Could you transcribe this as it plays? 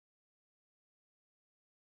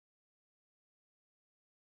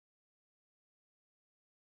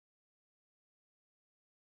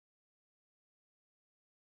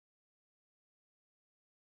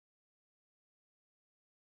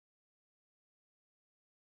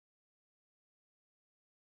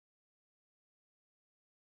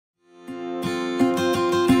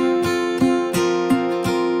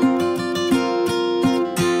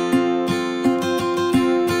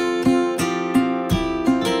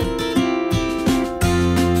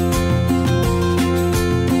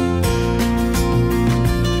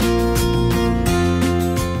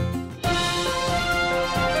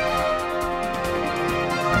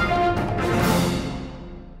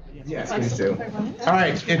Sue. All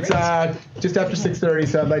right, it's just after 6:30,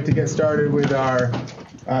 so I'd like to get started with our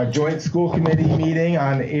joint school committee meeting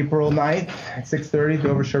on April 9th at 6:30,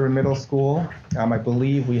 Dover-Sherborn Middle School. I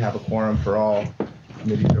believe we have a quorum for all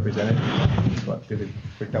committees represented. What, did a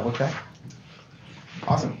quick double check?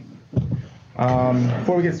 Awesome.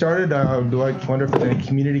 Before we get started, do I wonder if there's any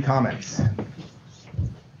community comments?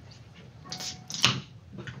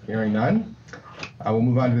 Hearing none. We'll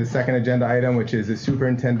move on to the second agenda item, which is the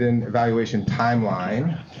superintendent evaluation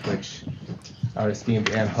timeline, which our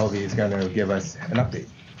esteemed Ann Hovey is going to give us an update.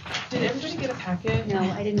 Did everybody get a packet? No,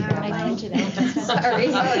 I didn't get mine today. Sorry.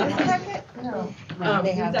 Is it a packet? No.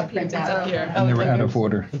 They have the It's up printout. here. And they were out of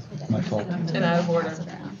order. My fault. And out of order. That's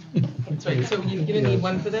right. So you're going to need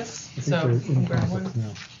one for this? So you can grab one.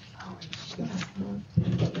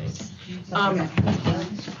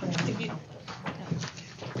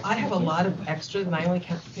 I have a lot of extra, and I only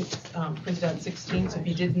printed out 16. So if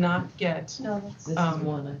you did not get This is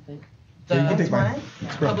one, I think. So you can take mine.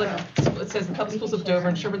 Public, it says the public schools of Dover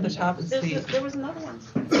and Sherborn. At the top is there was another one.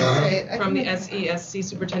 from the SESC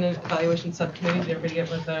Superintendent Evaluation Subcommittee. Did everybody get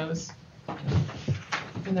one of those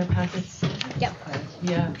in their packets? Yep.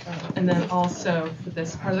 Yeah, and then also for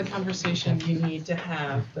this part of the conversation, you need to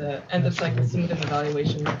have the end of cycle summative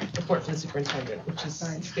evaluation report from the superintendent, which is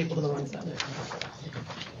stapled to the one side.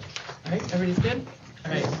 All right, everybody's good?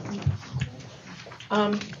 All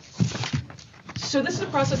right. So this is a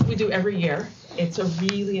process that we do every year. It's a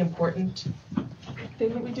really important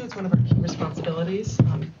thing that we do. It's one of our key responsibilities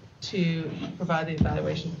to provide the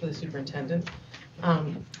evaluation for the superintendent.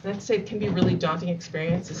 Let's say it can be a really daunting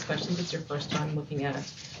experience, especially if it's your first time looking at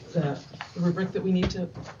the rubric that we need to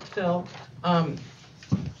fill.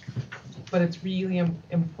 But it's really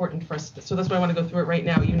important for us. So that's why I want to go through it right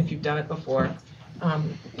now, even if you've done it before,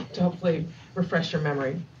 to hopefully refresh your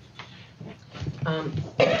memory.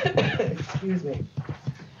 Excuse me.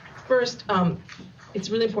 First,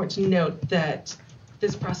 it's really important to note that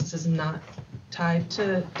this process is not tied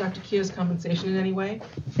to Dr. Keogh's compensation in any way.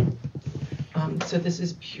 So this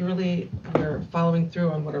is purely, we're following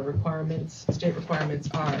through on what our requirements, state requirements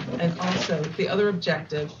are. And also, the other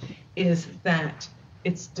objective is that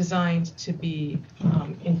it's designed to be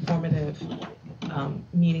informative,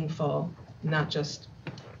 meaningful, not just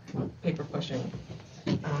paper pushing.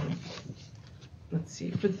 Let's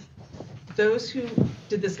see, for those who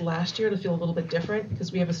did this last year, it'll feel a little bit different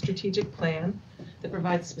because we have a strategic plan that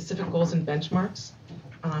provides specific goals and benchmarks.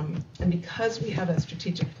 And because we have a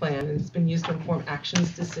strategic plan and it's been used to inform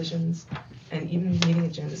actions, decisions, and even meeting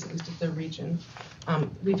agendas, at least at the region,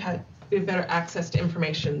 we have better access to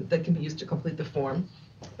information that can be used to complete the form.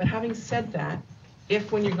 But having said that,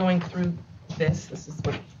 if when you're going through this is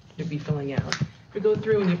what you'll be filling out. If you go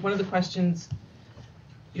through and one of the questions,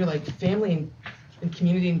 you're like family and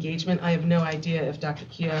community engagement, I have no idea if Dr.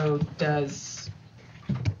 Keogh does,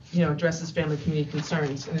 addresses family community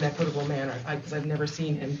concerns in an equitable manner, because I've never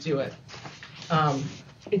seen him do it.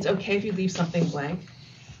 It's okay if you leave something blank.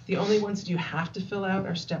 The only ones that you have to fill out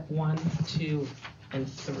are step 1, 2, and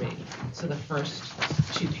 3. So the first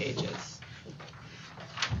 2 pages.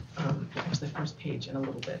 Actually, the first page and a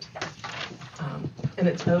little bit. And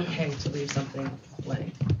it's okay to leave something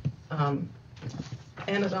blank.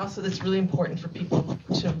 And that's really important for people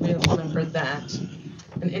to really remember that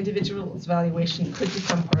an individual's evaluation could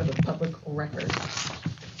become part of the public record.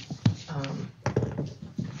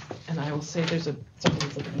 And I will say there's something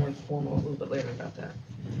that's a little more informal a little bit later about that.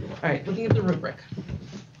 All right, looking at the rubric.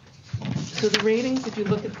 So the ratings, if you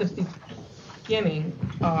look at the beginning,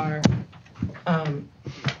 are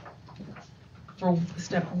for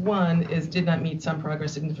step 1 is did not meet some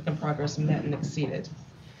progress, significant progress, met and exceeded.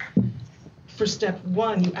 For step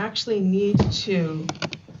 1, you actually need to,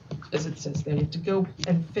 as it says there, you have to go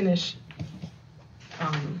and finish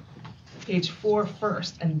page 4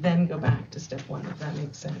 first and then go back to step 1, if that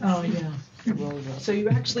makes sense. Oh, yeah. So you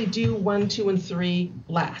actually do 1, 2, and 3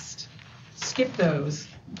 last. Skip those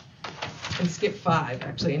and skip 5,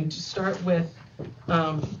 actually, and just start with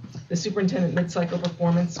the superintendent mid-cycle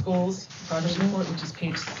performance goals progress report, which is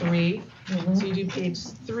page 3. So you do page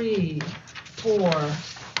 3, 4,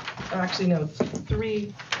 actually, no,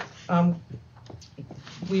 3,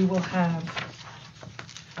 we will have,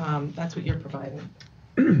 that's what you're providing.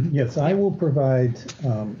 Yes, I will provide,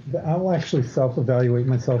 I will actually self-evaluate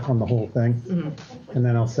myself on the whole thing, and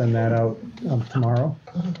then I'll send that out tomorrow,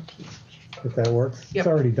 if that works. Yep. It's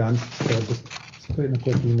already done, so I'll just put it in a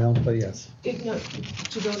quick email, but yes. To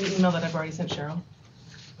go in the email that I've already sent Cheryl.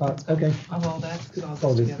 Okay. Of all that.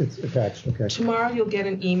 Oh, it's attached, okay. Tomorrow you'll get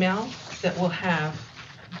an email that will have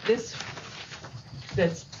this,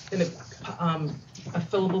 that's in a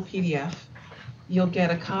fillable PDF You'll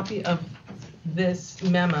get a copy of this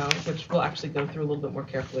memo, which we'll actually go through a little bit more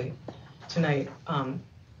carefully tonight,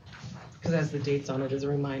 because it has the dates on it as a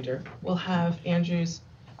reminder. We'll have Andrew's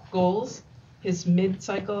goals, his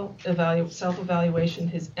mid-cycle self-evaluation,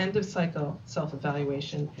 his end-of-cycle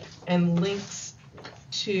self-evaluation, and links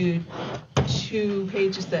to 2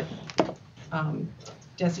 pages that,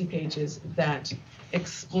 DESI pages that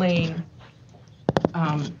explain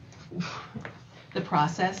the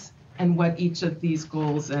process and what each of these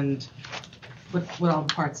goals and what all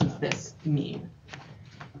the parts of this mean.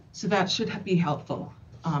 So that should be helpful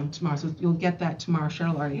tomorrow. So you'll get that tomorrow.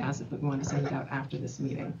 Cheryl already has it, but we want to send it out after this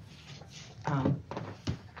meeting. All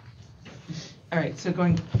right, so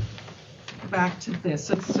going back to this.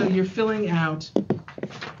 So you're filling out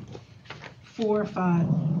 4, 5,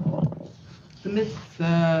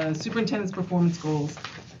 the superintendent's performance goals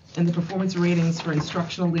and the performance ratings for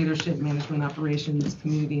instructional leadership, management operations,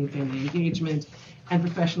 community and family engagement, and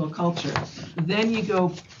professional culture. Then you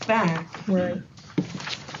go back and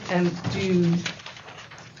do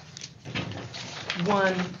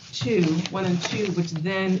 1 and 2, which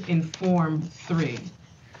then inform 3.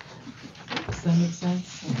 Does that make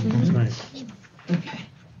sense? That's nice. Okay.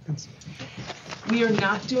 We are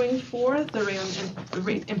not doing 4, the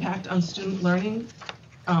rate impact on student learning.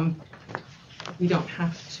 We don't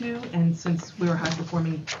have to, and since we're a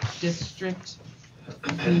high-performing district,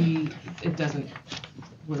 we're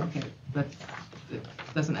okay. It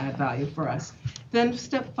doesn't add value for us. Then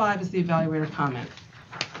step 5 is the evaluator comment.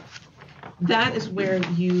 That is where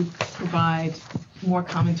you provide more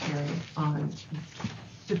commentary on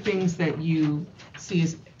the things that you see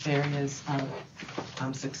as areas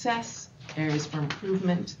of success, areas for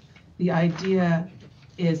improvement. The idea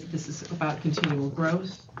is this is about continual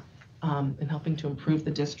growth and helping to improve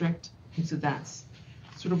the district. And so that's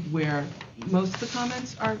sort of where most of the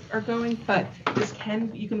comments are going. But this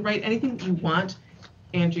you can write anything you want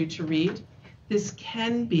Andrew to read. This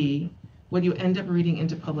can be what you end up reading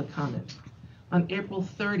into public comment. On April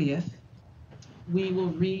 30th, we will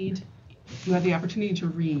read, you have the opportunity to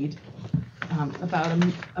read about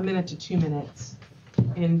a minute to 2 minutes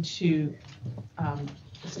into a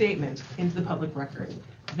statement into the public record.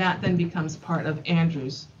 That then becomes part of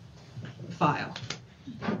Andrew's file.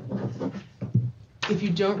 If you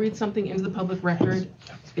don't read something into the public record,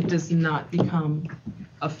 it does not become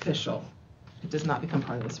official. It does not become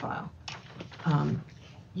part of this file.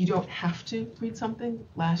 You don't have to read something.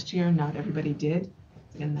 Last year, not everybody did,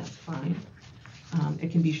 and that's fine. It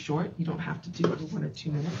can be short. You don't have to do it in 1 or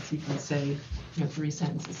 2 minutes. You can say, 3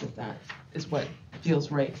 sentences if that is what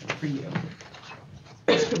feels right for you.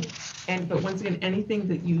 But once again, anything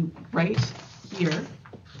that you write here,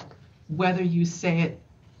 whether you say it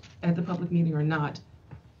at the public meeting or not,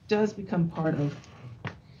 does become part of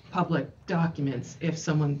public documents if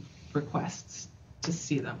someone requests to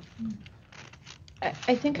see them.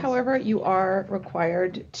 I think, however, you are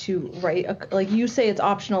required to write, like you say, it's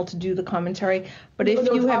optional to do the commentary, but if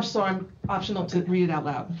you have... So I'm optional to read it out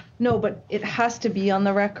loud. No, but it has to be on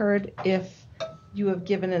the record if you have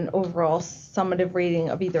given an overall summative rating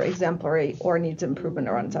of either exemplary or needs improvement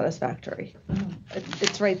or unsatisfactory.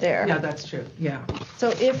 It's right there. Yeah, that's true, yeah. So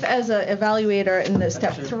if, as an evaluator in the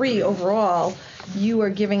step 3 overall, you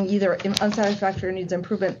are giving either unsatisfactory or needs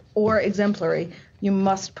improvement or exemplary, you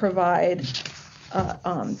must provide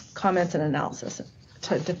comments and analysis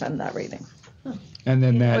to defend that rating. And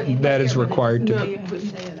then that is required to. No, you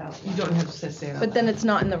don't have to say it out But then it's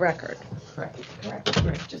not in the record. Correct.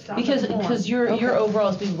 Because your overall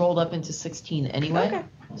is being rolled up into 16 anyway. Okay.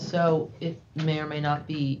 So it may or may not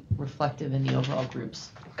be reflective in the overall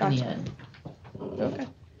groups in the end. Okay.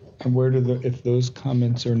 And where if those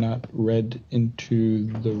comments are not read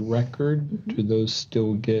into the record, do those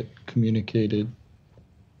still get communicated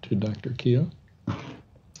to Dr. Keogh?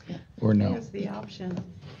 Or no? He has the option of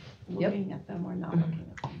looking at them or not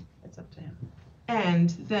looking at them. It's up to him. And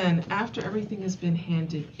then after everything has been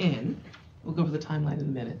handed in, we'll go over the timeline in a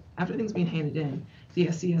minute. After everything's been handed in, the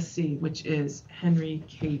SESC, which is Henry,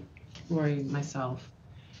 Kate, Lori, myself,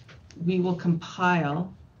 we will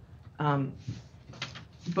compile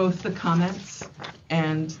both the comments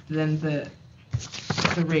and then the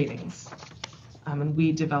ratings. And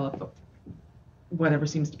we develop whatever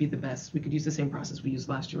seems to be the best. We could use the same process we used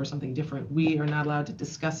last year or something different. We are not allowed to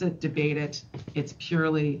discuss it, debate it. It's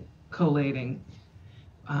purely collating.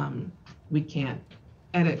 We can't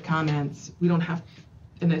edit comments. We don't have,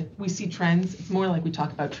 and we see trends. It's more like we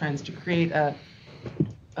talk about trends to create a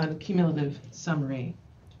cumulative summary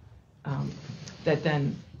that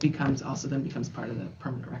then becomes part of the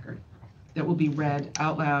permanent record that will be read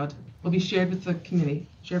out loud will be shared with the committee,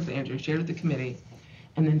 shared with Andrew, shared with the committee,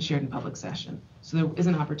 and then shared in public session. So there is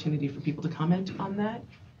an opportunity for people to comment on that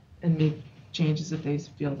and make changes if they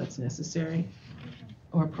feel that's necessary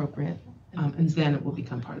or appropriate, and then it will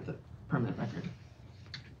become part of the permanent record.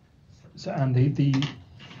 So, and the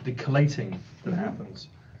collating that happens,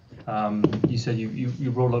 you said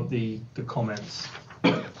you roll up the comments.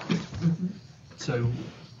 So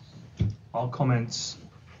are comments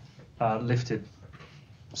lifted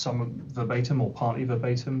some verbatim or partly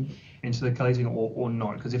verbatim into the collating or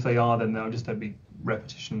not? Because if they are, then there'd be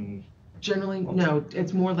repetition. Generally, no,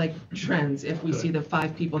 it's more like trends. If we see the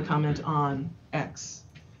 5 people comment on X,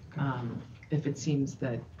 if it seems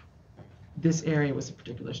that this area was a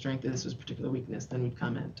particular strength, this was a particular weakness, then we'd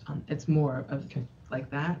comment on. It's more of like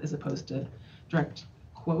that as opposed to direct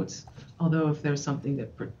quotes. Although if there's something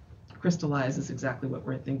that crystallizes exactly what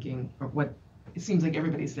we're thinking or what it seems like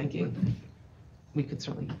everybody's thinking, we could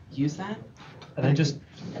certainly use that. And then just.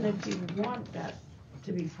 And if you want that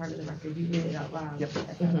to be part of the record, you read it out loud. Yep.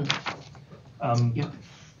 Yeah.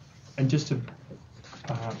 And just to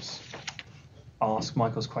perhaps ask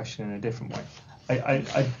Michael's question in a different way,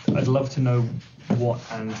 I'd love to know what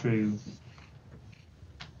Andrew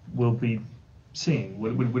will be seeing.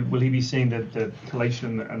 Will he be seeing the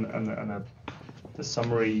collation and the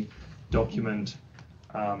summary document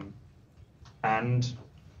and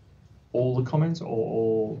all the comments,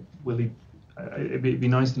 or will he? It'd be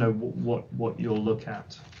nice to know what you'll look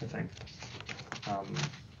at, I think.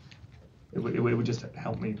 It would just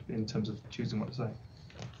help me in terms of choosing what to say.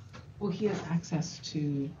 Well, he has access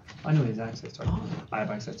to. I know he has access to it. I have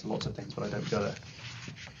access to lots of things, but I don't go there.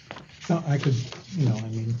 No, I could,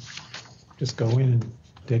 just go in and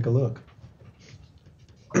take a look.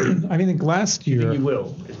 I think last year. You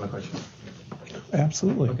will, is my question.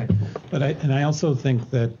 Absolutely. Okay. But I also think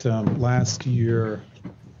that last year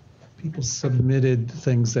people submitted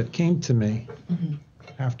things that came to me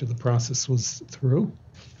after the process was through.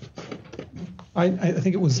 I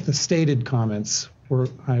think it was the stated comments where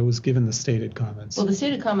I was given the stated comments. Well, the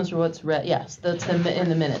stated comments were what's read. Yes, that's in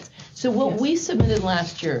the minutes. So what we submitted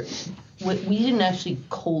last year, we didn't actually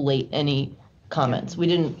collate any comments. We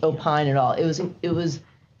didn't opine at all. It was.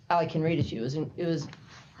 I can read it to you. It was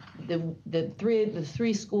the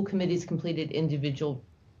three school committees completed individual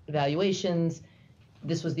evaluations.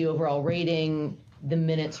 This was the overall rating. The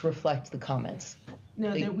minutes reflect the comments.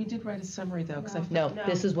 No, we did write a summary though, because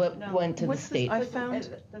This is what went to the state. I found.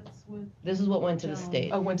 This is what went to the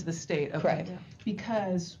state. Oh, went to the state. Okay. Correct.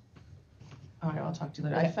 Because. All right, I'll talk to you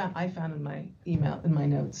later. I found in my email, in my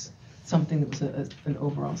notes, something that was an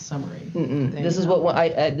overall summary. This is what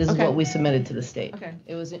this is what we submitted to the state. Okay.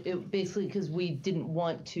 It was basically because we didn't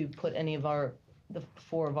want to put any of the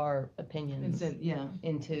 4 of our opinions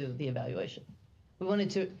into the evaluation. We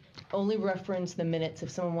wanted to only reference the minutes.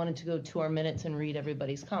 If someone wanted to go to our minutes and read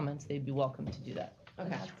everybody's comments, they'd be welcome to do that.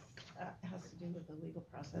 Okay. That has to do with the legal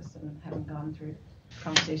process and having gone through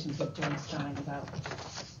conversations with Jen Stein about,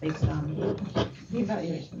 based on the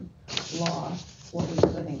evaluation law, what we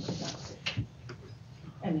could and could not do.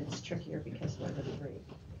 And it's trickier because we're the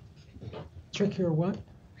 3. Trickier what?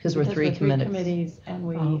 Because we're 3 committees and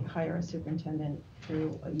we hire a superintendent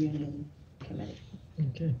through a union committee.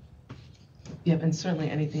 Okay. Yep, and certainly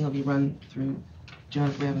anything will be run through Joan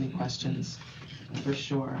if we have any questions, for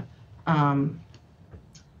sure.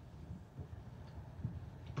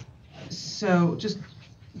 So just,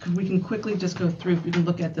 we can quickly just go through, if we can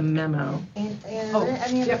look at the memo. And are there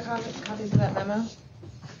any other copies of that memo?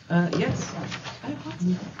 Yes. I have lots.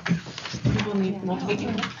 People need multiple.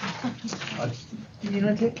 You need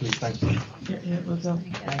one too? Please, thank you. Yeah, we'll go.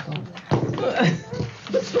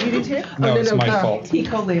 You do too? No, it's my fault. He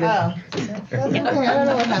collated. Oh. That's okay. I don't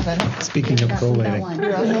know what happened. Speaking of collating.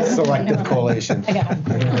 Selective collation. I got one.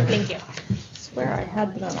 Thank you. I swear I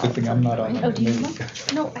had that on. Good thing I'm not on the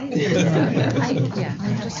committee. No, I'm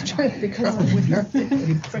just trying to because I'm with her.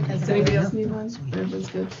 Does anybody else need one? Everyone's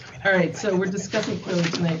good. All right, so we're discussing clearly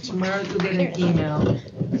tonight. Tomorrow you'll get an email.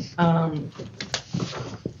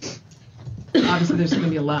 Obviously, there's going to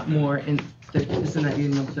be a lot more in that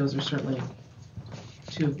email, but those are certainly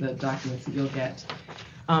 2 of the documents that you'll get.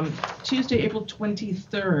 Tuesday, April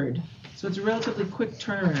 23rd. So it's a relatively quick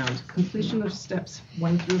turnaround. Completion of steps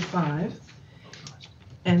 1 through 5.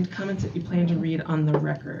 And comments that you plan to read on the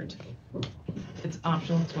record. It's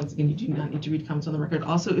optional. So once again, you do not need to read comments on the record.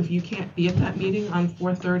 Also, if you can't be at that meeting on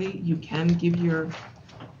 4:30, you can give your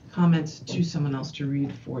comments to someone else to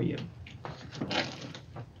read for you.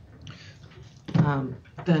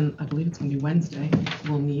 Then I believe it's going to be Wednesday.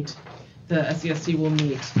 We'll meet. The SESC will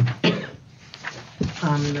meet.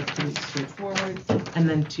 That's pretty straightforward. And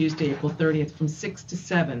then Tuesday, April 30th, from 6 to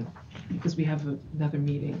 7, because we have another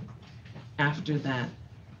meeting after that.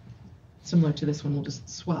 Similar to this one, we'll just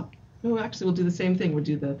swap. No, actually, we'll do the same thing. We'll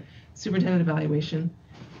do the superintendent evaluation,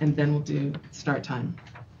 and then we'll do start time.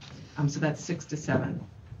 So that's 6 to 7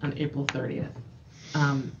 on April 30th.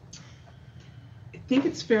 I think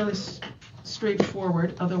it's fairly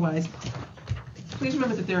straightforward. Otherwise, please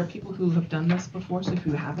remember that there are people who have done this before, so if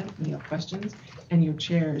you haven't and you have questions, and your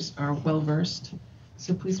chairs are well-versed,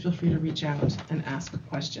 so please feel free to reach out and ask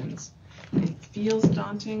questions. It feels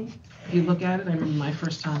daunting. If you look at it, I remember my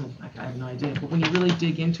first time, like, I have no idea, but when you really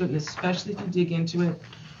dig into it, and especially if you dig into it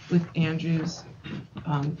with Andrew's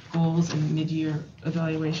goals and mid-year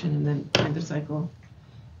evaluation and then end of cycle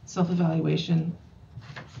self-evaluation,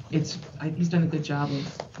 he's done a good job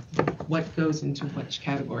of what goes into which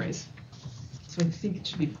categories. So I think it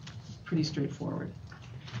should be pretty straightforward.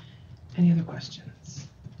 Any other questions?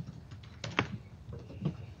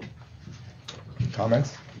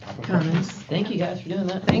 Comments? Comments? Thank you guys for doing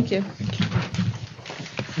that. Thank you.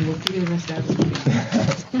 And we'll figure the rest out.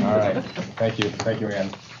 All right. Thank you, Ann.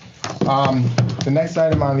 The next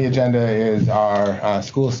item on the agenda is our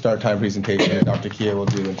school start time presentation that Dr. Kia will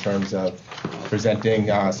do in terms of presenting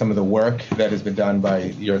some of the work that has been done by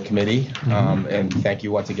your committee. And thank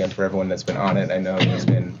you once again for everyone that's been on it. I know there's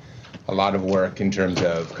been a lot of work in terms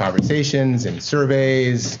of conversations and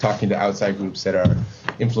surveys, talking to outside groups that are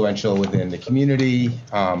influential within the community,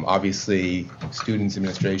 obviously students,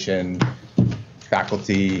 administration,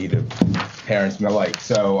 faculty, the parents, and the like.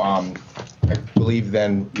 So I believe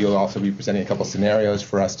then you'll also be presenting a couple scenarios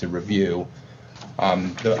for us to review.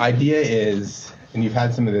 The idea is, and you've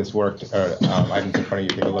had some of this work items in front of you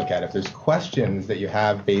to take a look at. If there's questions that you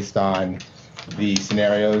have based on the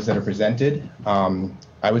scenarios that are presented,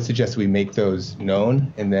 I would suggest we make those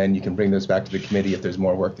known, and then you can bring those back to the committee if there's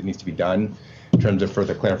more work that needs to be done in terms of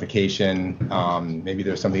further clarification. Maybe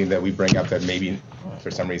there's something that we bring up that maybe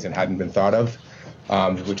for some reason hadn't been thought of,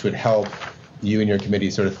 which would help you and your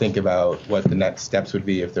committee sort of think about what the next steps would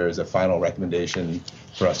be if there is a final recommendation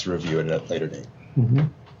for us to review at a later date.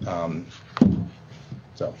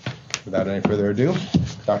 So without any further ado,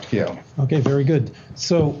 Dr. Keough. Okay, very good.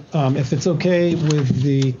 So if it's okay with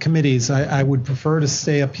the committees, I would prefer to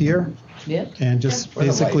stay up here Yeah. and just Where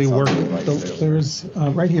the basically lights work. are. There's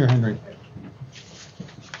right here, Henry.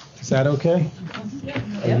 Is that okay?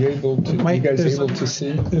 Are you able to, you guys there's- able to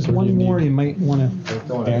see? There's Or do one you more need- you might want to. I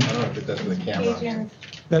don't know if it does for the camera.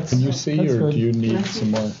 That's. Can you see, that's or good. do you need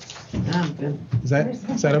some more? Good. Is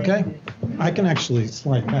that okay? I can actually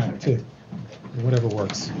slide back too. Whatever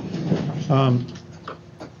works.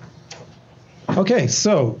 Okay,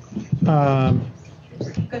 so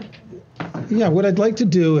yeah, what I'd like to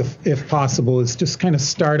do, if possible, is just kind of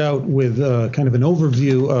start out with kind of an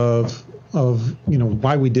overview of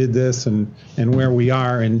why we did this and where we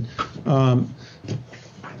are, and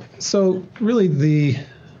so really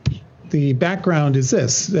the background is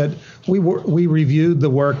this: that we reviewed the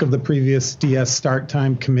work of the previous DS Start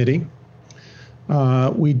Time Committee.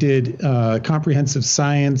 We did comprehensive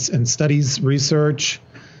science and studies research.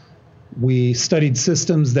 We studied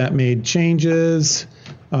systems that made changes.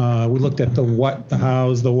 We looked at the what, the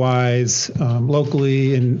hows, the whys,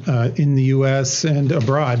 locally in the U.S. and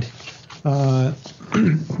abroad,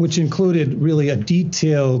 which included really a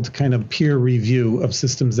detailed kind of peer review of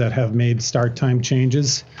systems that have made start time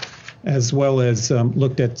changes, as well as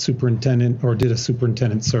looked at did a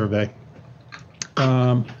superintendent survey.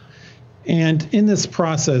 And in this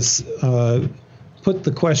process, put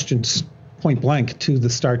the questions point blank to the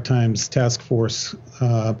Start Times Task Force.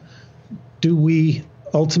 Do we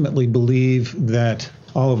ultimately believe that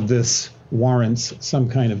all of this warrants some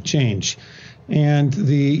kind of change? And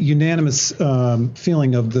the unanimous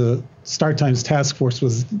feeling of the Start Times Task Force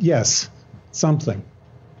was, yes, something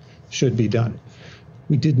should be done.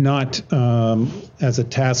 We did not, as a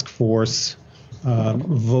task force,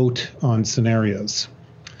 vote on scenarios.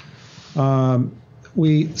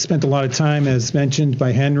 We spent a lot of time, as mentioned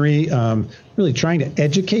by Henry, really trying to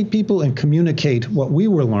educate people and communicate what we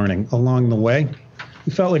were learning along the way.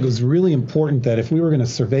 We felt like it was really important that if we were going to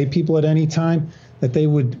survey people at any time, that they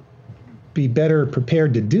would be better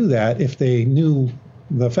prepared to do that if they knew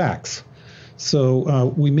the facts.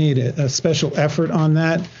 So we made a special effort on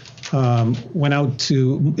that. Went out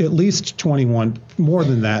to at least 21, more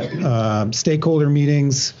than that, stakeholder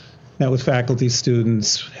meetings, met with faculty,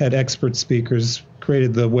 students, had expert speakers,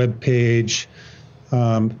 created the web page,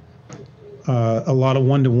 a lot of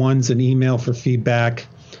one-to-ones and email for feedback,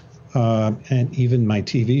 and even my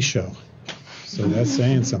TV show. So that's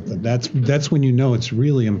saying something. That's when you know it's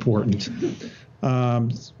really important.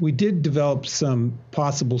 We did develop some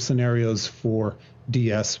possible scenarios for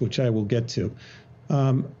DS, which I will get to.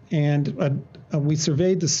 And we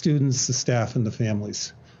surveyed the students, the staff, and the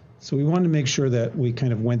families. So we wanted to make sure that we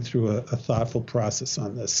kind of went through a thoughtful process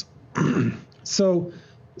on this. So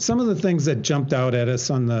some of the things that jumped out at us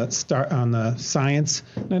on the science,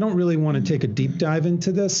 and I don't really want to take a deep dive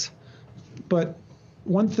into this, but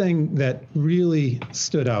one thing that really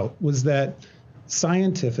stood out was that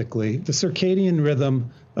scientifically, the circadian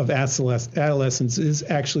rhythm of adolescents is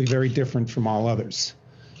actually very different from all others.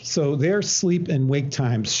 So their sleep and wake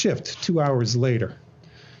times shift 2 hours later,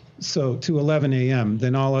 so to 11 a.m.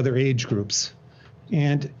 than all other age groups.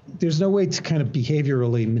 And there's no way to kind of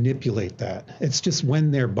behaviorally manipulate that. It's just when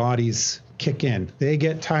their bodies kick in. They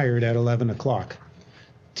get tired at 11 o'clock,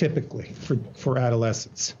 typically, for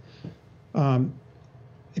adolescents.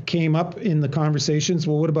 It came up in the conversations,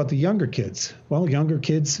 well, what about the younger kids? Well, younger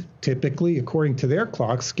kids typically, according to their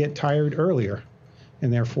clocks, get tired earlier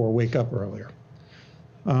and therefore wake up earlier.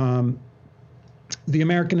 The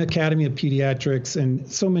American Academy of Pediatrics and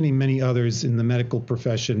so many others in the medical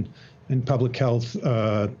profession and public health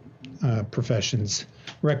professions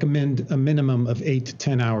recommend a minimum of 8 to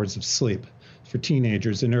 10 hours of sleep for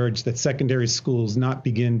teenagers and urge that secondary schools not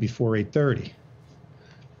begin before 8:30.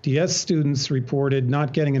 DS students reported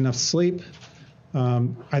not getting enough sleep.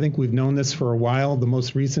 I think we've known this for a while. The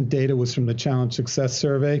most recent data was from the Challenge Success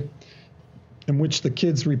Survey, in which the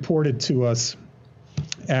kids reported to us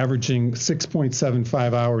averaging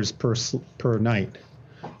 6.75 hours per night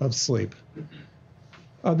of sleep.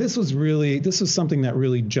 This was something that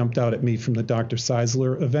really jumped out at me from the Dr.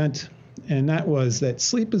 Seisler event, and that was that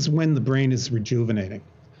sleep is when the brain is rejuvenating.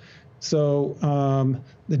 So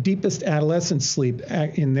the deepest adolescent sleep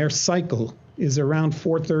in their cycle is around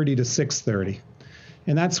 4:30 to 6:30.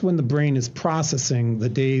 And that's when the brain is processing the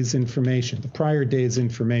day's information, the prior day's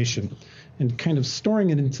information, and kind of storing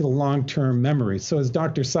it into the long-term memory. So as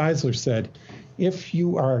Dr. Seisler said, if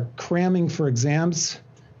you are cramming for exams,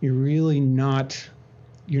 you're not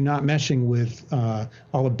meshing with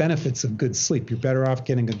all the benefits of good sleep. You're better off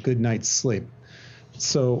getting a good night's sleep.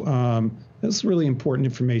 So that's really important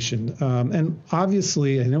information. And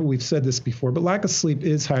obviously, I know we've said this before, but lack of sleep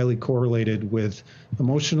is highly correlated with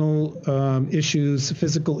emotional issues,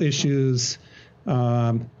 physical issues,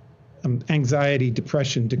 anxiety,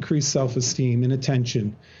 depression, decreased self-esteem,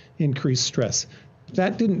 inattention, increased stress.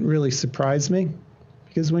 That didn't really surprise me,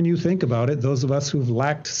 because when you think about it, those of us who've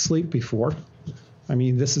lacked sleep before, I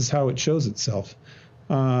mean, this is how it shows itself.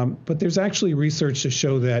 But there's actually research to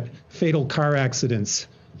show that fatal car accidents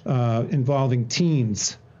involving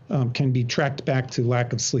teens can be tracked back to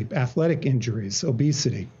lack of sleep, athletic injuries,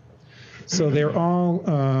 obesity. So they're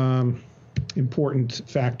all important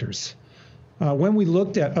factors. When we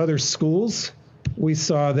looked at other schools, we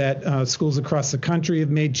saw that schools across the country have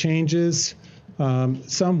made changes,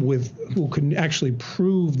 some who could actually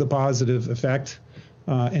prove the positive effect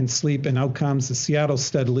in sleep and outcomes. The Seattle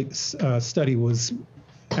study was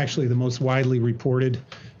actually the most widely reported,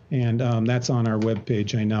 and that's on our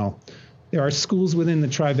webpage, I know. There are schools within the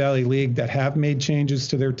Tri-Valley League that have made changes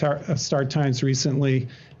to their start times recently,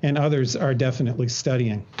 and others are definitely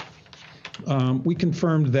studying. We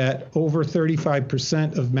confirmed that over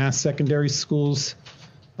 35% of Mass secondary schools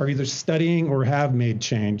are either studying or have made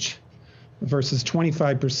change, versus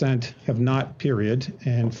 25% have not, period,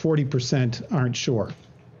 and 40% aren't sure.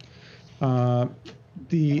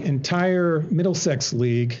 The entire Middlesex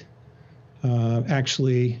League,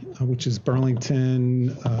 actually, which is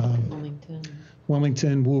Burlington,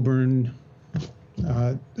 Wilmington, Woburn,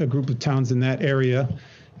 a group of towns in that area,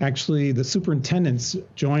 actually the superintendents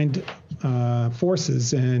joined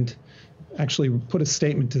forces and actually put a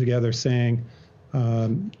statement together saying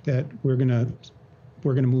that we're gonna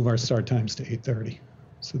move our start times to 8:30.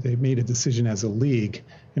 So they made a decision as a league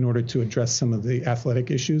in order to address some of the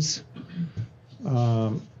athletic issues.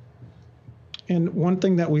 And one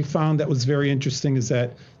thing that we found that was very interesting is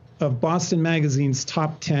that of Boston Magazine's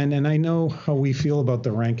top 10, and I know how we feel about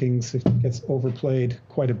the rankings, it gets overplayed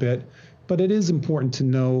quite a bit, but it is important to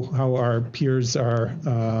know how our peers are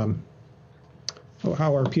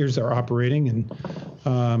operating.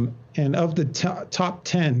 And of the top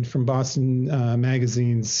 10 from Boston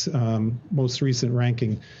Magazine's most recent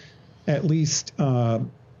ranking, at least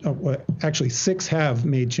actually 6 have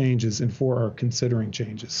made changes and 4 are considering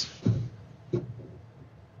changes.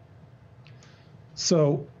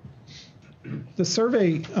 So the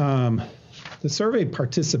survey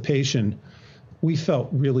participation we felt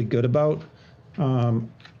really good about. I'm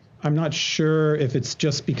not sure if it's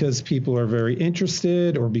just because people are very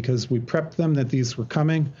interested or because we prepped them that these were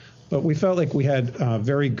coming, But we felt like we had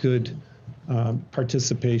very good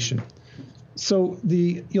participation. So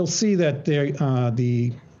you'll see that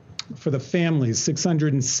for the families,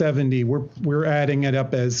 670, we're adding it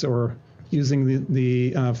up as, or using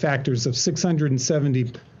the factors of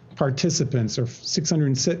 670 participants, or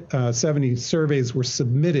 670 surveys were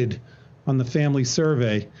submitted on the family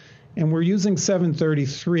survey. And we're using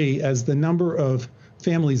 733 as the number of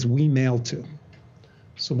families we mail to.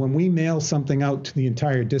 So when we mail something out to the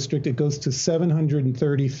entire district, it goes to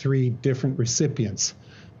 733 different recipients.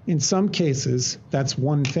 In some cases, that's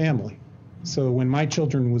one family. So when my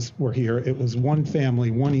children were here, it was one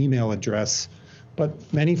family, one email address,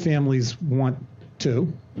 but many families want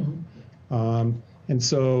two. And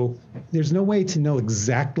so there's no way to know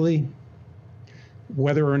exactly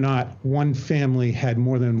whether or not one family had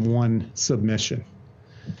more than one submission.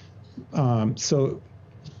 So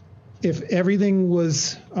if everything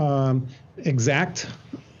was exact,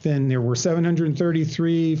 then there were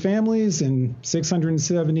 733 families and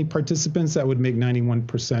 670 participants. That would make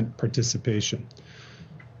 91% participation.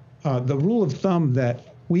 The rule of thumb that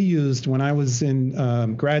we used when I was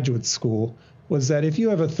in graduate school was that if you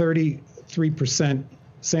have a 33%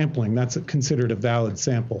 sampling, that's considered a valid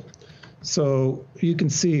sample. So you can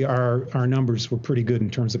see our numbers were pretty good in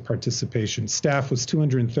terms of participation. Staff was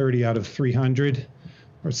 230 out of 300,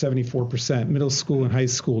 or 74%. Middle school and high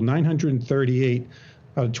school, 938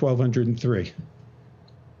 out of 1,203,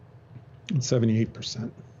 and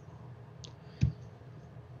 78%.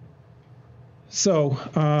 So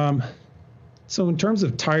in terms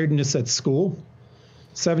of tiredness at school,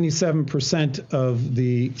 77% of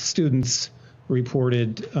the students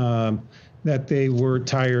reported that they were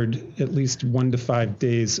tired at least 1 to 5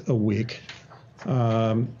 days a week.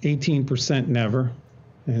 18% never,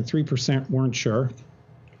 and 3% weren't sure,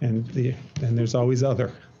 and there's always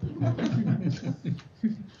other.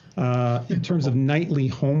 In terms of nightly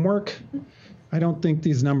homework, I don't think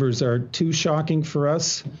these numbers are too shocking for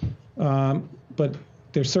us, but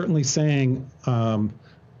they're certainly saying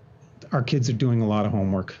our kids are doing a lot of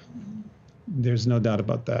homework. There's no doubt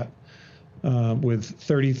about that. With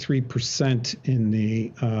 33% in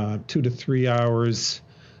the 2 to 3 hours,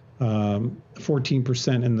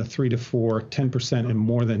 14% in the 3 to 4, 10% in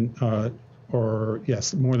more than,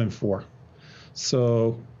 more than 4.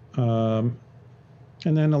 So,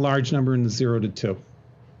 and then a large number in the 0 to 2.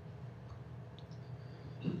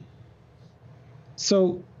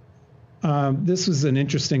 So this was an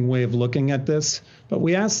interesting way of looking at this, but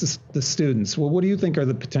we asked the students, well, what do you think are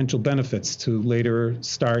the potential benefits to later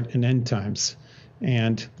start and end times?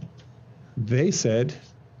 And they said,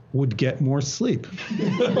 would get more sleep.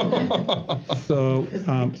 So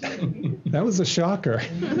that was a shocker.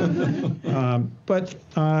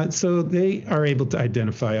 So they are able to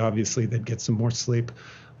identify, obviously, they'd get some more sleep.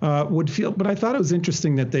 But I thought it was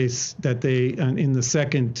interesting that they in the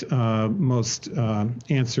second most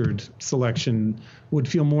answered selection would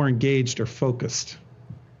feel more engaged or focused,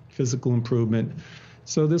 physical improvement.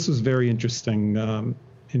 So this was very interesting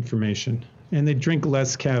information. And they drink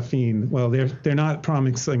less caffeine. Well, they're not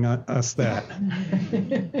promising us that.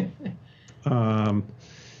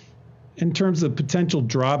 In terms of potential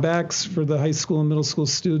drawbacks for the high school and middle school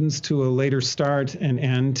students to a later start and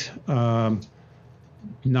end,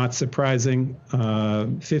 not surprising,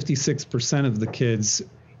 56% of the kids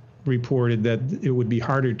reported that it would be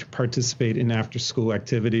harder to participate in after-school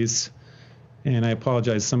activities. And I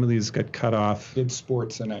apologize, some of these got cut off. It's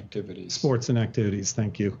sports and activities. Sports and activities,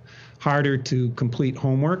 thank you. Harder to complete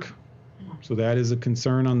homework, so that is a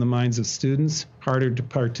concern on the minds of students. Harder to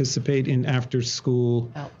participate in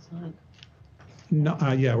after-school. Outside. No,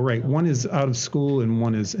 yeah, right. One is out of school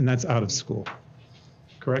and that's out of school.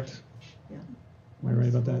 Correct? Yeah. Am I right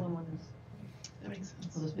about that? That makes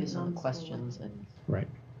sense. Well, it's based on the questions. Right.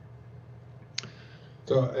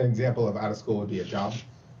 So an example of out of school would be a job.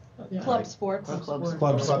 Club sports.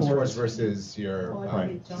 Club sports versus your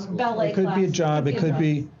school. Ballet It could be a class. job. It could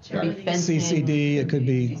be CCD. It could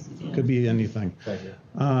be anything. Thank you.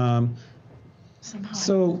 Somehow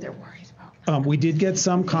So- they're worried about. We did get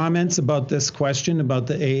some comments about this question about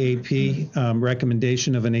the AAP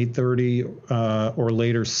recommendation of an 8:30 or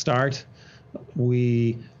later start.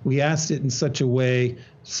 We asked it in such a way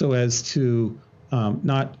so as to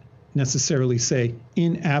not necessarily say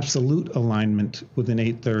in absolute alignment with an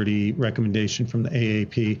 8:30 recommendation from the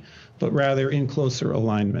AAP, but rather in closer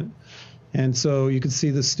alignment. And so you can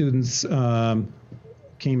see the students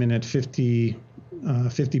came in at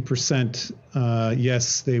 50%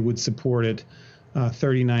 yes, they would support it,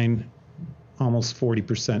 39, almost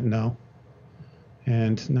 40% no,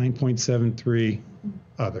 and 9.73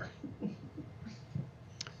 other.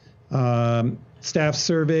 Staff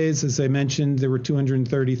surveys, as I mentioned, there were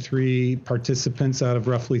 233 participants out of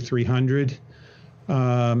roughly 300.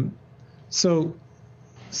 So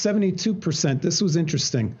 72%, this was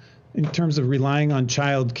interesting in terms of relying on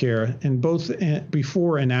childcare, and both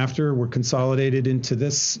before and after were consolidated into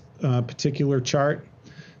this particular chart.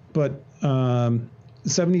 But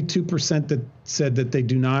 72% that said that they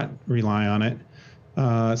do not rely on it.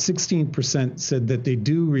 16% said that they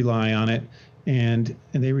do rely on it, and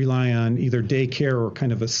they rely on either daycare or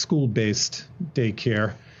kind of a school-based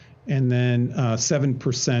daycare. And then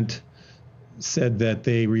 7% said that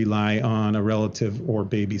they rely on a relative or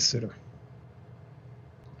babysitter.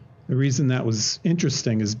 The reason that was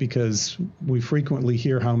interesting is because we frequently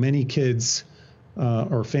hear how many kids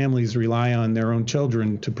or families rely on their own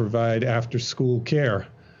children to provide after-school care,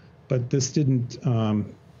 but this didn't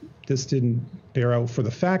bear out for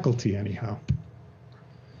the faculty anyhow.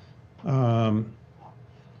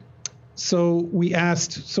 So we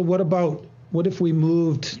asked, so what if we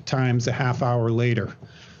moved times a half hour later?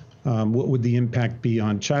 What would the impact be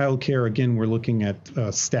on childcare? Again, we're looking at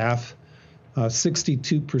staff.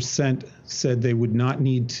 62% said they would not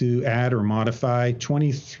need to add or modify.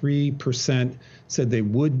 23% said they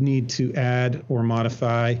would need to add or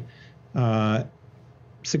modify.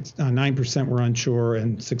 9% were unsure,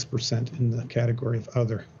 and 6% in the category of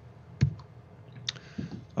other.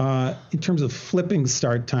 In terms of flipping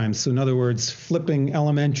start times, so in other words, flipping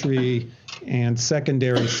elementary and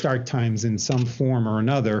secondary start times in some form or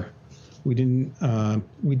another, we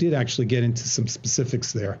did actually get into some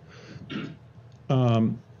specifics there.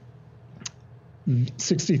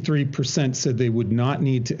 63% said they would not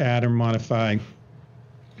need to add or modify.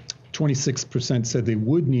 26% said they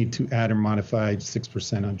would need to add or modify,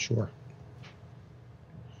 6% unsure.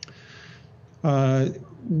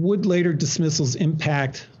 Would later dismissals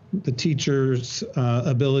impact the teacher's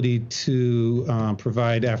ability to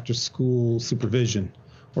provide after-school supervision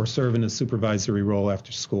or serve in a supervisory role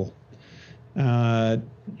after school?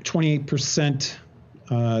 28%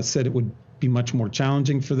 said it would be much more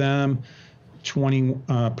challenging for them.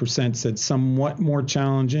 20% said somewhat more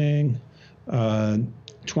challenging.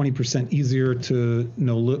 20% easier to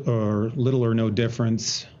little or no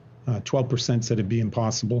difference. 12% said it'd be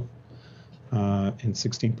impossible. And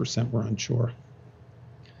 16% were unsure.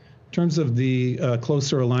 In terms of the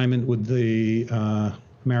closer alignment with the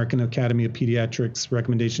American Academy of Pediatrics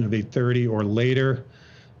recommendation of 8:30 or later,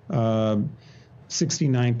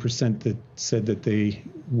 69% that said that they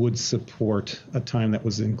would support a time that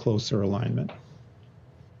was in closer alignment.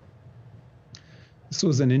 This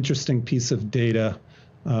was an interesting piece of data.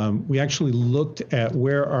 We actually looked at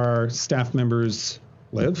where our staff members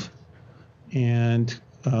live and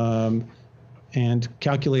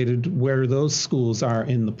calculated where those schools are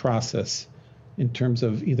in the process in terms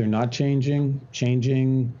of either not changing,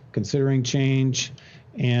 changing, considering change.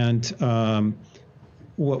 And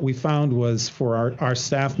what we found was for our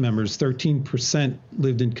staff members, 13%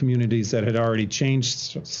 lived in communities that had already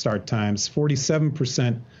changed start times,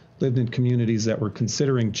 47% lived in communities that were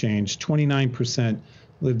considering change, 29%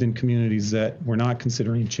 lived in communities that were not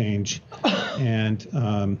considering change, and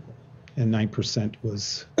 9%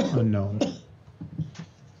 was unknown.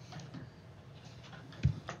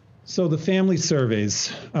 So the family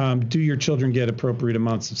surveys, do your children get appropriate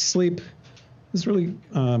amounts of sleep? Is really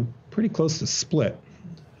pretty close to split.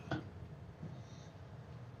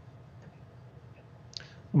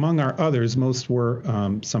 Among our others, most were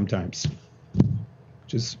sometimes,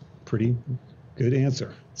 which is pretty good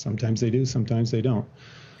answer. Sometimes they do, sometimes they don't.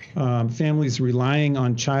 Families relying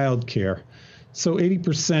on childcare. So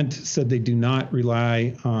 80% said they do not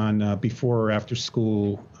rely on before or after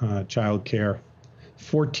school childcare.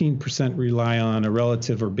 14% rely on a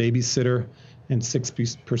relative or babysitter, and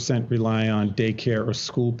 6% rely on daycare or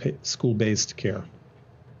school-based care.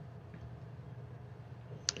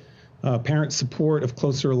 Parent support of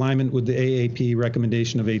closer alignment with the AAP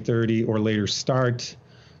recommendation of 8:30 or later start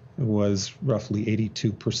was roughly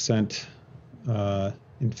 82%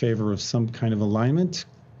 in favor of some kind of alignment,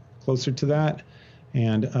 closer to that,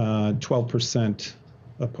 and 12%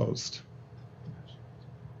 opposed.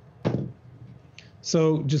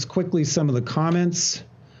 So just quickly, some of the comments.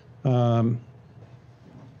 The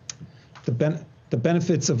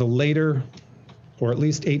benefits of a later or at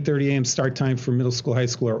least 8:30 a.m. start time for middle school, high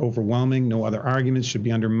school are overwhelming. No other arguments should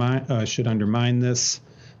undermine this.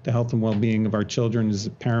 The health and well-being of our children is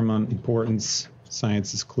of paramount importance.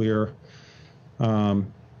 Science is clear. In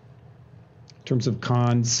terms of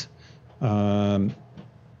cons,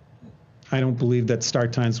 I don't believe that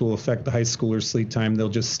start times will affect the high schoolers' sleep time. They'll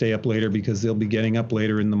just stay up later because they'll be getting up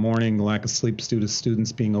later in the morning. The lack of sleep due to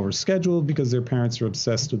students being overscheduled because their parents are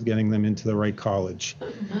obsessed with getting them into the right college.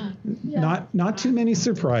 Not too many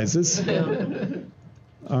surprises.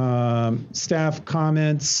 Staff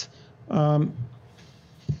comments.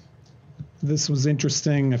 This was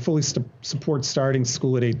interesting. I fully support starting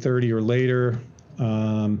school at 8:30 or later.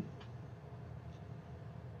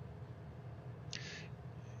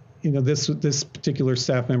 This particular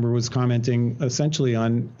staff member was commenting essentially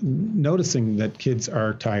on noticing that kids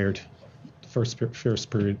are tired the first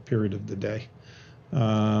period of the day.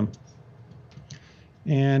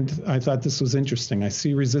 And I thought this was interesting. I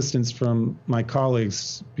see resistance from my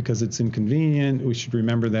colleagues because it's inconvenient. We should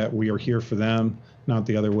remember that we are here for them, not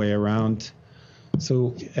the other way around.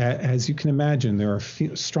 So as you can imagine, there are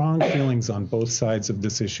strong feelings on both sides of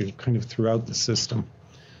this issue, kind of throughout the system.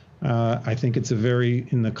 I think it's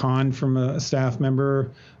in the con from a staff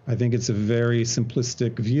member, I think it's a very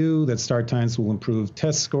simplistic view that start times will improve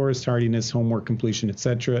test scores, tardiness, homework completion,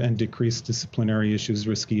 etc., and decrease disciplinary issues,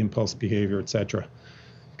 risky impulse behavior, etc.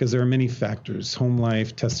 Because there are many factors, home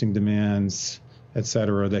life, testing demands,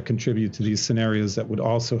 etc., that contribute to these scenarios that would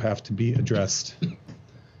also have to be addressed.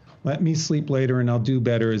 Let me sleep later and I'll do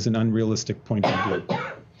better is an unrealistic point of view.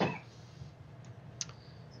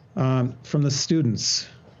 From the students,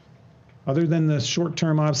 other than the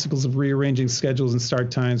short-term obstacles of rearranging schedules and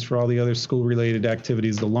start times for all the other school-related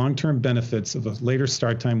activities, the long-term benefits of a later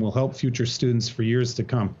start time will help future students for years to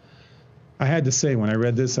come. I had to say, when I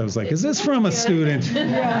read this, I was like, is this from a student?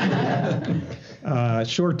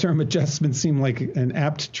 Short-term adjustments seem like an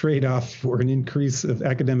apt trade-off for an increase of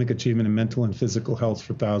academic achievement and mental and physical health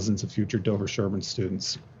for thousands of future Dover-Sherborn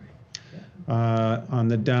students. On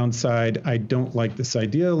the downside, I don't like this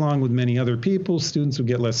idea. Along with many other people, students would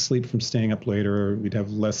get less sleep from staying up later. We'd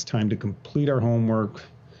have less time to complete our homework.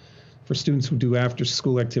 For students who do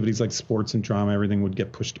after-school activities like sports and drama, everything would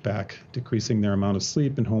get pushed back, decreasing their amount of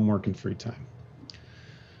sleep and homework and free time.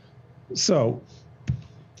 So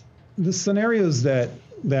the scenarios that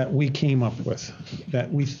we came up with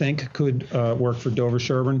that we think could work for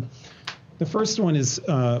Dover-Sherborn, the first one is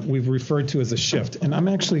we've referred to as a shift. And I'm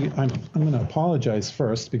going to apologize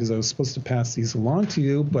first because I was supposed to pass these along to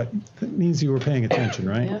you, but that means you were paying attention,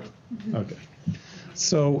 right? Yep. Okay.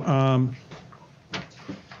 So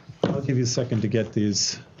I'll give you a second to get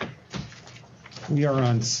these. We are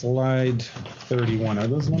on slide 31. Are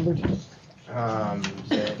those numbered? Well,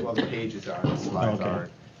 the pages are, the slides Okay.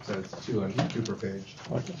 aren't. So it's two per page.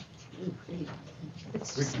 Okay.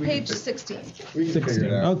 It's We page can 16. We can figure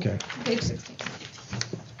it out. Okay. Page 16.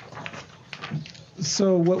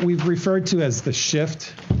 So what we've referred to as the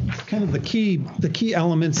shift, kind of the key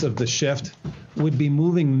elements of the shift would be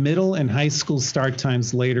moving middle and high school start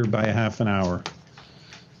times later by a half an hour.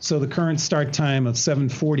 So the current start time of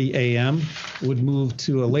 7:40 a.m. would move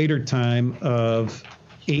to a later time of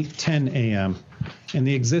 8:10 a.m. And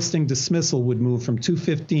the existing dismissal would move from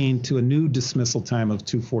 2:15 to a new dismissal time of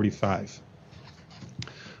 2:45.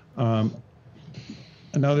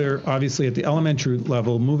 Another, obviously at the elementary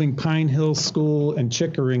level, moving Pine Hill School and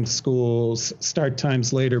Chickering Schools start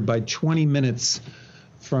times later by 20 minutes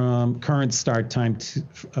from current start time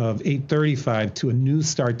of 8:35 to a new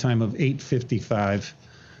start time of 8:55.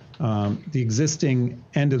 The existing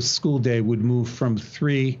end of school day would move from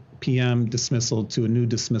 3 p.m. dismissal to a new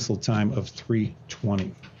dismissal time of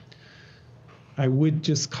 3:20. I would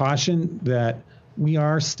just caution that we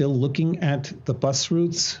are still looking at the bus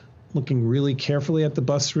routes, looking really carefully at the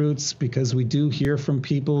bus routes, because we do hear from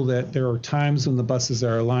people that there are times when the buses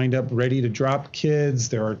are lined up ready to drop kids.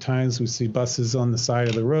 There are times we see buses on the side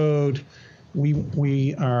of the road.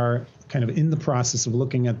 We are kind of in the process of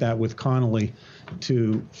looking at that with Connolly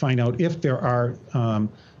to find out if there are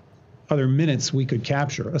other minutes we could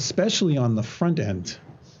capture, especially on the front end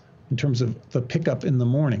in terms of the pickup in the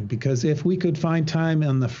morning. Because if we could find time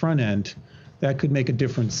on the front end, that could make a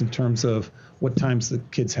difference in terms of what times the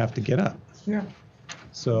kids have to get up. Yeah.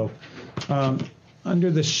 So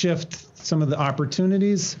under the shift, some of the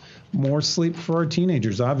opportunities, more sleep for our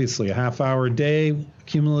teenagers, obviously, a half hour a day,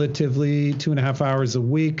 cumulatively 2.5 hours a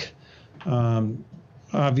week.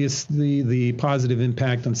 Obviously, the positive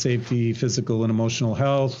impact on safety, physical and emotional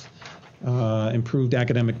health, improved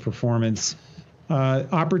academic performance,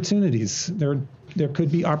 opportunities. There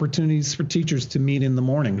could be opportunities for teachers to meet in the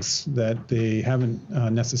mornings that they haven't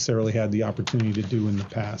necessarily had the opportunity to do in the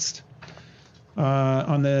past.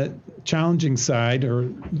 On the challenging side, or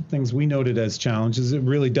things we noted as challenges, it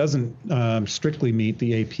really doesn't strictly meet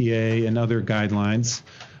the APA and other guidelines.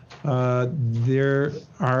 There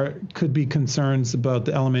could be concerns about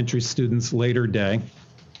the elementary students' later day.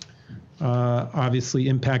 Obviously,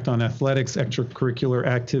 impact on athletics, extracurricular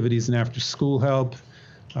activities, and after-school help,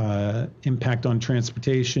 impact on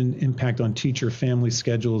transportation, impact on teacher-family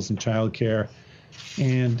schedules and childcare,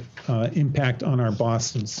 and impact on our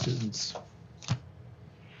Boston students.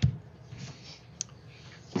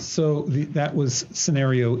 So that was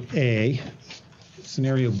scenario A.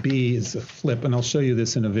 Scenario B is a flip, and I'll show you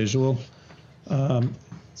this in a visual.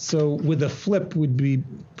 So with a flip, we'd be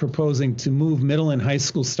proposing to move middle and high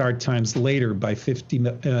school start times later by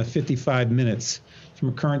 55 minutes, from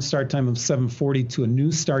a current start time of 7:40 to a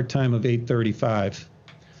new start time of 8:35.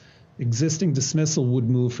 Existing dismissal would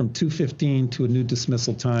move from 2:15 to a new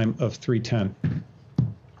dismissal time of 3:10.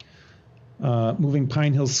 Moving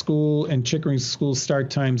Pine Hill School and Chickering School start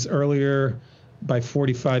times earlier by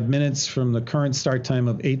 45 minutes, from the current start time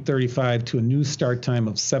of 8:35 to a new start time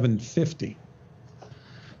of 7:50.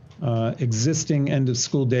 Existing end of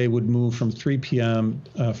school day would move from 3 p.m.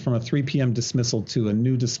 From a 3 p.m. dismissal to a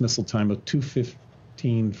new dismissal time of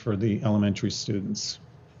 2:15 for the elementary students.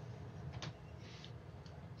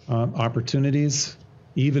 Opportunities,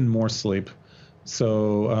 even more sleep.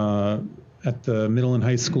 So at the middle and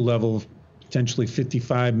high school level, potentially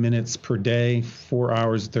 55 minutes per day, 4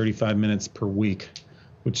 hours, 35 minutes per week,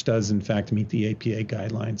 which does in fact meet the APA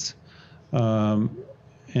guidelines.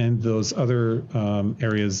 And those other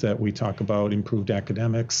areas that we talk about, improved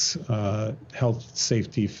academics, health,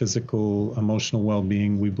 safety, physical, emotional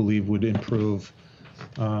well-being, we believe would improve.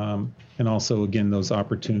 And also, again, those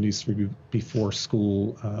opportunities for before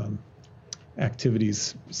school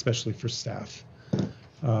activities, especially for staff,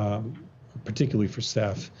 particularly for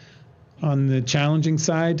staff. On the challenging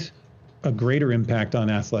side, a greater impact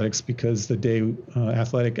on athletics, because the day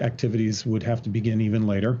athletic activities would have to begin even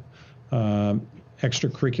later.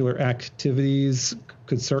 Extracurricular activities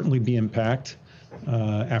could certainly be impact.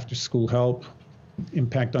 After school help,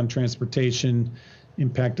 impact on transportation,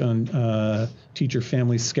 impact on teacher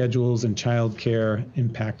family schedules and childcare,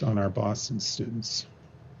 impact on our Boston students.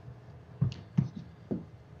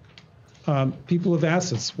 People have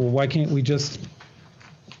asked us, well, why can't we just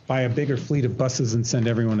buy a bigger fleet of buses and send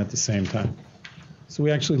everyone at the same time? So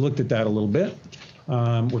we actually looked at that a little bit.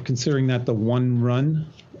 We're considering that the one-run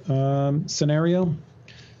scenario.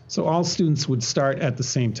 So all students would start at the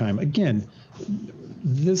same time. Again,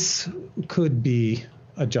 this could be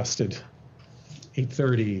adjusted,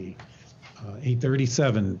 8:30,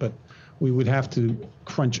 8:37, but we would have to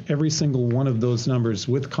crunch every single one of those numbers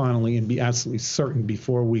with Connolly and be absolutely certain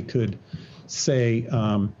before we could say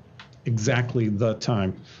exactly the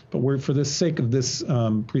time. But for the sake of this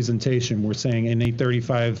presentation, we're saying an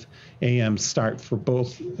 8:35 a.m. start for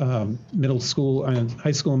both middle school and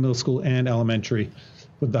high school and middle school and elementary,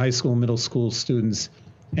 with the high school and middle school students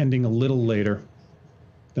ending a little later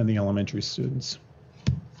than the elementary students.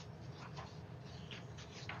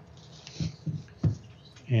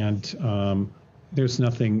 And there's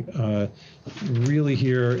nothing really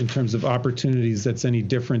here in terms of opportunities that's any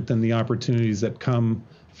different than the opportunities that come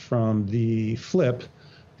from the flip.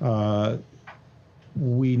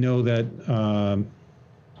 We know that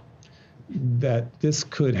that this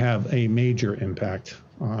could have a major impact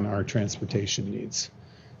on our transportation needs.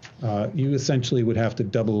 You essentially would have to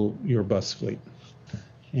double your bus fleet,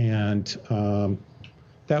 and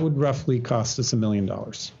that would roughly cost us $1 million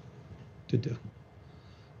to do.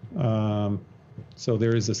 So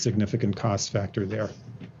there is a significant cost factor there.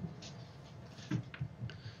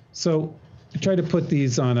 So I try to put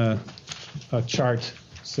these on a chart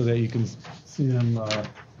so that you can see them a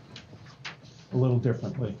little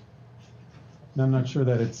differently. And I'm not sure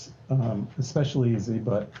that it's especially easy,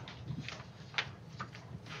 but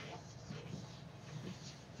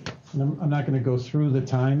I'm not going to go through the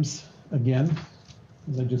times again,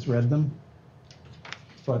 as I just read them.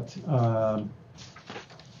 But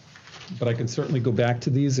I can certainly go back to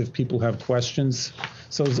these if people have questions.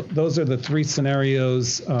 So those are the three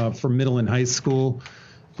scenarios for middle and high school.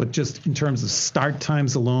 But just in terms of start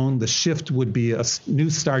times alone, the shift would be a new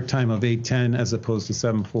start time of 8:10 as opposed to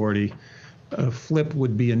 7:40. A flip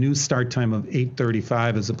would be a new start time of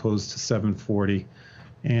 8:35 as opposed to 7:40.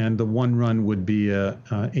 And the one run would be a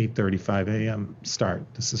 8:35 a.m. start.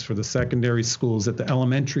 This is for the secondary schools. At the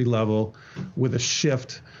elementary level, with a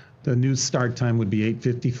shift, the new start time would be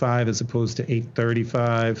 8:55 as opposed to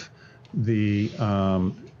 8:35.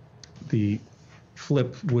 The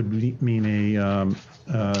flip would mean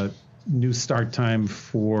a new start time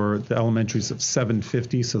for the elementaries of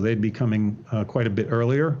 7:50, so they'd be coming quite a bit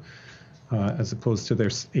earlier, as opposed to their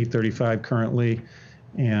 8:35 currently.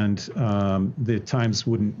 and the times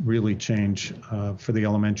wouldn't really change for the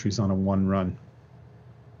elementaries on a one run.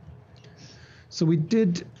 So we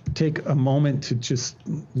did take a moment to just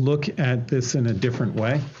look at this in a different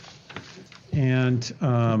way. And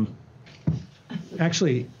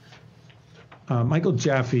actually, Michael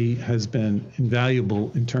Jaffe has been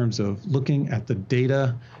invaluable in terms of looking at the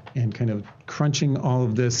data and kind of crunching all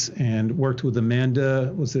of this, and worked with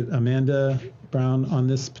Amanda. Was it Amanda Brown on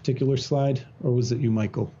this particular slide, or was it you,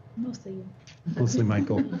 Michael? Mostly you. Mostly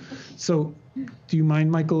Michael. So do you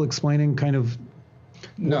mind, Michael, explaining kind of?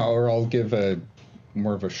 No, or I'll give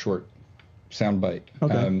more of a short soundbite.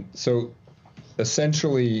 Okay. So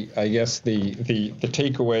essentially, I guess the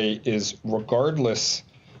takeaway is, regardless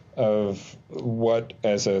of what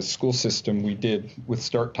as a school system we did with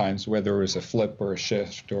start times, whether it was a flip or a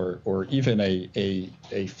shift or even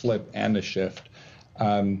a flip and a shift,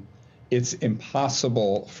 it's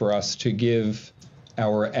impossible for us to give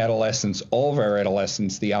our adolescents, all of our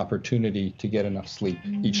adolescents, the opportunity to get enough sleep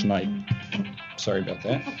each night. Sorry about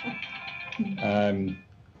that.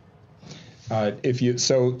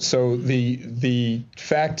 The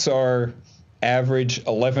facts are average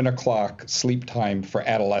 11 o'clock sleep time for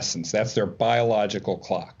adolescents. That's their biological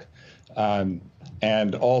clock.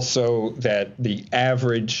 And also that the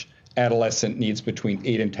average adolescent needs between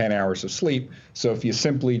 8 and 10 hours of sleep. So if you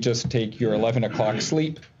simply just take your 11 o'clock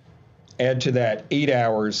sleep, add to that 8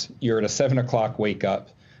 hours, you're at a 7 o'clock wake up.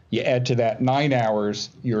 You add to that 9 hours,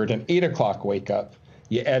 you're at an 8 o'clock wake up.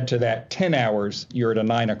 You add to that 10 hours, you're at a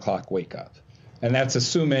 9 o'clock wake up. And that's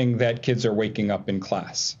assuming that kids are waking up in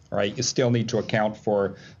class, right? You still need to account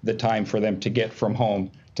for the time for them to get from home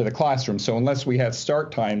to the classroom. So unless we had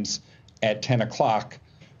start times at 10 o'clock,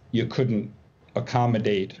 you couldn't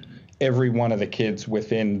accommodate every one of the kids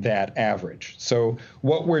within that average. So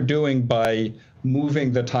what we're doing by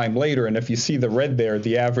moving the time later, and if you see the red there,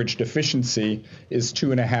 the average deficiency is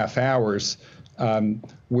 2.5 hours.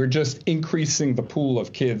 We're just increasing the pool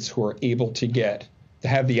of kids who are able to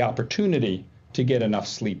have the opportunity to get enough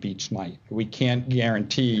sleep each night. We can't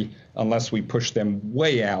guarantee, unless we push them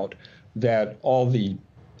way out, that all the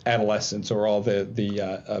adolescents or all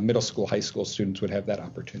the middle school, high school students would have that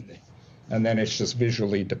opportunity. And then it's just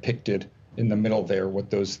visually depicted in the middle there what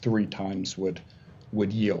those 3 times would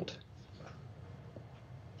yield.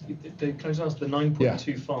 Can I just ask, the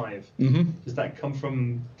 9.25, does that come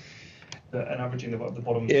from an averaging of the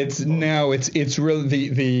bottom? It's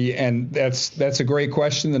really and that's a great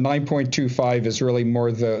question. The 9.25 is really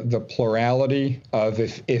more the plurality of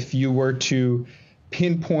if you were to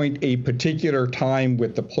pinpoint a particular time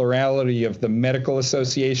with the plurality of the medical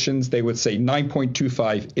associations, they would say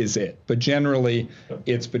 9.25 is it. But generally,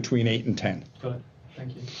 it's between 8 and 10. Got it.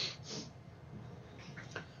 Thank you.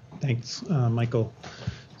 Thanks, Michael.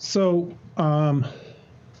 So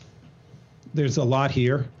there's a lot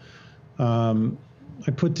here.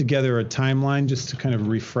 I put together a timeline just to kind of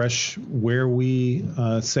refresh where we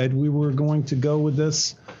said we were going to go with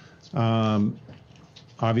this.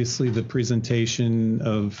 Obviously, the presentation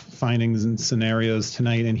of findings and scenarios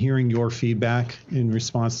tonight, and hearing your feedback in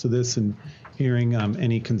response to this, and hearing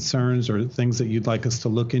any concerns or things that you'd like us to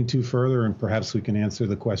look into further, and perhaps we can answer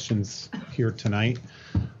the questions here tonight.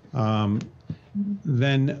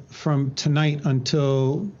 Then from tonight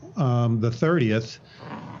until the 30th,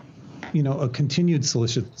 a continued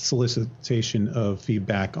solicitation of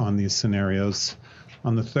feedback on these scenarios.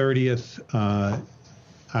 On the 30th,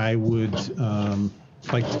 I would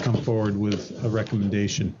like to come forward with a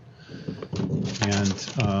recommendation. And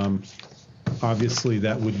obviously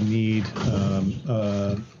that would need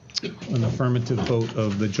an affirmative vote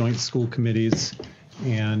of the joint school committees.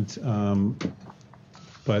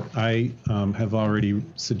 But I have already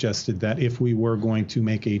suggested that if we were going to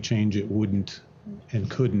make a change, it wouldn't and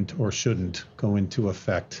couldn't or shouldn't go into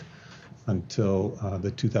effect until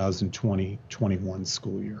the 2020-21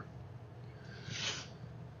 school year.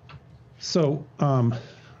 So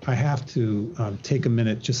I have to take a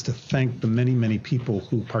minute just to thank the many, many people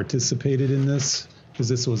who participated in this, because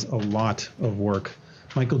this was a lot of work.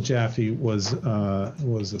 Michael Jaffe was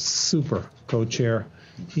a super co-chair.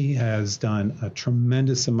 He has done a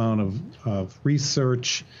tremendous amount of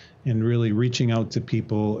research and really reaching out to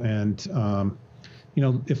people. And,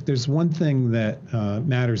 if there's one thing that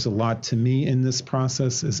matters a lot to me in this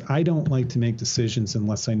process is I don't like to make decisions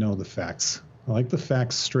unless I know the facts. I like the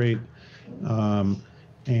facts straight.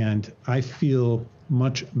 And I feel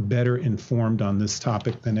much better informed on this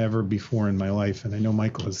topic than ever before in my life. And I know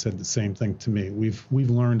Michael has said the same thing to me. We've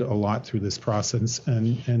learned a lot through this process,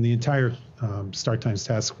 and the entire Start Times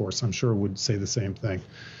Task Force, I'm sure, would say the same thing.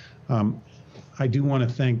 I do want to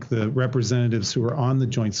thank the representatives who are on the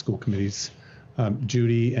joint school committees,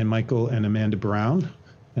 Judy and Michael and Amanda Brown.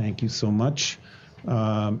 Thank you so much.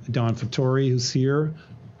 Don Fattori, who's here.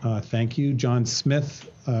 Thank you. John Smith,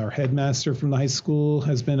 our headmaster from the high school,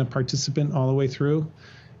 has been a participant all the way through.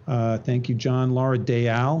 Thank you, John. Laura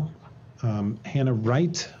Dayal. Hannah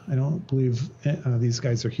Wright, I don't believe these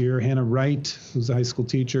guys are here. Hannah Wright, who's a high school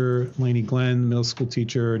teacher, Lainey Glenn, middle school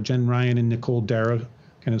teacher, Jen Ryan and Nicole Dara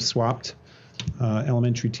kind of swapped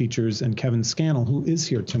elementary teachers, and Kevin Scannell, who is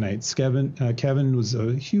here tonight. Kevin was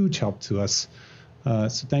a huge help to us.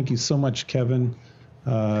 So thank you so much, Kevin.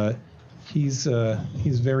 He's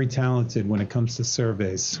very talented when it comes to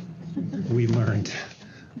surveys, we learned.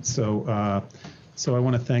 So I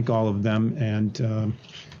want to thank all of them and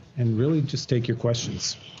really just take your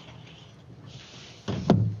questions.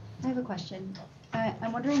 I have a question.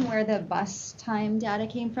 I'm wondering where the bus time data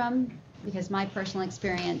came from, because my personal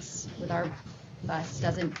experience with our bus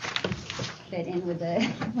doesn't fit in with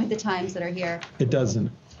the times that are here. It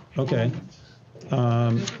doesn't. Okay.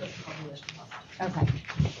 Okay.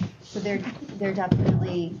 So they're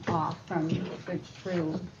definitely off from the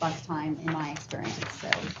true bus time in my experience. So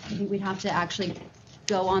I think we'd have to actually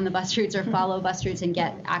go on the bus routes or follow bus routes and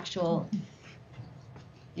get actual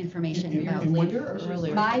information about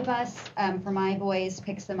my bus for my boys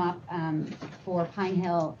picks them up for Pine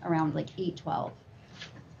Hill around like 8:12,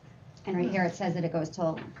 and right here it says that it goes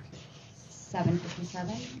till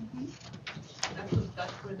 7:57.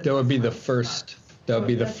 That would be the first. That would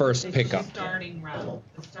be the first pickup. Starting route,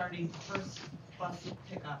 the starting first bus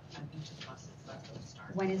pickup on each of the buses. That's what it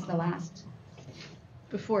starts. When is the last?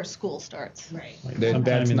 Before school starts. Right.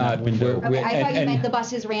 That's in not. that window. Okay, I thought you meant the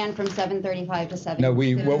buses ran from 7:35 to 7. No,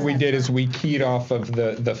 what we did is we keyed off of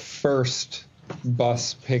the first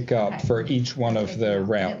bus pickup Okay. for each one of the And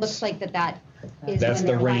routes. it looks like that is That's when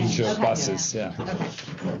the they're range running. of Okay. buses. Yeah. Okay,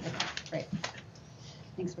 great.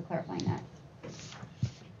 Thanks for clarifying that.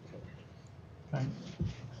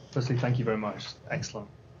 Firstly, thank you very much. Excellent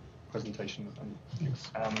presentation.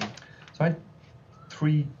 So I had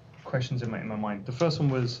 3 questions in my mind. The first one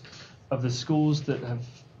was, of the schools that have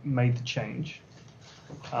made the change,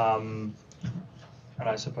 and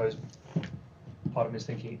I suppose part of me is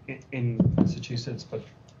thinking in Massachusetts, but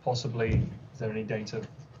possibly, is there any data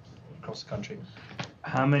across the country?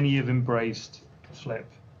 How many have embraced a flip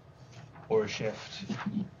or a shift,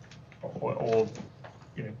 or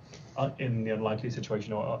you know, in the unlikely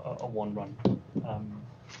situation, or a one run?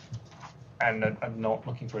 And I'm not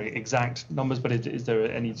looking for exact numbers, but is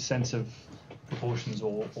there any sense of proportions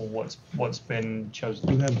or what's been chosen?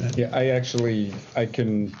 You have that. Yeah, I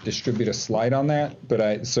can distribute a slide on that,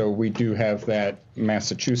 but so we do have that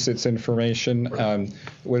Massachusetts information.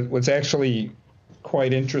 What's actually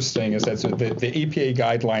quite interesting is that the EPA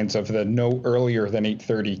guidelines of the no earlier than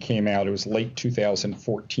 8:30 came out. It was late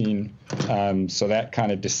 2014, so that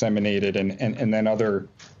kind of disseminated, and then other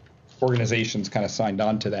organizations kind of signed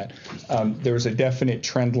on to that. There was a definite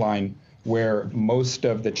trend line where most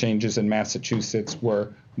of the changes in Massachusetts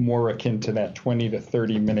were more akin to that 20 to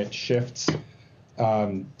 30 minute shifts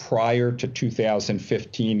prior to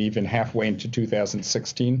 2015, even halfway into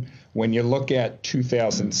 2016. When you look at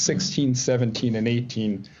 2016, 17, and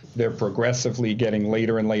 18, they're progressively getting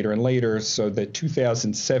later and later and later. So the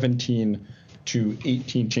 2017 to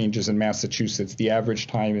 18 changes in Massachusetts, the average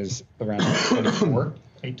time is around 24.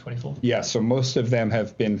 8:24. Yeah, so most of them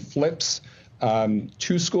have been flips.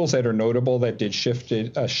 2 schools that are notable that did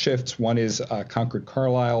shifts. One is Concord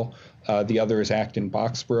Carlisle. The other is Acton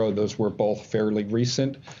Boxborough. Those were both fairly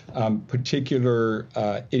recent. Particular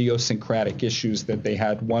idiosyncratic issues that they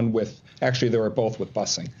had. One with, actually they were both with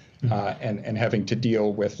busing, and having to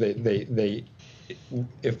deal with they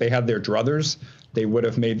if they had their druthers, they would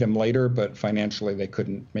have made them later, but financially they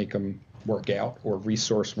couldn't make them work out, or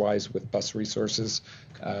resource-wise with bus resources.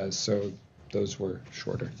 So those were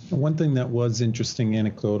shorter. One thing that was interesting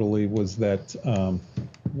anecdotally was that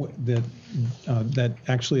that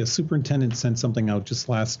actually a superintendent sent something out just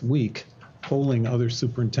last week, polling other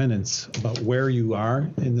superintendents about where you are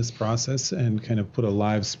in this process, and kind of put a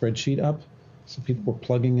live spreadsheet up. So people were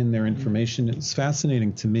plugging in their information. It's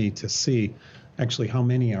fascinating to me to see actually how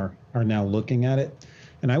many are now looking at it.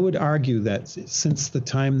 And I would argue that since the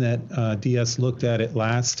time that DS looked at it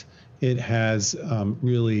last, it has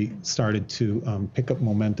really started to pick up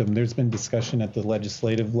momentum. There's been discussion at the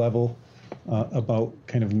legislative level about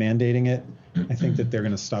kind of mandating it. I think that they're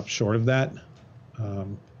going to stop short of that,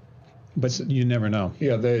 but you never know.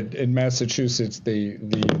 Yeah, in Massachusetts, the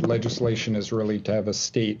legislation is really to have a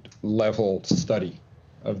state level study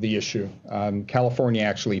of the issue. California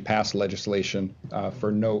actually passed legislation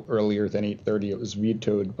for no earlier than 8:30. It was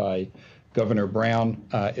vetoed by Governor Brown.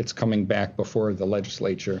 It's coming back before the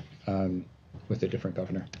legislature with a different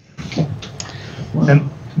governor. And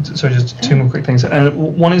so just two more quick things.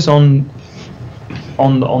 One is on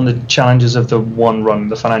the challenges of the one run,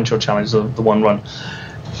 the financial challenges of the one run.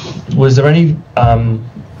 Was there any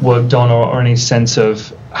work done or any sense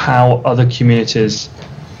of how other communities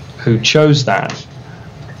who chose that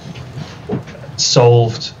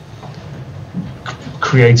solved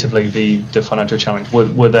creatively the financial challenge?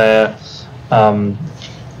 Were there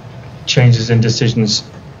changes in decisions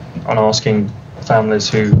on asking families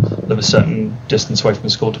who live a certain distance away from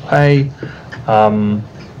school to pay?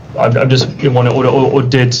 I'm just wondering, or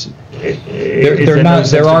did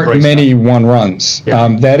there aren't many one runs. Yeah.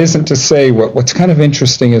 That isn't to say what's kind of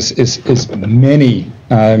interesting is many.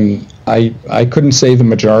 I couldn't say the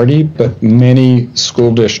majority, but many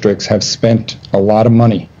school districts have spent a lot of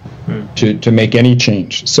money to make any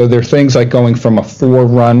change. So there are things like going from a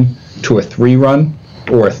 4-run to a 3-run,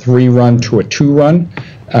 or a 3-run to a 2-run.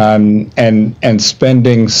 And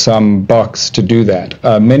spending some bucks to do that.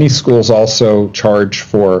 Many schools also charge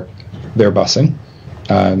for their busing,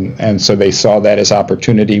 and so they saw that as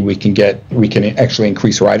opportunity. We can actually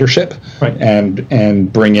increase ridership, right,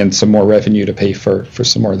 and bring in some more revenue to pay for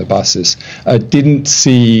some more of the buses. Didn't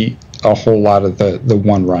see a whole lot of the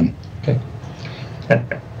one run. Okay.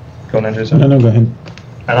 Go on, Andrew. No, go ahead.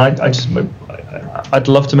 And I'd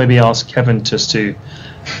love to maybe ask Kevin just to.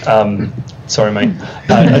 Sorry, mate.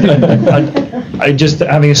 I just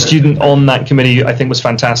having a student on that committee, I think, was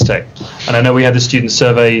fantastic. And I know we had the student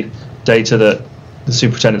survey data that the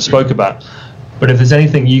superintendent spoke about. But if there's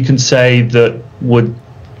anything you can say that would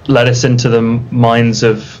let us into the minds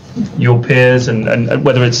of your peers, and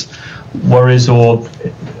whether it's worries or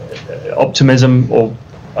optimism, or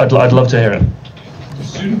I'd love to hear it. The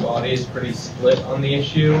student body is pretty split on the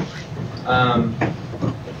issue.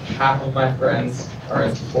 Half of my friends are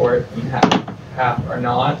in support and half are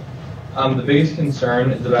not. The biggest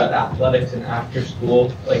concern is about athletics and after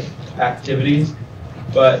school activities,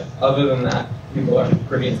 but other than that, people are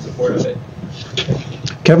pretty in support of it.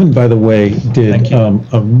 Kevin, by the way, did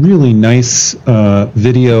a really nice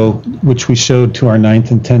video which we showed to our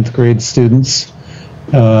 9th and 10th grade students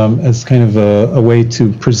as kind of a way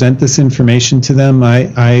to present this information to them.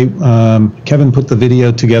 Kevin put the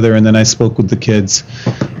video together, and then I spoke with the kids,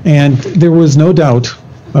 and there was no doubt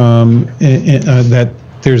that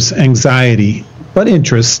there's anxiety, but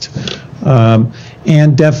interest,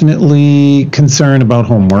 and definitely concern about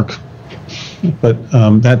homework. But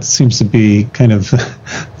that seems to be kind of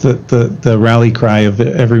the rally cry of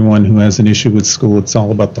everyone who has an issue with school. It's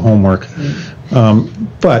all about the homework.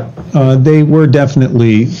 But they were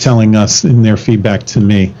definitely telling us in their feedback to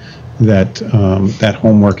me that that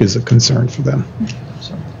homework is a concern for them.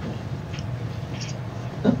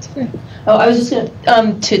 Oh, I was just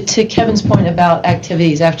going to Kevin's point about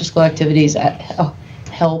activities, after-school activities,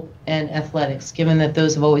 help and athletics, given that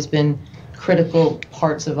those have always been critical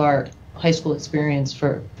parts of our high school experience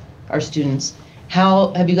for our students.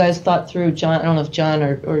 How have you guys thought through, John? I don't know if John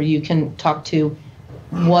or you can talk to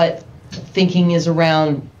what thinking is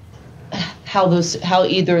around how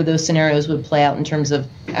either of those scenarios would play out in terms of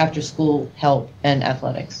after-school help and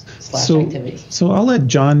athletics / activities. So I'll let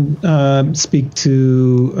John speak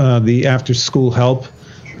to the after-school help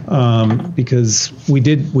because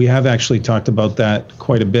we have actually talked about that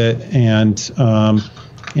quite a bit, and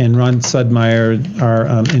Ron Sudmeyer, our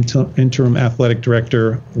interim athletic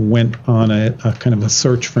director, went on a kind of a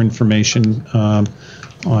search for information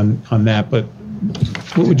on that. But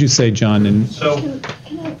what would you say, John? And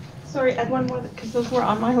Sorry, add one more, because those were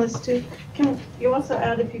on my list too. Can you also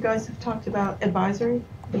add if you guys have talked about advisory,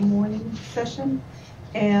 the morning session,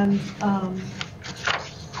 and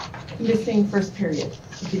missing first period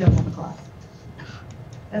if you don't have a class?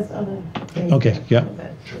 As other things. Okay, yeah.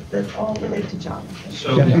 That's all related to John.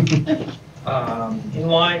 So, in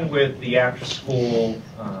line with the after-school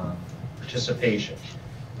participation,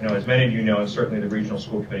 as many of you know, and certainly the regional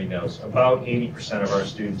school committee knows, about 80% of our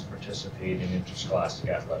students participate in interscholastic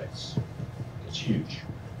athletics. It's huge,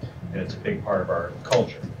 and it's a big part of our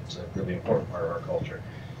culture. It's a really important part of our culture.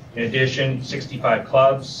 In addition, 65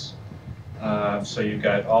 clubs, so you've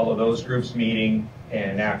got all of those groups meeting,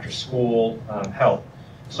 and after-school help.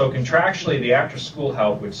 So contractually, the after-school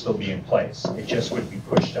help would still be in place. It just would be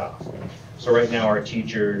pushed off. So right now, our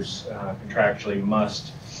teachers contractually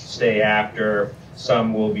must stay after.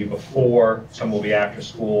 Some will be before, some will be after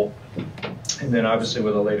school. And then obviously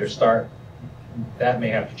with a later start, that may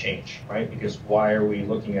have to change, right? Because why are we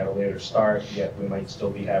looking at a later start, yet we might still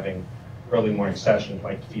be having early morning sessions,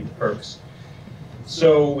 might defeat the purpose.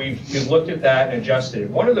 So we've looked at that and adjusted.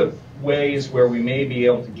 One of the ways where we may be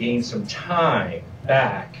able to gain some time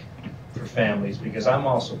back for families, because I'm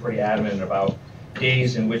also pretty adamant about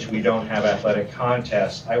days in which we don't have athletic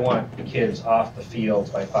contests. I want the kids off the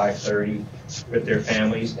field by 5:30 with their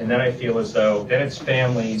families, and then I feel as though then it's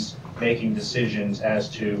families making decisions as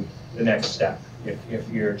to the next step. If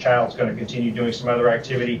your child's going to continue doing some other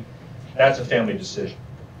activity, that's a family decision.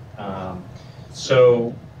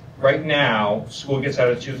 So right now, school gets out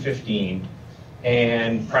at 2:15,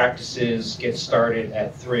 and practices get started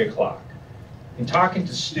at 3 o'clock. In talking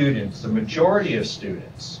to students, the majority of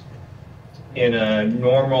students in a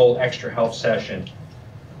normal extra health session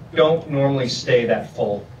don't normally stay that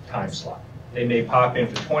full time slot. They may pop in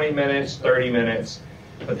for 20 minutes, 30 minutes,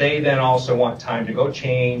 but they then also want time to go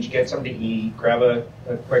change, get something to eat, grab a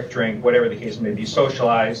quick drink, whatever the case may be,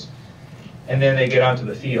 socialize, and then they get onto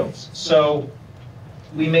the fields. So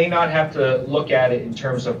we may not have to look at it in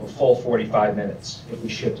terms of a full 45 minutes if we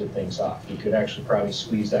shifted things off. We could actually probably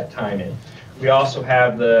squeeze that time in. We also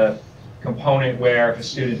have the component where if a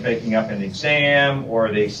student's making up an exam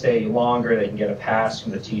or they stay longer, they can get a pass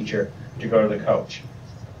from the teacher to go to the coach.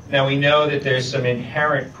 Now we know that there's some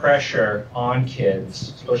inherent pressure on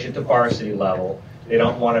kids, especially at the varsity level. They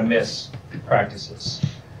don't want to miss practices.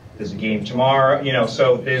 There's a game tomorrow,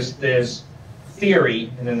 so there's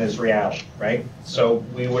theory and then there's reality, right? So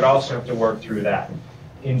we would also have to work through that.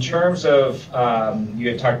 In terms of, you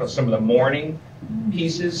had talked about some of the morning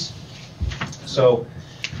pieces. So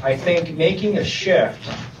I think making a shift,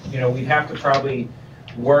 we'd have to probably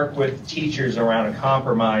work with teachers around a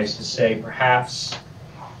compromise to say perhaps,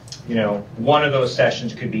 one of those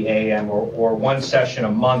sessions could be AM or one session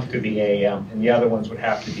a month could be AM and the other ones would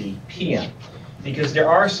have to be PM. Because there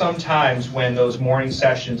are some times when those morning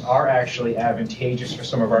sessions are actually advantageous for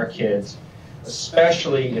some of our kids,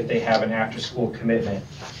 especially if they have an after-school commitment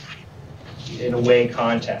in a way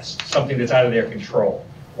contest, something that's out of their control.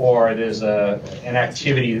 Or there's an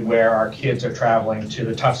activity where our kids are traveling to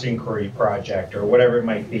the Tufts Inquiry Project or whatever it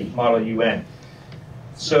might be, Model UN.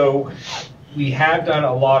 So we have done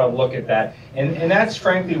a lot of look at that. And that's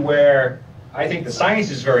frankly where I think the science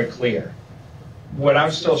is very clear. What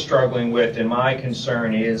I'm still struggling with and my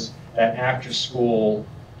concern is that after-school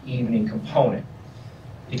evening component.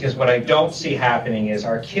 Because what I don't see happening is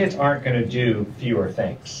our kids aren't going to do fewer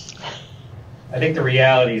things. I think the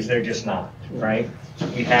reality is they're just not, right?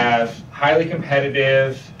 We have highly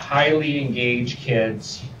competitive, highly engaged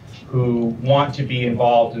kids who want to be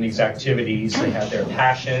involved in these activities. They're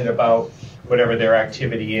passionate about whatever their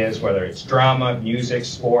activity is, whether it's drama, music,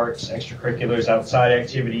 sports, extracurriculars, outside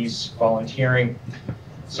activities, volunteering.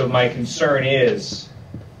 So my concern is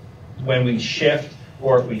when we shift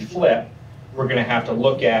or if we flip, we're going to have to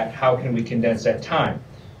look at how can we condense that time.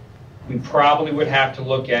 We probably would have to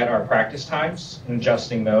look at our practice times and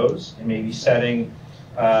adjusting those and maybe setting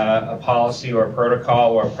a policy or a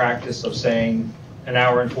protocol or a practice of saying an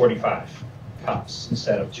hour and 45 tops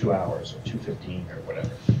instead of 2 hours or 2:15 or whatever.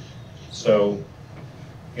 So,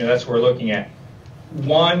 that's what we're looking at.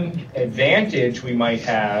 One advantage we might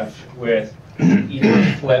have with either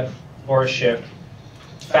a flip or a shift,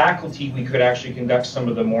 faculty, we could actually conduct some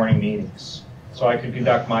of the morning meetings. So I could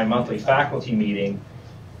conduct my monthly faculty meeting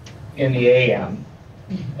in the AM,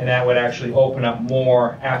 and that would actually open up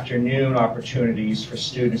more afternoon opportunities for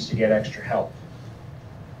students to get extra help.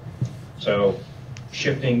 So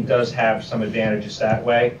shifting does have some advantages that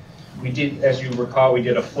way. We did, as you recall, we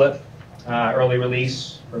did a flip early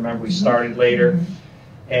release. Remember, we started later.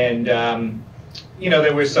 And,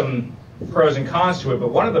 there were some pros and cons to it,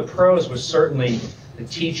 but one of the pros was certainly the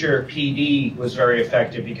teacher PD was very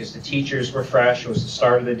effective because the teachers were fresh. It was the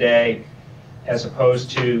start of the day, as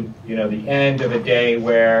opposed to, the end of a day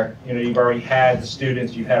where, you've already had the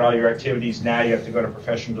students, you've had all your activities, now you have to go to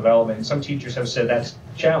professional development. And some teachers have said that's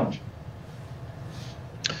a challenge.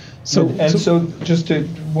 So just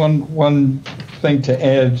one thing to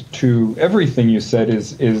add to everything you said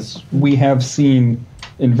is we have seen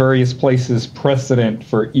in various places precedent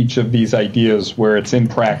for each of these ideas where it's in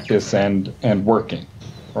practice and working,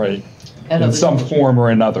 right? And in some form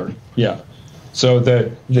or another, yeah. So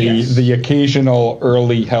the occasional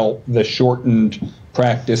early help, the shortened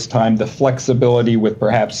practice time, the flexibility with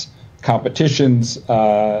perhaps competitions,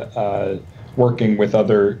 working with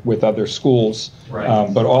other schools,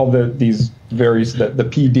 right. But all these varies, the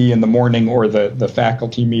PD in the morning or the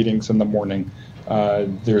faculty meetings in the morning,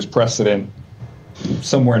 there's precedent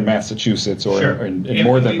somewhere in Massachusetts or in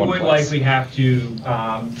more than one place. We would likely have to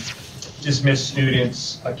dismiss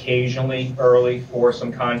students occasionally early for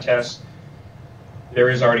some contests. There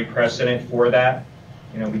is already precedent for that.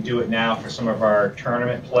 You know, we do it now for some of our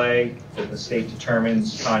tournament play that the state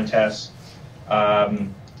determines contests.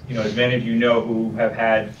 You know, as many of you know who have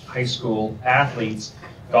had high school athletes,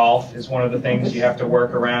 golf is one of the things you have to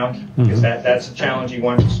work around because that's a challenging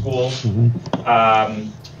one for schools.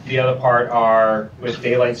 The other part are with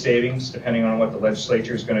daylight savings, depending on what the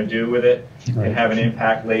legislature is going to do with it, and have an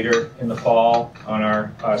impact later in the fall on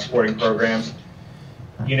our sporting programs.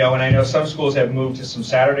 You know, and I know some schools have moved to some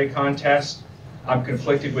Saturday contests. I'm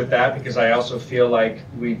conflicted with that because I also feel like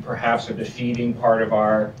we perhaps are defeating part of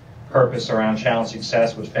our purpose around challenge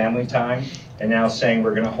success with family time, and now saying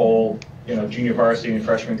we're going to hold, you know, junior varsity and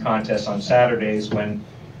freshman contests on Saturdays when,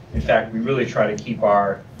 in fact, we really try to keep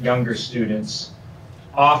our younger students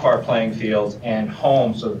off our playing fields and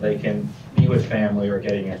home so that they can be with family or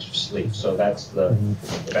getting extra sleep. So that's the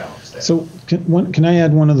balance there. So can I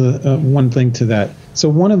add one thing to that? So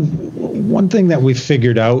one thing that we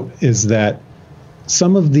figured out is that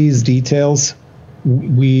some of these details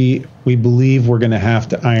we believe we're going to have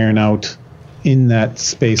to iron out in that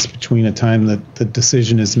space between the time that the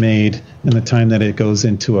decision is made and the time that it goes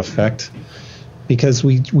into effect, because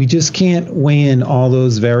we just can't weigh in all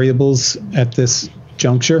those variables at this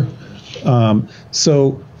juncture.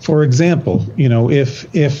 So, for example, you know,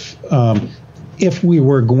 if we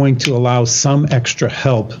were going to allow some extra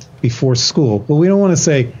help before school, but we don't want to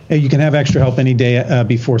say, hey, you can have extra help any day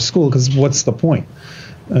before school, because what's the point?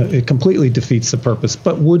 It completely defeats the purpose.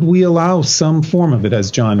 But would we allow some form of it,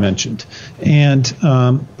 as John mentioned? And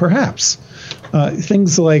perhaps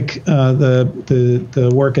things like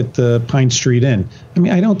the work at the Pine Street Inn. I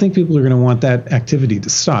mean, I don't think people are going to want that activity to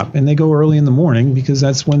stop. And they go early in the morning because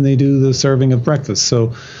that's when they do the serving of breakfast.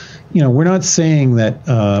 So, you know, we're not saying that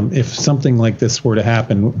if something like this were to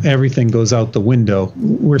happen, everything goes out the window.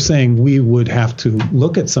 We're saying we would have to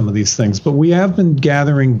look at some of these things. But we have been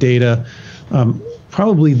gathering data.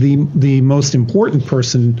 Probably the most important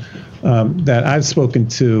person that I've spoken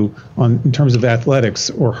to in terms of athletics,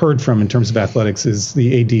 or heard from in terms of athletics, is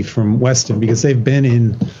the AD from Weston, because they've been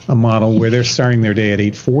in a model where they're starting their day at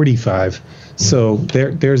 8:45. So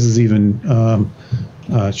theirs is even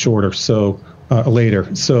shorter, so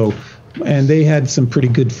later. So, and they had some pretty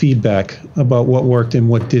good feedback about what worked and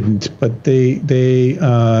what didn't. But they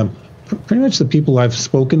pretty much the people I've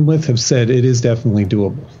spoken with have said it is definitely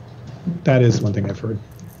doable. That is one thing I've heard.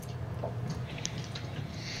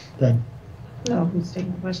 Good. No, who's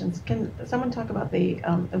taking questions? Can someone talk about the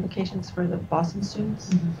implications for the Boston students?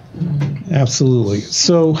 Absolutely.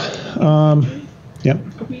 So, yeah.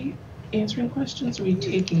 Are we answering questions? Or are we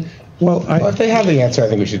taking? Well, if they have the answer, I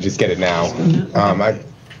think we should just get it now.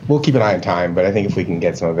 We'll keep an eye on time, but I think if we can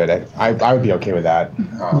get some of it, I would be okay with that.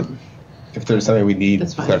 If there's something we need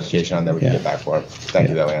clarification on, that we can get back for. Thank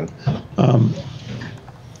you, though, Ann.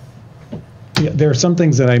 Yeah, there are some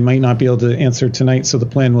things that I might not be able to answer tonight, so the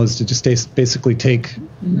plan was to just basically take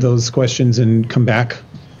those questions and come back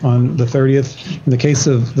on the 30th. In the case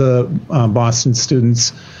of the Boston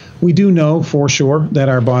students, we do know for sure that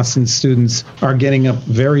our Boston students are getting up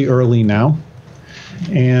very early now.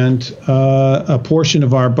 And a portion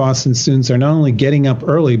of our Boston students are not only getting up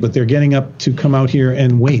early, but they're getting up to come out here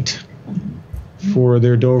and wait for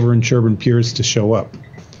their Dover and Sherborn peers to show up.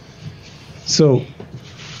 So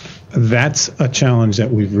that's a challenge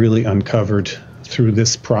that we've really uncovered through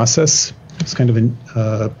this process. It's kind of an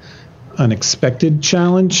unexpected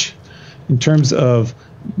challenge in terms of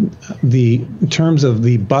the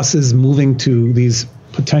buses moving to these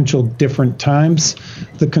potential different times.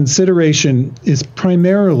 The consideration is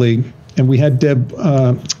primarily, and we had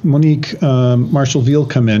Monique Marshall-Veal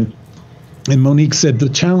come in, and Monique said the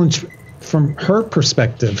challenge from her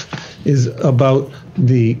perspective is about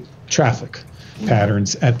the traffic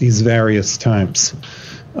patterns at these various times.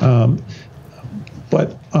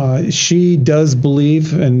 But she does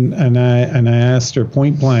believe, and I asked her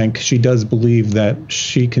point blank, she does believe that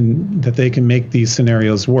they can make these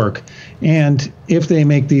scenarios work. And if they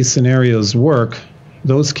make these scenarios work,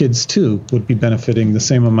 those kids too would be benefiting the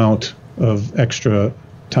same amount of extra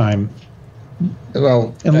time.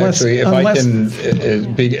 Well, actually, if I can,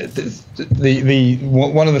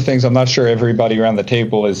 one of the things I'm not sure everybody around the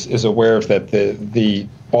table is aware of, that the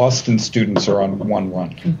Boston students are on one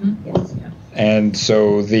run. Yes, yeah. And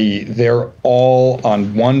so they're all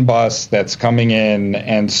on one bus that's coming in,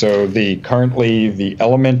 and so currently the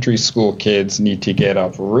elementary school kids need to get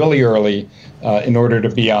up really early in order to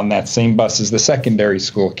be on that same bus as the secondary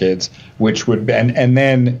school kids, which would be, and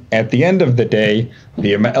then at the end of the day,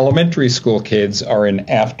 the elementary school kids are in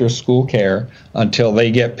after-school care until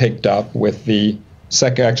they get picked up with the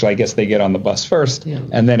actually, I guess they get on the bus first,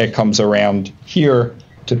 and then it comes around here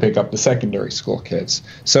to pick up the secondary school kids.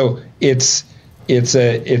 So it's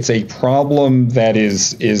a problem that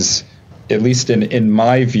is at least in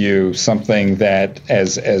my view, something that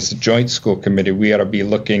as a joint school committee, we ought to be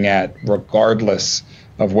looking at regardless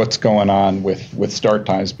of what's going on with start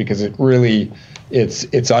times, because it really,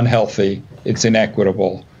 it's unhealthy, it's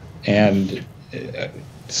inequitable, and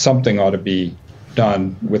something ought to be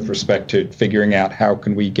done with respect to figuring out how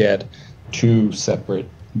can we get 2 separate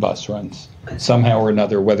bus runs somehow or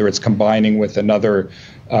another, whether it's combining with another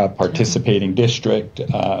participating district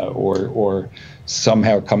or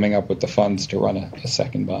somehow coming up with the funds to run a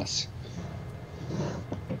second bus.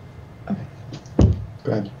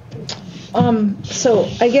 Go ahead. So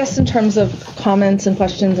I guess in terms of comments and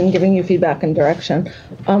questions and giving you feedback and direction,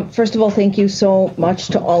 first of all, thank you so much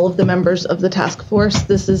to all of the members of the task force.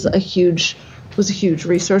 This is was a huge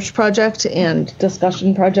research project and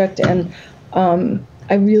discussion project, and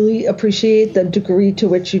I really appreciate the degree to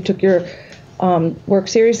which you took your work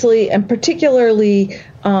seriously, and particularly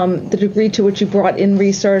the degree to which you brought in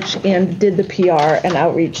research and did the PR and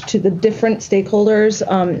outreach to the different stakeholders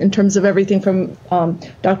in terms of everything from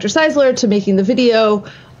Dr. Seisler to making the video.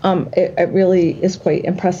 It really is quite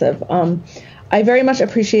impressive. I very much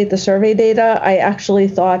appreciate the survey data. I actually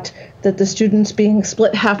thought that the students being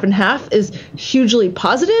split half and half is hugely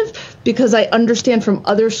positive, because I understand from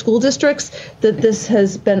other school districts that this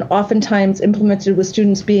has been oftentimes implemented with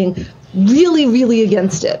students being really, really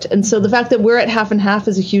against it. And so the fact that we're at half and half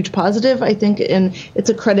is a huge positive, I think, and it's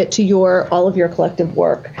a credit to all of your collective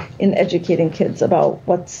work in educating kids about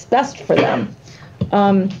what's best for them.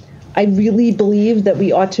 I really believe that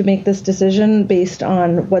we ought to make this decision based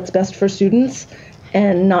on what's best for students,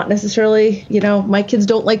 and not necessarily, my kids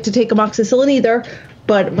don't like to take amoxicillin either,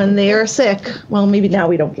 but when they are sick, well, maybe now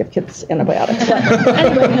we don't give kids antibiotics.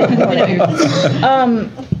 But anyway,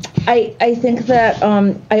 I think that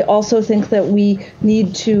I also think that we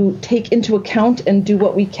need to take into account and do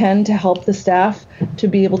what we can to help the staff to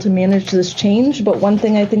be able to manage this change. But one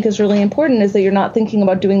thing I think is really important is that you're not thinking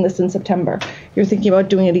about doing this in September. You're thinking about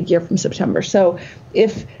doing it a year from September. So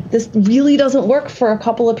if this really doesn't work for a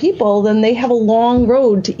couple of people, then they have a long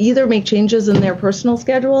road to either make changes in their personal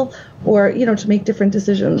schedule or, to make different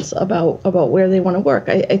decisions about where they want to work.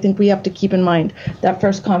 I think we have to keep in mind that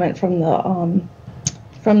first comment from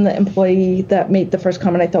the employee that made the first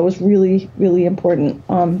comment. I thought was really, really important.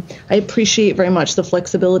 I appreciate very much the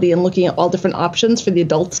flexibility and looking at all different options for the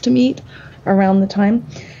adults to meet around the time.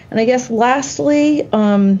 And I guess lastly,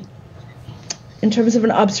 in terms of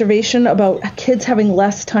an observation about kids having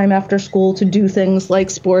less time after school to do things like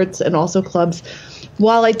sports and also clubs,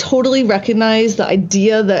 while I totally recognize the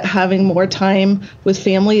idea that having more time with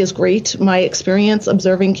family is great, my experience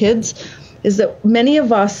observing kids is that many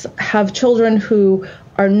of us have children who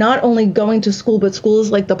are not only going to school, but school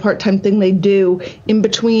is like the part-time thing they do in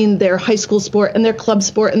between their high school sport and their club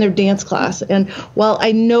sport and their dance class. And while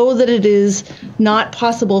I know that it is not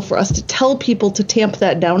possible for us to tell people to tamp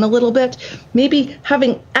that down a little bit, maybe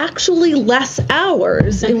having actually less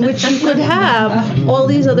hours in which you could have all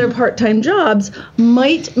these other part-time jobs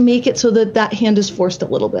might make it so that that hand is forced a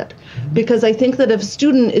little bit. Because I think that if a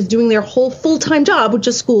student is doing their whole full-time job, which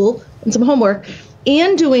is school and some homework,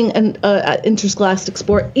 and doing an interscholastic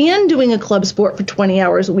sport and doing a club sport for 20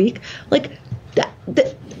 hours a week, like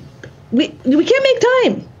that we can't make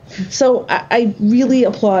time. So I really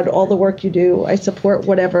applaud all the work you do. I support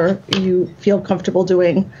whatever you feel comfortable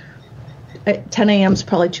doing. 10 a.m. is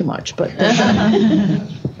probably too much, but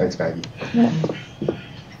Thanks, Maggie. Yeah.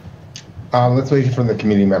 Let's wait for the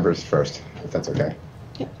committee members first, if that's okay.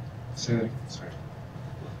 Yeah. Sorry.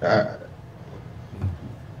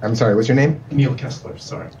 I'm sorry, what's your name? Neil Kessler,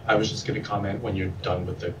 sorry. I was just going to comment when you're done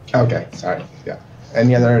with the... Okay, sorry, yeah.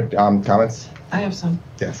 Any other comments? I have some.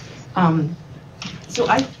 Yes. So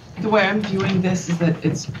the way I'm viewing this is that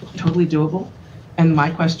it's totally doable, and my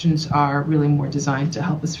questions are really more designed to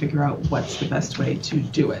help us figure out what's the best way to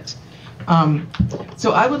do it.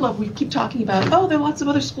 So I would love, we keep talking about, there are lots of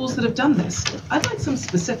other schools that have done this. I'd like some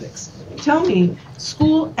specifics. Tell me,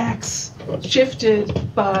 school X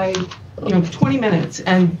shifted by 20 minutes,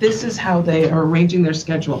 and this is how they are arranging their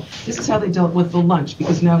schedule. This is how they dealt with the lunch,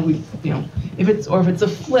 because now if it's a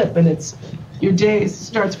flip and it's your day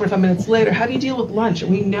starts 45 minutes later, how do you deal with lunch?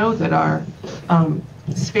 And we know that our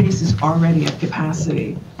space is already at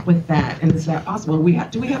capacity with that, and is that possible?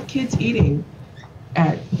 Do we have kids eating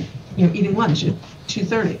at eating lunch at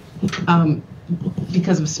 2:30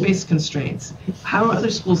 because of space constraints. How are other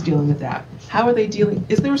schools dealing with that? How are they dealing?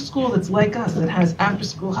 Is there a school that's like us that has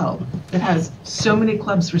after-school help, that has so many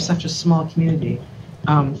clubs for such a small community,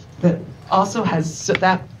 that also has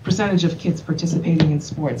that percentage of kids participating in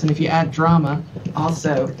sports? And if you add drama,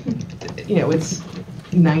 also, it's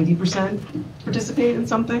 90% participate in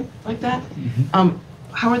something like that.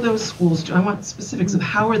 How are those schools? I want specifics of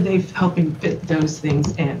how are they helping fit those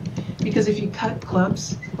things in? Because if you cut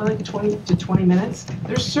clubs by like 20 to 20 minutes,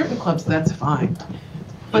 there's certain clubs that's fine.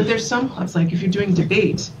 But there's some clubs, like if you're doing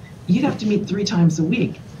debate, you'd have to meet 3 times a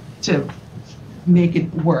week to make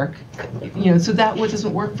it work. So that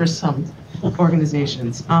doesn't work for some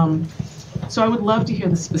organizations. So I would love to hear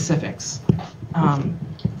the specifics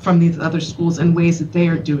from these other schools and ways that they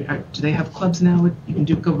are doing. Do they have clubs now? You can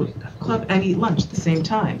go to a club and eat lunch at the same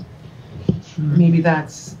time. Maybe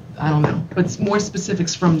that's, I don't know, but it's more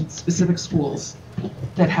specifics from specific schools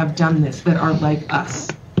that have done this, that are like us.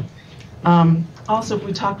 Also,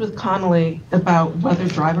 we talked with Connolly about whether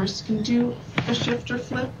drivers can do a shift or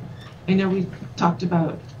flip. I know you talked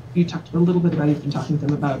a little bit about, you've been talking to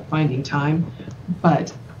them about finding time,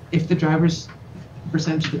 but if the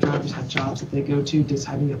percentage of the drivers have jobs that they go to, does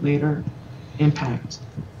having it later impact?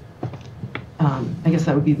 I guess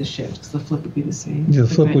that would be the shift, because the flip would be the same. Yeah, the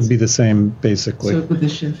flip would be the same, basically. So with the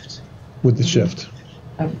shift? With the shift.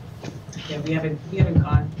 Yeah, we haven't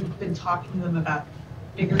gone, we've been talking to them about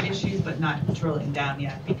bigger issues, but not drilling down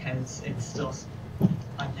yet because it's still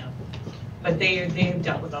unknown. But they have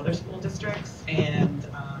dealt with other school districts, and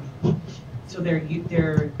so they're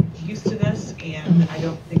used to this, and I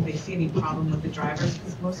don't think they see any problem with the drivers,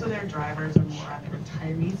 because most of their drivers are more on the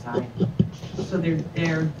retiree side. So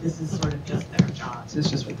this is sort of just their job. So it's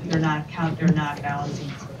just what they're not balancing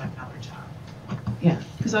this with another job. Yeah,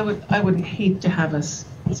 because I would hate to have us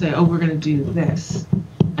say, oh, we're going to do this,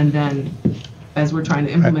 and then as we're trying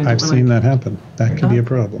to implement I've seen that happen. That could be a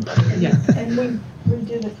problem. Yeah. And we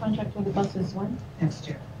do the contract with the buses when? Next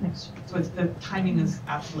year. Next year. So the timing is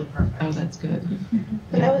absolutely perfect. Oh, that's good.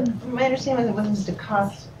 But my understanding was it wasn't just a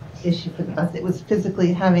cost issue for the bus. It was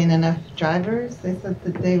physically having enough drivers. They said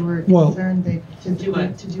that they were concerned to do a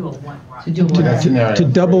one run. To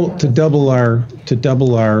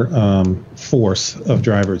double our force of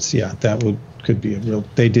drivers. Yeah, that could be a real.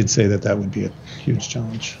 They did say that would be a huge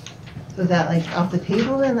challenge. So is that like off the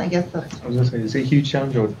table then? I guess that's. I was going to say, is it a huge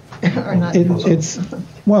challenge or not? It's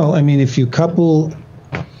well, I mean, if you couple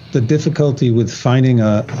the difficulty with finding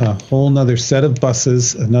a whole nother set of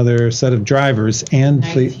buses, another set of drivers, and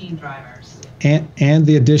 19 drivers, and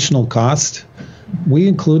the additional cost, we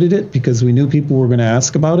included it because we knew people were going to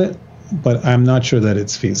ask about it, but I'm not sure that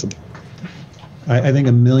it's feasible. I think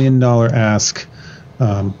 $1 million ask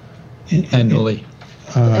annually.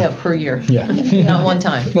 Per year. Yeah. Not one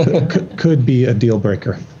time. Could be a deal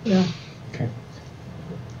breaker. Yeah. Okay.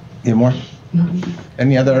 Any more?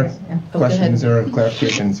 Any other questions or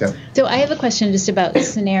clarifications? Yeah. So I have a question just about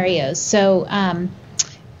scenarios. So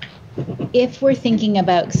if we're thinking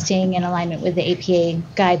about staying in alignment with the APA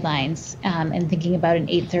guidelines and thinking about an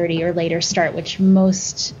 8:30 or later start, which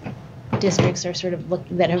most districts are sort of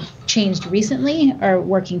that have changed recently are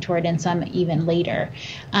working toward, and some even later.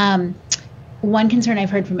 One concern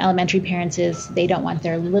I've heard from elementary parents is they don't want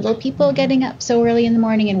their little people getting up so early in the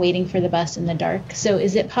morning and waiting for the bus in the dark. So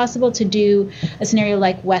is it possible to do a scenario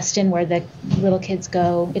like Weston where the little kids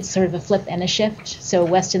go, it's sort of a flip and a shift? So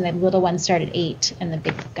Weston, the little ones start at 8 and the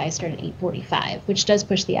big guys start at 8:45, which does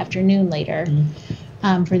push the afternoon later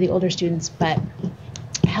for the older students, but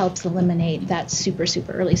helps eliminate that super,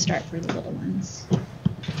 super early start for the little ones.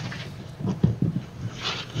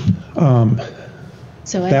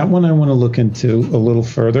 So that one I want to look into a little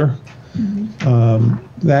further.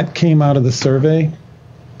 That came out of the survey.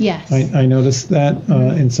 Yes. I noticed that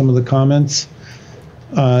in some of the comments.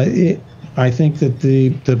 I think that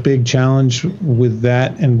the big challenge with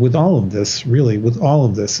that and with all of this, really, with all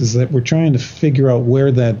of this, is that we're trying to figure out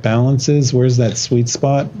where that balance is, where's that sweet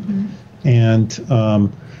spot. And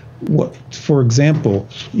what, for example,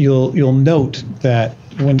 you'll note that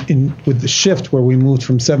with the shift where we moved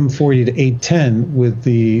from 7:40 to 8:10 with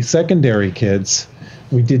the secondary kids,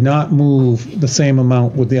 we did not move the same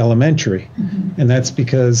amount with the elementary. And that's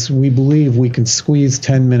because we believe we can squeeze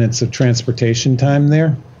 10 minutes of transportation time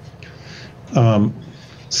there.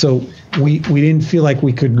 So we didn't feel like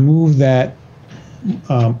we could move that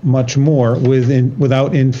much more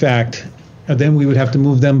without, in fact, then we would have to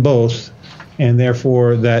move them both. And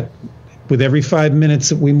therefore, that with every 5 minutes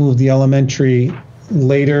that we move the elementary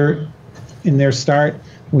later in their start,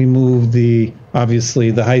 we moved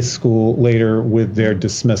obviously the high school later with their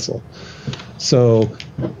dismissal. So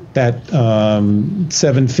that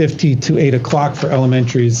 7:50 to 8 o'clock for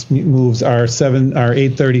elementaries moves our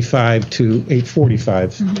 8:35 to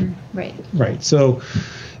 8:45. Right. Right. So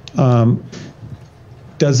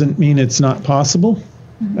doesn't mean it's not possible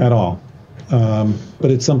at all.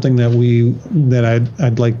 But it's something that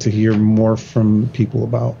I'd like to hear more from people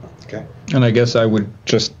about. Okay. And I guess I would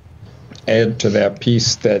just add to that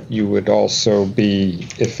piece that you would also be,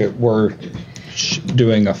 if it were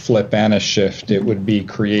doing a flip and a shift, it would be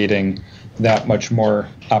creating that much more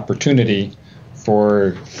opportunity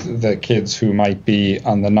for the kids who might be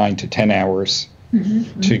on the 9 to 10 hours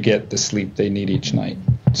to get the sleep they need each night.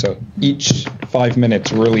 So each 5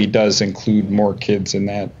 minutes really does include more kids in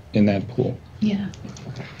that pool. Yeah.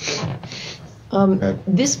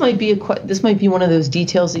 This might be one of those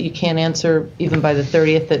details that you can't answer even by the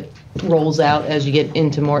 30th that rolls out as you get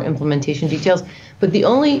into more implementation details. But the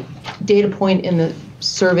only data point in the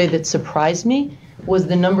survey that surprised me was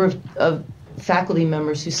the number of faculty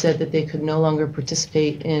members who said that they could no longer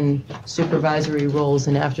participate in supervisory roles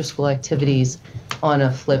and after-school activities on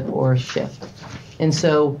a flip or a shift. And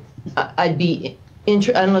so I'd be I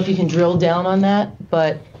don't know if you can drill down on that,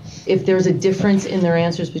 but if there's a difference in their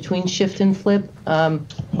answers between shift and flip,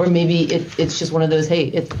 or maybe it's just one of those, hey,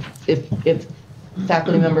 if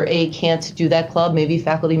faculty member A can't do that club, maybe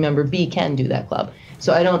faculty member B can do that club.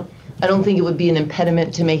 So I don't think it would be an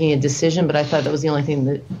impediment to making a decision, but I thought that was the only thing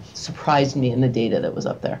that surprised me in the data that was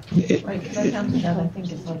up there. Right, because I counted that, I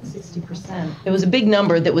think it's like 60%. It was a big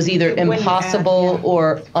number that was either When you add, impossible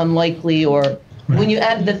or unlikely, or when you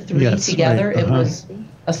add the three together, right, it was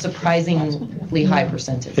a surprisingly high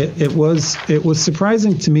percentage. It was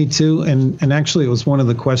surprising to me too, and actually it was one of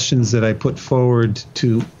the questions that I put forward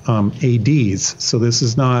to ADs. So this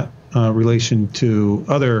is not relation to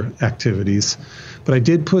other activities, but I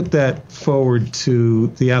did put that forward to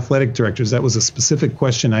the athletic directors. That was a specific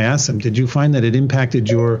question I asked them. Did you find that it impacted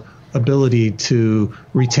your ability to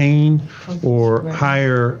retain or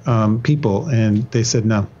hire people? And they said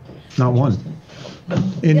no, not one.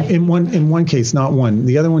 In one case, not one.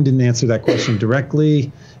 The other one didn't answer that question directly,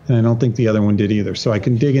 and I don't think the other one did either. So I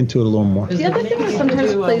can dig into it a little more. The other thing that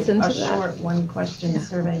sometimes plays into a that. short one-question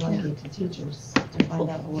survey like to teachers to find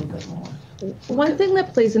out a little bit more. One thing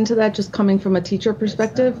that plays into that, just coming from a teacher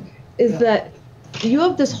perspective, is that you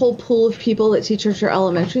have this whole pool of people that teach at your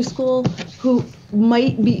elementary school who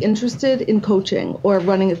might be interested in coaching or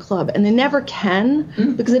running a club, and they never can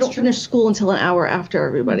because they don't finish school until an hour after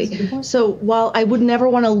everybody. So while I would never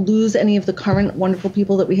want to lose any of the current wonderful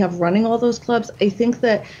people that we have running all those clubs, I think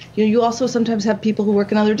that you also sometimes have people who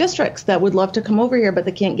work in other districts that would love to come over here, but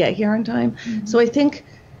they can't get here in time. So I think,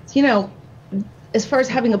 as far as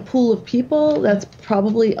having a pool of people, that's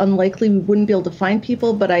probably unlikely. We wouldn't be able to find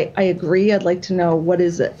people, but I agree. I'd like to know what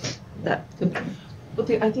is it that. Well,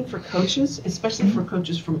 I think for coaches, especially for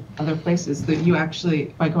coaches from other places, that you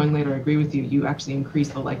actually, by going later, I agree with you, you actually increase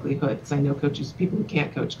the likelihood, because I know people who can't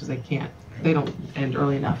coach because they don't end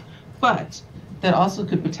early enough. But that also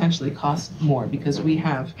could potentially cost more, because we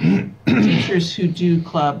have teachers who do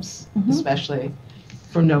clubs, especially,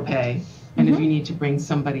 for no pay, and if you need to bring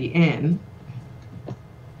somebody in,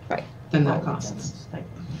 then that costs.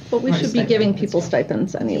 But we should be giving people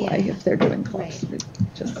stipends anyway if they're doing clubs.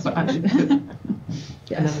 Just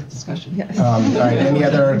another discussion. Yes. All right, any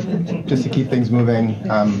other, just to keep things moving,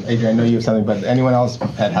 Adrian, I know you have something, but anyone else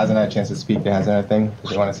that hasn't had a chance to speak that has anything that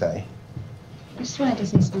they want to say? I just wanted to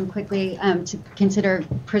say something quickly, to consider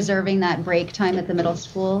preserving that break time that the middle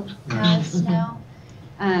school has now.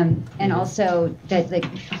 And also that the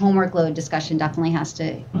homework load discussion definitely has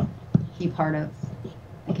to be part of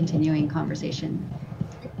a continuing conversation.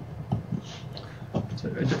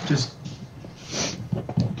 So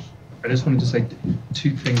I just wanted to say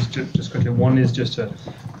two things just quickly. One is just to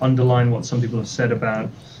underline what some people have said about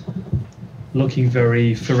looking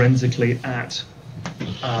very forensically at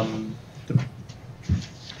the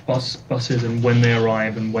buses and when they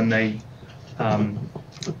arrive and when they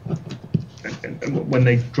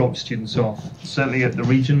drop students off. Certainly at the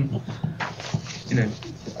region,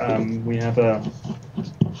 we have a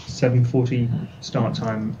 7:40 start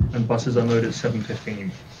time and buses unload at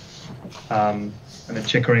 7:15. And at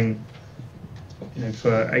Chickering,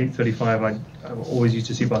 for 8:35, I always used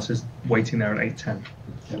to see buses waiting there at 8:10.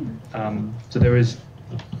 So there is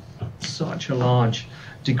such a large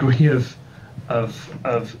degree of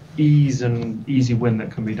ease and easy win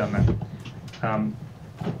that can be done there.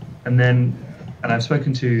 And I've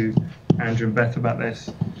spoken to Andrew and Beth about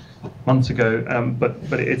this months ago, but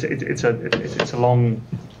it's a long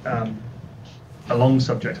a long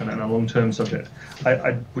subject and a long-term subject.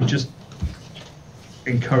 I would just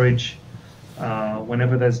encourage,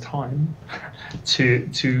 whenever there's time, to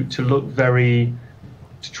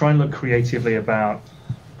try and look creatively about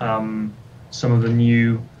some of the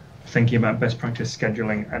new thinking about best practice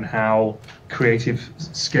scheduling and how creative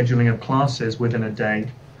scheduling of classes within a day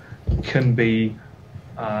can be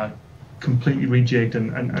completely rejigged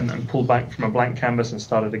and pulled back from a blank canvas and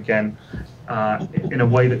started again in a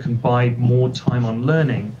way that can buy more time on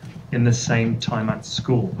learning in the same time at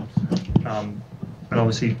school. And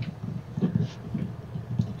obviously,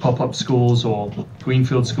 pop-up schools or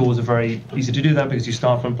greenfield schools are very easy to do that because you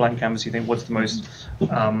start from a blank canvas, you think what's the most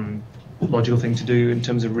logical thing to do in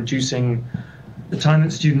terms of reducing the time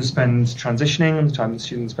that students spend transitioning and the time that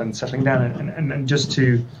students spend settling down and just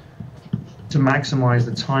to maximize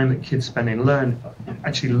the time that kids spend in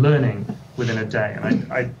actually learning within a day.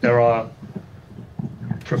 And there are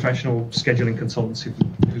professional scheduling consultants who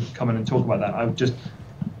come in and talk about that. I would just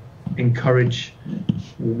encourage,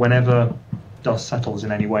 whenever dust settles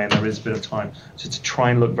in any way and there is a bit of time, just to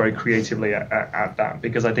try and look very creatively at that,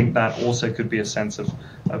 because I think that also could be a sense of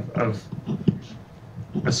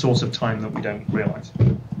a source of time that we don't realize.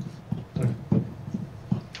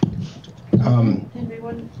 Henry,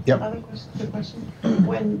 one Yep. other quick question.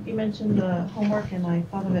 When you mentioned the homework, and I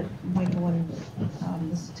thought of it, Michael, when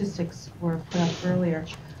the statistics were put up earlier.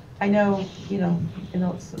 I know,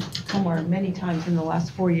 somewhere many times in the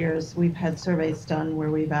last 4 years, we've had surveys done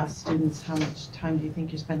where we've asked students how much time do you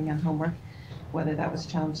think you're spending on homework, whether that was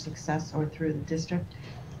Challenge Success or through the district.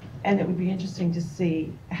 And it would be interesting to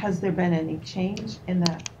see, has there been any change in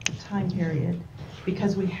that time period?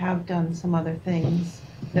 Because we have done some other things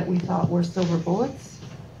that we thought were silver bullets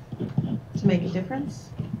to make a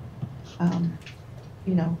difference. And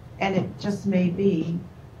it just may be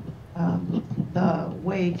the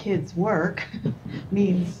way kids work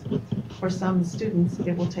means for some students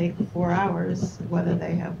it will take 4 hours, whether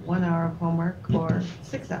they have 1 hour of homework or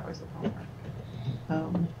 6 hours of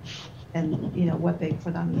homework. And what they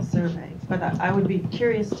put on the survey. But I would be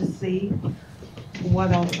curious to see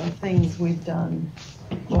what all the things we've done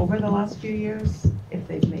over the last few years, if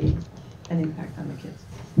they've made an impact on the kids.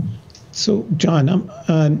 So, John,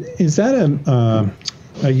 is that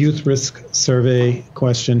a youth risk survey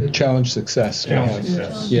question? Challenge Success. Challenge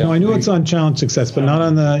Success. Yeah. No, I knew it's on Challenge Success, but not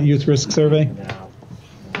on the youth risk survey? No.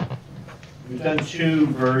 We've done 2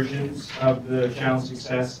 versions of the Challenge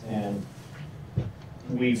Success, and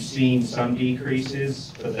we've seen some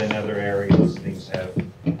decreases, but then other areas things have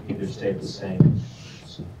either stayed the same.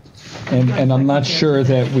 And I'm not sure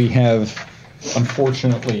that we have,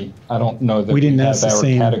 unfortunately, I don't know that We didn't have ask the our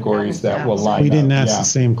same- categories that will line up. We didn't ask Yeah. the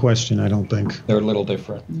same question, I don't think. They're a little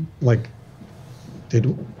different. Like, they're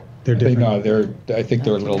different? No, I think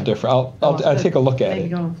they're a little different. I'll take a look at Maybe it.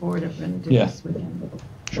 going forward, if we're going to do Yeah. this, we can.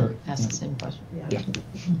 Sure. Ask the same question. Yeah.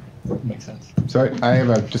 Makes sense. So I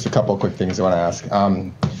have just a couple of quick things I want to ask.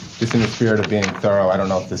 Just in the spirit of being thorough, I don't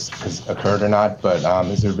know if this has occurred or not, but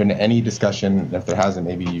has there been any discussion, and if there hasn't,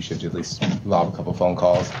 maybe you should at least lob a couple phone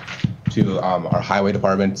calls to our highway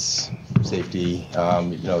departments, safety,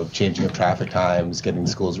 changing of traffic times, getting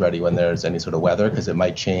schools ready when there's any sort of weather, because it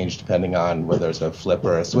might change depending on whether it's a flip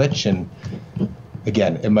or a switch. And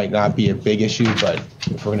again, it might not be a big issue, but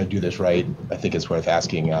if we're going to do this right, I think it's worth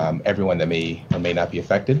asking everyone that may or may not be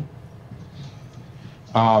affected.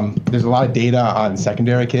 There's a lot of data on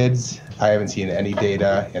secondary kids. I haven't seen any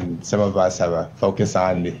data, and some of us have a focus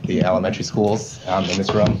on the elementary schools in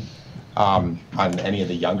this room, on any of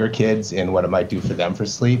the younger kids and what it might do for them for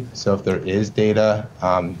sleep. So if there is data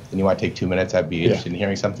and you want to take 2 minutes, I'd be interested in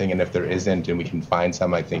hearing something. And if there isn't and we can find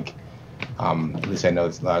some, I think, at least I know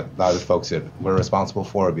it's a lot of the folks that we're responsible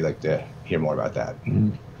for would be like to hear more about that.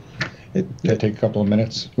 Can I take a couple of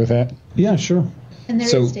minutes with that? Yeah, sure. And there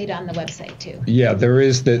is So- data on the website too. Yeah, there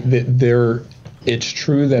is it's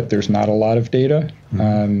true that there's not a lot of data.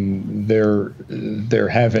 There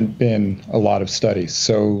haven't been a lot of studies.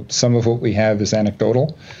 So some of what we have is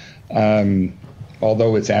anecdotal,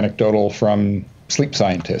 although it's anecdotal from sleep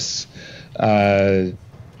scientists.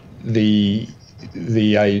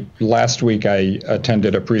 Last week I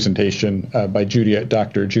attended a presentation by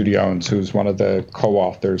Dr. Judy Owens, who's one of the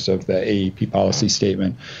co-authors of the AEP policy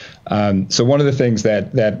statement. So one of the things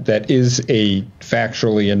that is a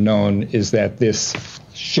factually known is that this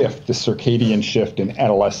shift, the circadian shift in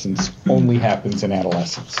adolescence, only happens in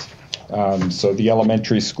adolescence. So the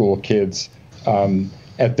elementary school kids,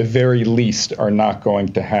 at the very least, are not going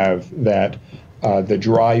to have that. The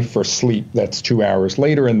drive for sleep that's 2 hours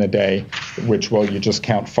later in the day, which, well, you just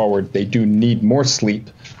count forward, they do need more sleep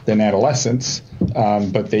than adolescents,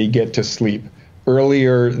 but they get to sleep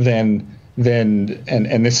earlier than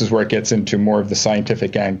and this is where it gets into more of the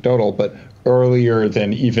scientific anecdotal, but earlier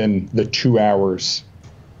than even the 2 hours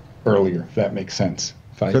earlier, if that makes sense.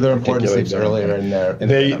 So they're important to sleep earlier in their.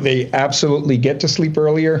 They absolutely get to sleep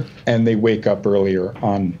earlier, and they wake up earlier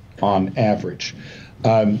on average.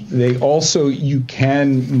 They also, you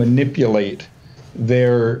can manipulate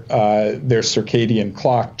their circadian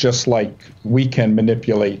clock just like we can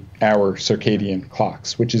manipulate our circadian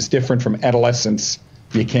clocks, which is different from adolescence.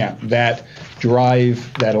 You can't. That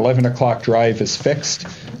 11 o'clock drive is fixed,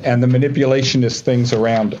 and the manipulation is things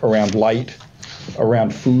around light,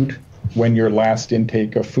 around food, when your last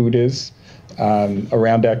intake of food is,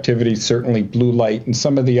 around activities, certainly blue light, and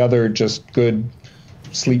some of the other just good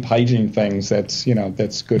sleep hygiene things that's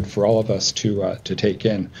good for all of us to take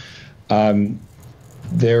in.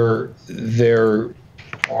 There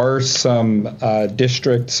are some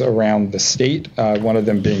districts around the state, one of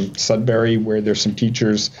them being Sudbury, where there's some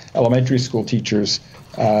teachers, elementary school teachers,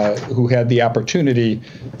 who had the opportunity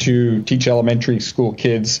to teach elementary school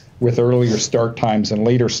kids with earlier start times and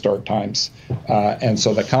later start times. And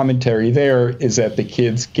so the commentary there is that the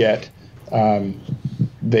kids get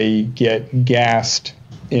gassed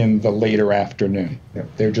in the later afternoon.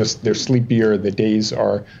 They're sleepier, the days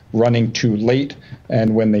are running too late,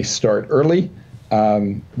 and when they start early,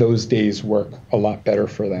 those days work a lot better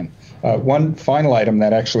for them. One final item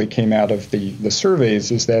that actually came out of the surveys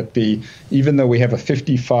is that even though we have a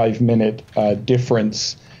 55-minute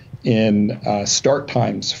difference in start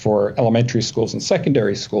times for elementary schools and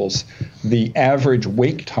secondary schools, the average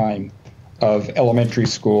wake time of elementary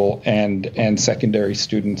school and secondary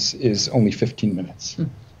students is only 15 minutes.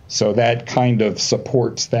 So that kind of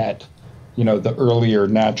supports that, the earlier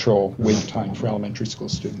natural wake time for elementary school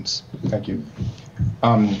students. Thank you.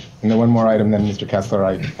 And then one more item, then Mr. Kessler,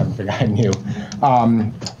 I haven't forgotten you.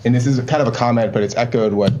 And this is kind of a comment, but it's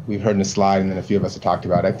echoed what we've heard in the slide and then a few of us have talked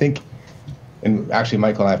about. I think, and actually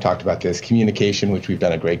Michael and I have talked about this, communication, which we've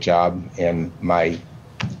done a great job. And I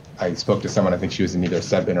spoke to someone, I think she was in either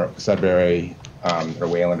Sudbury or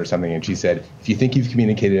Wayland or something, and she said, if you think you've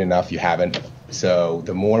communicated enough, you haven't. So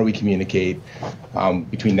the more we communicate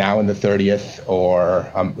between now and the 30th or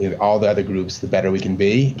all the other groups, the better we can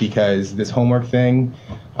be, because this homework thing,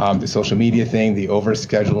 the social media thing, the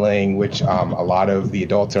overscheduling, which a lot of the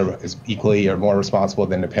adults are equally or more responsible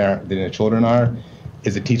than the children are,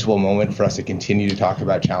 is a teachable moment for us to continue to talk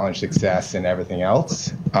about challenge, success, and everything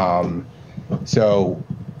else. So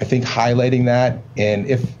I think highlighting that, and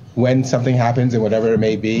when something happens and whatever it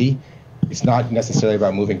may be, it's not necessarily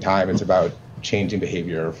about moving time, it's about changing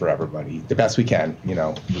behavior for everybody the best we can.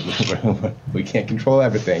 We can't control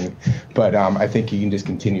everything, but I think you can just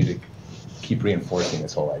continue to keep reinforcing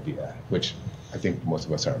this whole idea, which I think most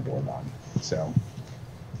of us are on board on. So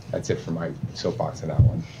that's it for my soapbox on that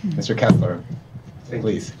one. Mr. Kessler,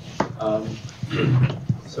 please.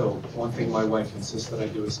 So one thing my wife insists that I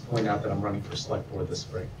do is point out that I'm running for select board this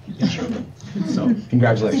spring. So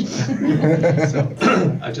congratulations.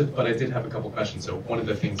 But I did have a couple questions. So one of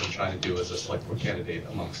the things I'm trying to do as a select board candidate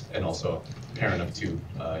and also a parent of two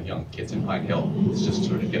young kids in Pine Hill is just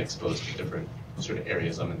sort of get exposed to different sort of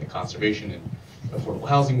areas. I'm in the conservation and affordable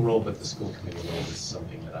housing role, but the school committee role is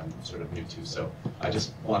something that I'm sort of new to. So I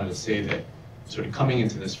just wanted to say that sort of coming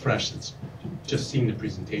into this fresh, it's just seeing the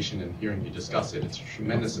presentation and hearing you discuss it, it's a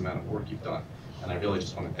tremendous amount of work you've done. And I really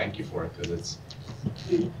just want to thank you for it, because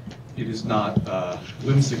it is not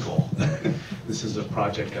whimsical. This is a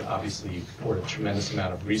project that obviously you've poured a tremendous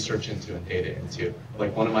amount of research into and data into.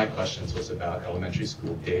 Like, one of my questions was about elementary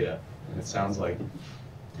school data, and it sounds like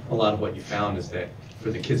a lot of what you found is that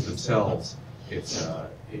for the kids themselves,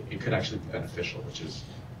 it could actually be beneficial, which is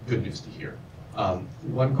good news to hear.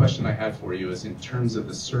 One question I had for you is, in terms of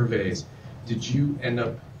the surveys, did you end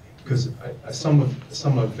up, because some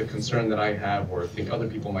of the concern that I have, or think other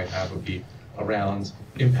people might have, would be around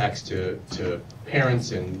impacts to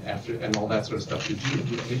parents and all that sort of stuff. Did you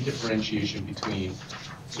do any differentiation between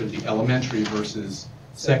sort of the elementary versus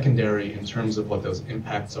secondary in terms of what those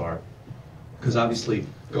impacts are? Because obviously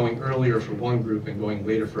going earlier for one group and going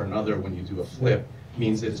later for another, when you do a flip,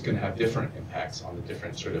 means that it's going to have different impacts on the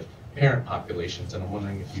different sort of parent populations, and I'm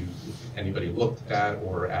wondering if anybody looked at that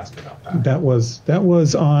or asked about that. That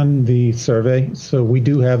was on the survey, so we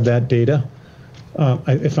do have that data.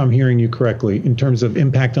 If I'm hearing you correctly, in terms of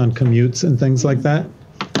impact on commutes and things like that.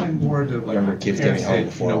 And more to like kids getting home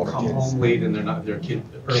before come home late and they're not their kid.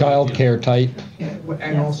 Child care type.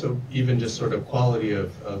 And also even just sort of quality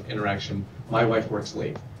of interaction. My wife works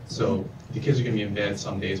late, so the kids are going to be in bed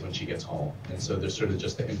some days when she gets home, and so there's sort of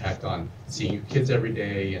just the impact on seeing your kids every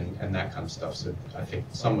day and that kind of stuff. So I think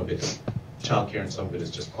some of it childcare, and some of it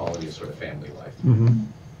is just quality of sort of family life. Mhm.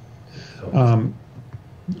 So,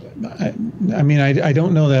 I mean, I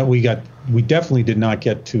don't know that we definitely did not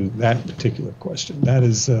get to that particular question. That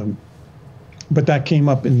is, but that came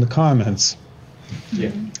up in the comments. yeah.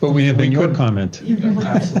 But we In your could comment.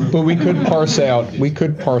 Absolutely. But we could parse out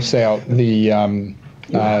the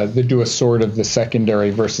do a sort of the secondary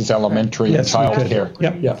versus elementary and Yes, we could. childcare.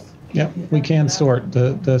 Yep. Yeah. Yep, we can sort.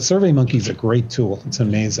 The SurveyMonkey is a great tool. It's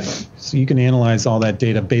amazing. So you can analyze all that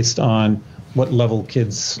data based on what level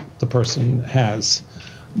kids the person has.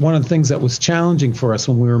 One of the things that was challenging for us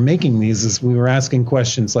when we were making these is we were asking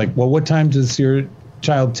questions like, well, what time does your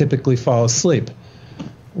child typically fall asleep?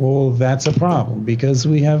 Well, that's a problem because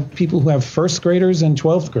we have people who have first graders and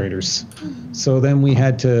 12th graders. So then we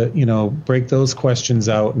had to, break those questions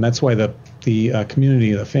out, and that's why the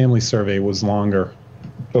community, the family survey was longer.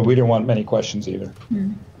 But we didn't want many questions either.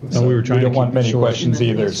 So we were trying to didn't want keep it many short. questions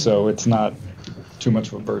either, so it's not too much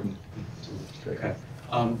of a burden. Okay.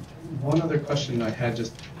 One other question I had,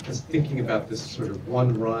 just was thinking about this sort of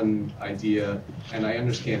one-run idea, and I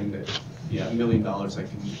understand that, $1 million, I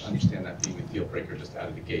can understand that being a deal breaker just out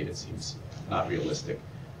of the gate. It seems not realistic.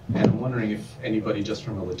 And I'm wondering if anybody, just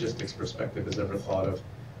from a logistics perspective, has ever thought of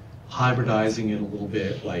hybridizing it a little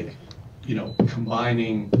bit, like,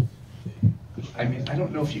 combining. I mean, I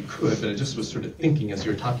don't know if you could, but I just was sort of thinking as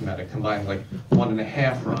you were talking about it, combine like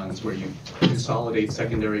 1.5 runs where you consolidate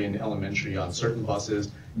secondary and elementary on certain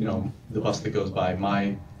buses. The bus that goes by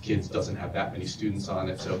my kids doesn't have that many students on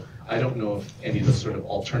it. So I don't know if any of the sort of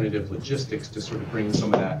alternative logistics to sort of bring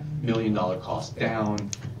some of that $1 million cost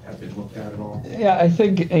down have been looked at all. Yeah, I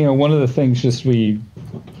think, one of the things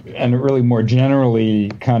and really more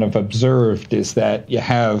generally kind of observed is that you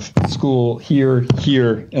have school here,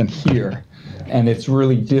 here, and here. And it's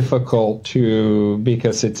really difficult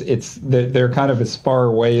because they're kind of as far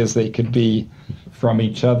away as they could be from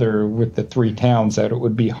each other with the 3 towns that it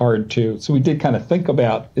would be hard to. So we did kind of think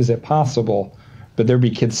about, is it possible? But there'd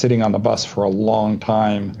be kids sitting on the bus for a long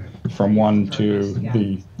time from one to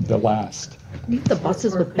the last. Need the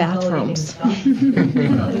buses with bathrooms.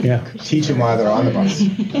 Yeah. Teach them while they're on the bus.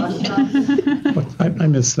 I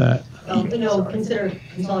missed that. Consider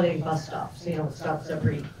consolidating bus stops, stops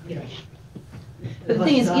every, But the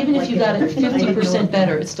thing is, even if you got it 50%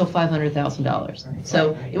 better, it's still $500,000.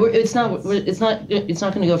 So it's not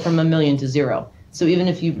going to go from $1 million to 0. So even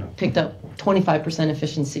if you picked up 25%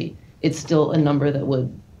 efficiency, it's still a number that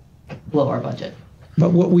would blow our budget.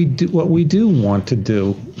 But what we do want to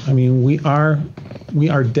do, I mean, we are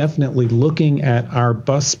definitely looking at our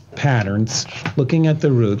bus patterns, looking at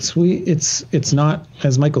the routes. It's not,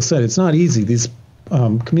 as Michael said, it's not easy. These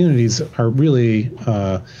communities are really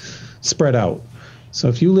spread out. So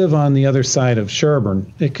if you live on the other side of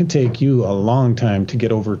Sherborn, it can take you a long time to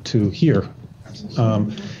get over to here.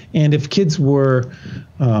 And if kids were,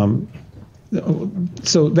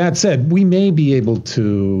 so that said, we may be able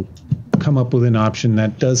to come up with an option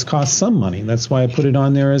that does cost some money. That's why I put it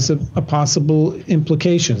on there as a possible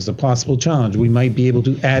implications, a possible challenge. We might be able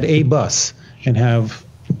to add a bus and have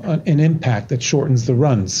an impact that shortens the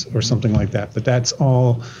runs or something like that. But that's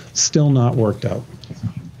all still not worked out.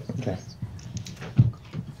 Okay.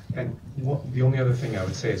 And the only other thing I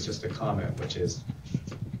would say is just a comment, which is,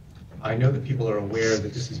 I know that people are aware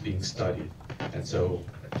that this is being studied. And so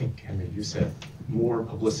I think, Henry, you said more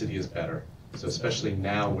publicity is better. So especially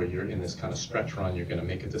now where you're in this kind of stretch run, you're going to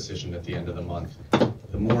make a decision at the end of the month.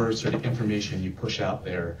 The more sort of information you push out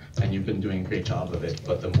there, and you've been doing a great job of it,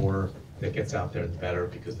 but the more that gets out there, the better,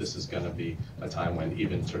 because this is going to be a time when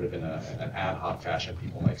even sort of in an ad hoc fashion,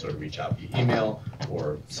 people might sort of reach out via email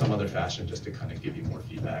or some other fashion just to kind of give you more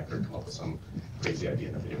feedback or come up with some crazy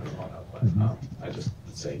idea that they haven't thought of. But I just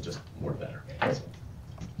would say just more better. So.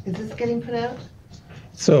 Is this getting put out?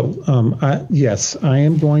 So, yes, I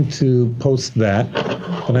am going to post that.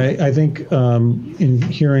 But I think in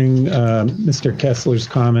hearing Mr. Kessler's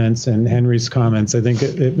comments and Henry's comments, I think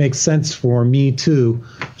it makes sense for me to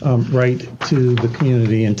write to the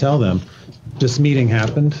community and tell them, this meeting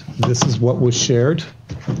happened. This is what was shared.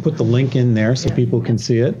 Put the link in there so people can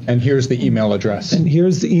see it. And here's the email address. And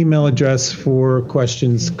here's the email address for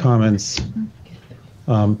questions, comments.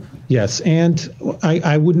 Yes, and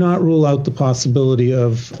I would not rule out the possibility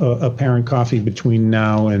of a parent coffee between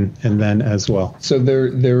now and then as well. So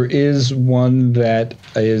there is one that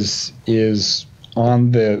is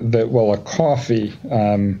on a coffee,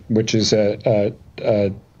 which is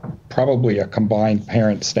probably a combined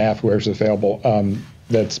parent staff where's available,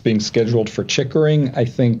 that's being scheduled for Chickering. I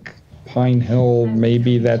think Pine Hill,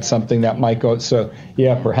 maybe that's something that might go. So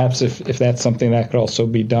yeah, perhaps if that's something that could also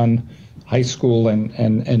be done high school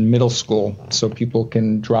and middle school, so people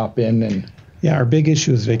can drop in and. Yeah, our big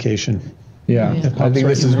issue is vacation. Yeah, I think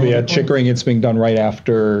this is at Chickering. It's being done right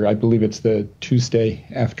after. I believe it's the Tuesday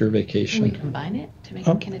after vacation. Can we combine it to make?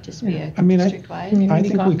 Can it just be a I mean, district-wide? I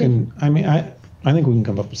think we can. I mean, I think we can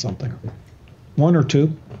come up with something. One or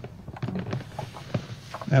two.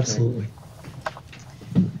 Absolutely.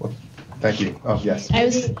 Well, thank you. Oh, yes. I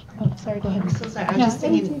was. Oh, sorry. Go ahead. I'm so sorry. I was just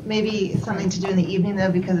thinking maybe something to do in the evening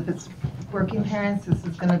though, because if it's working parents, this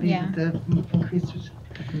is going to be the increased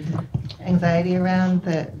anxiety around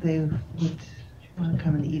that they would want to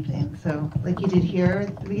come in the evening. So like you did here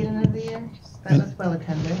at the beginning of the year, that was well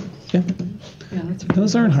attended. Yeah.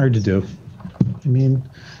 Those aren't hard to do. I mean,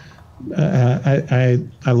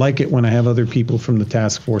 I like it when I have other people from the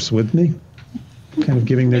task force with me, kind of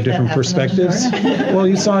giving their different perspectives. Well,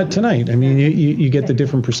 you saw it tonight. I mean, you get the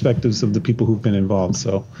different perspectives of the people who've been involved.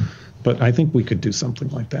 So, but I think we could do something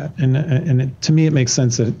like that. And to me, it makes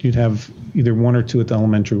sense that you'd have either one or two at the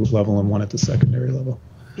elementary level and one at the secondary level.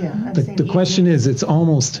 Yeah. The question is,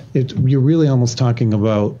 you're really almost talking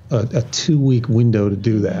about a 2-week window to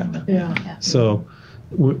do that. Yeah. So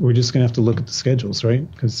we're just going to have to look at the schedules, right?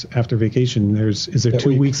 Because after vacation, is there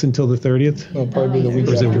 2 weeks until the 30th? It'll probably be the week.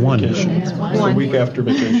 Or is it after one? vacation. It's the week after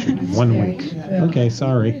vacation. 1 week. Okay,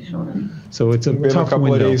 sorry. So it's a We have tough a couple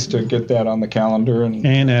window. of days to get that on the calendar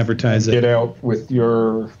and advertise it. Get out with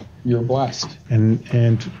your blast.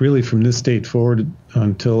 And really from this date forward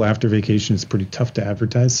until after vacation, it's pretty tough to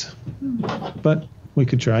advertise. But we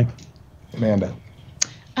could try. Amanda.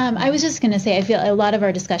 I was just going to say, I feel a lot of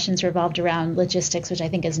our discussions revolved around logistics, which I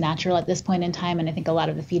think is natural at this point in time. And I think a lot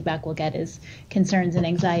of the feedback we'll get is concerns and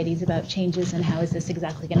anxieties about changes and how is this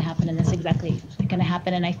exactly going to happen and this exactly going to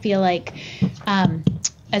happen. And I feel like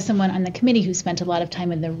as someone on the committee who spent a lot of time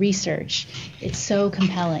in the research, it's so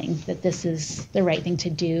compelling that this is the right thing to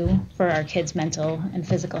do for our kids' mental and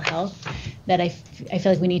physical health that I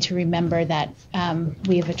feel like we need to remember that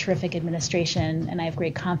we have a terrific administration and I have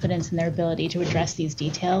great confidence in their ability to address these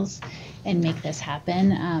details and make this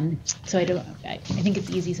happen. So I think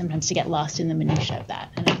it's easy sometimes to get lost in the minutia of that.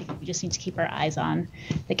 And I think we just need to keep our eyes on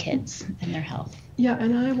the kids and their health. Yeah,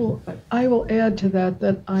 and I will add to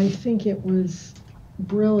that I think it was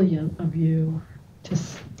brilliant of you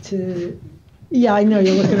to yeah, I know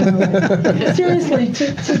you're looking at me. Seriously,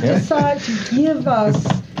 to decide to give us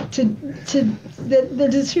the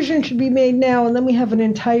decision should be made now, and then we have an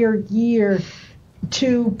entire year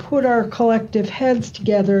to put our collective heads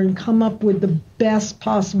together and come up with the best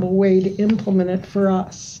possible way to implement it for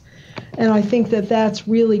us. And I think that that's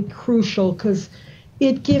really crucial because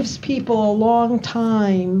it gives people a long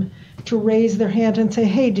time to raise their hand and say,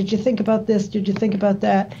 hey, did you think about this? Did you think about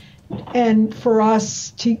that? And for us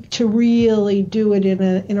to really do it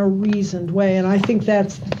in a reasoned way. And I think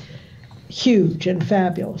that's huge and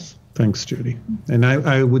fabulous. Thanks, Judy. And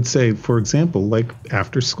I would say, for example, like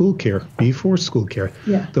after school care, before school care,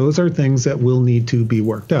 those are things that will need to be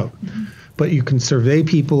worked out. Mm-hmm. But you can survey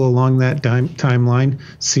people along that timeline,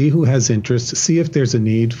 see who has interest, see if there's a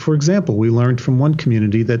need. For example, we learned from one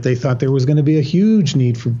community that they thought there was going to be a huge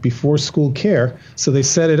need for before school care, so they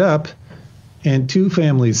set it up, and 2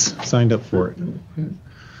 families signed up for it.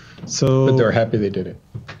 So, but they're happy they did it.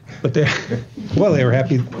 But they were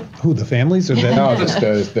happy. Who, the families or the? No, just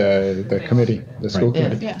the committee, the school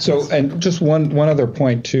committee. Yeah. So, and just one other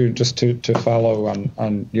point too, just to follow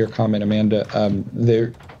on your comment, Amanda.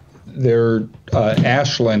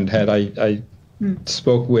 Ashland had I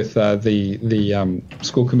spoke with the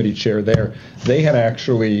school committee chair there. They had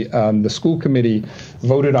actually the school committee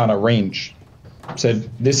voted on a range. Said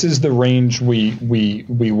this is the range we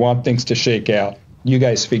want things to shake out. You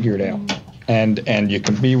guys figure it out, and you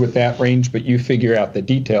can be with that range, but you figure out the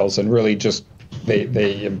details. And really just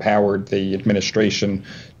they empowered the administration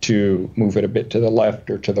to move it a bit to the left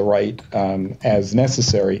or to the right as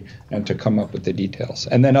necessary, and to come up with the details.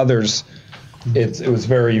 And then others, it was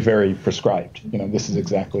very, very prescribed. This is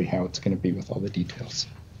exactly how it's going to be with all the details.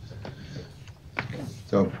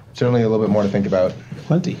 So certainly a little bit more to think about.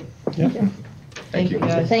 Plenty. Yeah. Thank you.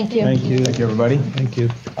 Thank you. Thank you. Thank you, everybody. Thank you.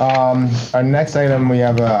 Our next item we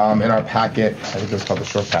have in our packet, I think it was called the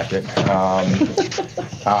short packet,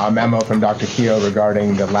 a memo from Dr. Keogh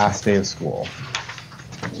regarding the last day of school.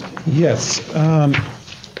 Yes.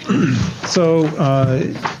 So,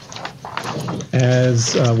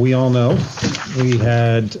 as we all know, we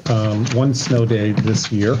had one snow day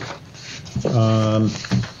this year,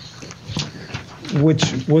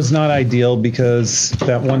 which was not ideal because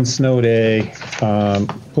that one snow day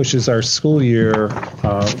pushes our school year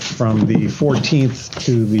from the 14th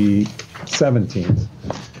to the 17th.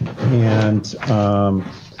 And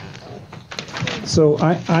So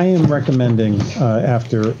I am recommending,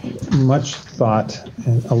 after much thought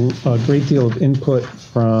and a great deal of input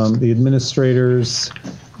from the administrators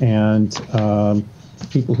and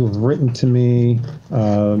people who have written to me,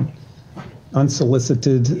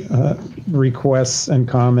 unsolicited requests and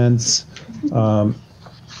comments,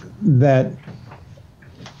 that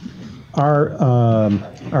our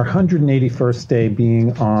 181st day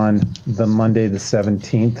being on the Monday the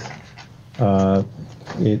 17th,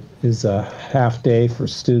 it is a half day for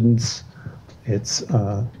students. It's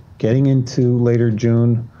getting into later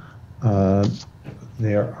June.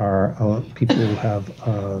 There are people who have,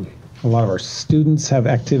 a lot of our students have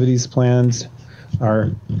activities planned.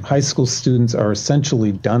 Our high school students are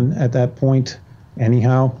essentially done at that point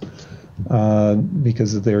anyhow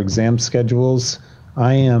because of their exam schedules.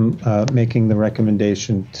 I am making the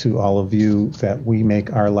recommendation to all of you that we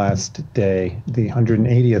make our last day, the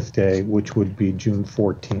 180th day, which would be June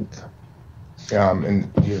 14th. And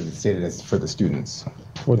you stated it's for the students.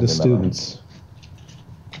 For the students.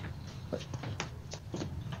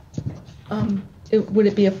 Would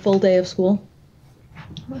it be a full day of school?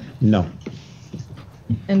 No.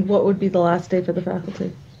 And what would be the last day for the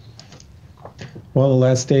faculty? Well, the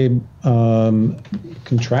last day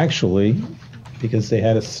contractually, because they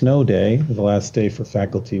had a snow day, the last day for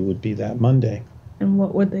faculty would be that Monday. And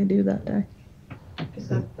what would they do that day? Is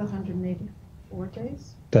that the 184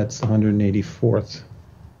 days? That's the 184th.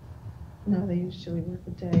 No, they usually work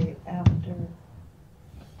the day after.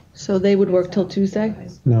 So they would work till Tuesday?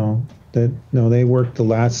 No, they work the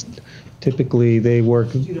last. Typically, they work.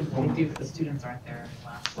 Student won't do if the students aren't there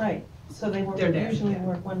last. Right, so they They're there, usually yeah.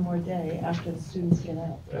 work one more day after the students get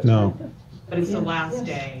out. No. But it's the Yeah. last Yes.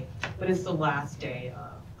 day, but it's the last day of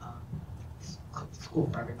school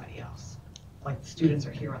for everybody else. Like the students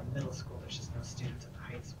are here on the middle school, there's just no students at the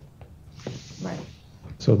high school. Right.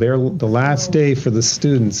 So the last day for the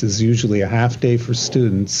students is usually a half day for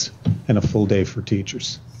students and a full day for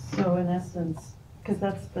teachers. So in essence, because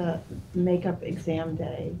that's the makeup exam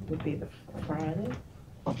day would be the Friday,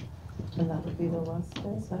 and that would be the last day,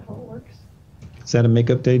 is that how it works? Is that a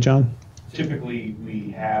makeup day, John? Typically,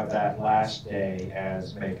 we have that last day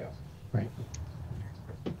as makeup. Right.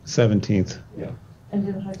 17th. Yeah. And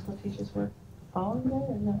do the high school teachers work following day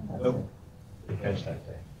or no? That's Nope. We finish that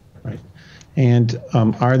day. Right. And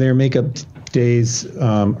are there makeup days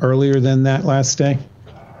earlier than that last day?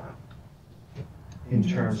 In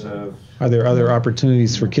terms of, Are there other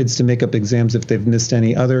opportunities for kids to make up exams if they've missed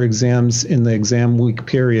any other exams in the exam week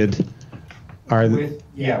period? with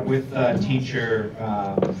teacher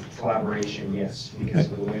collaboration, yes, because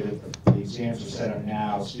of the way that the exams are set up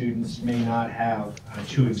now, students may not have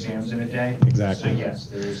 2 exams in a day. Exactly. So yes,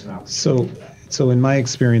 there is an opportunity. So in my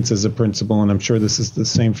experience as a principal, and I'm sure this is the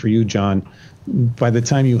same for you, John, by the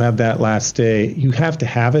time you have that last day, you have to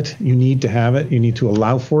have it. You need to have it. You need to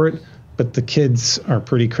allow for it. But the kids are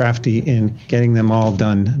pretty crafty in getting them all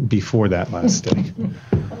done before that last day.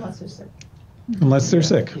 Unless they're sick. Unless they're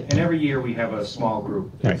sick. And every year we have a small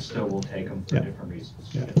group that Right. still will take them for Yeah. different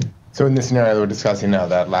reasons. Yeah. So in this scenario that we're discussing now,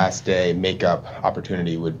 that last day makeup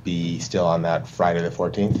opportunity would be still on that Friday the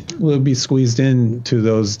 14th? Will be squeezed in to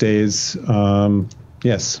those days.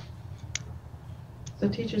 Yes. So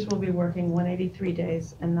teachers will be working 183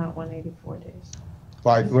 days and not 184 days.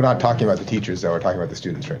 Well, we're not talking about the teachers, though. We're talking about the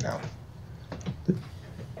students right now.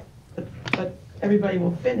 But everybody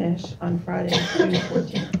will finish on Friday, June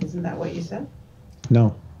 14th. Isn't that what you said?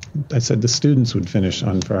 No. I said the students would finish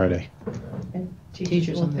on Friday. And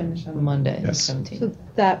Teachers will on finish the on Monday, the Yes. 17th. So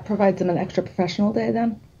that provides them an extra professional day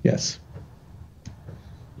then? Yes.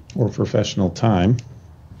 Or professional time.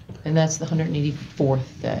 And that's the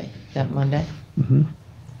 184th day, that Monday. Mm-hmm.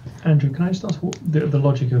 Andrew, can I just ask what the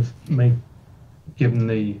logic of given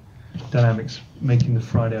the dynamics, making the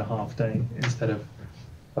Friday a half day instead of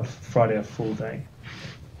a Friday a full day?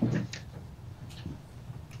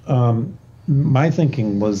 My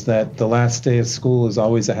thinking was that the last day of school is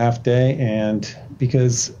always a half day, and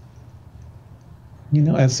because,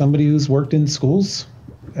 as somebody who's worked in schools,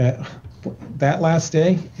 that last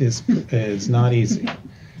day is not easy.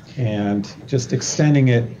 And just extending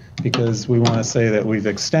it because we want to say that we've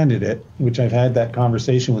extended it, which I've had that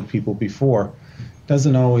conversation with people before,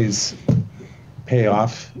 doesn't always pay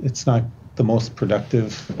off. It's not the most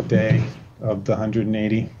productive day of the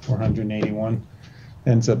 180 or 181.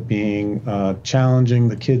 Ends up being challenging.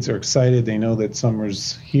 The kids are excited. They know that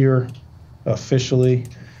summer's here officially.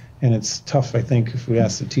 And it's tough, I think, if we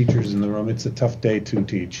ask the teachers in the room, it's a tough day to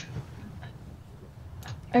teach.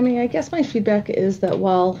 I mean, I guess my feedback is that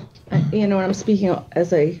while, and I'm speaking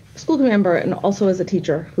as a school committee member and also as a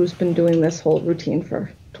teacher who's been doing this whole routine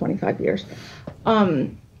for 25 years.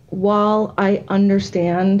 While I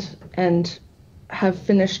understand and have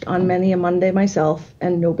finished on many a Monday myself,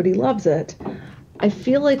 and nobody loves it, I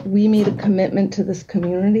feel like we made a commitment to this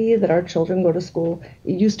community that our children go to school.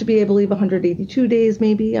 It used to be, I believe, 182 days,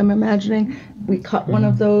 maybe, I'm imagining. We cut one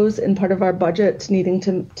of those in part of our budget, needing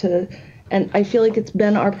to and I feel like it's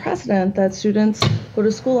been our precedent that students go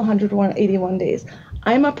to school 181 days.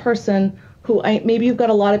 I'm a person who, maybe you've got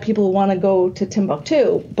a lot of people who want to go to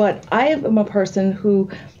Timbuktu, but I am a person who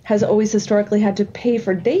has always historically had to pay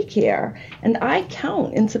for daycare, and I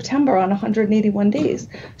count in September on 181 days.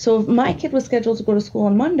 So if my kid was scheduled to go to school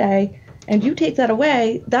on Monday, and you take that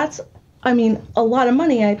away, that's, I mean, a lot of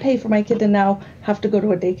money I pay for my kid to now have to go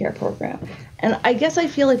to a daycare program. And I guess I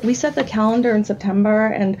feel like we set the calendar in September,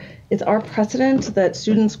 and it's our precedent that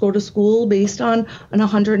students go to school based on an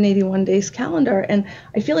 181 days calendar. And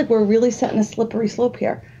I feel like we're really setting a slippery slope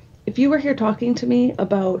here. If you were here talking to me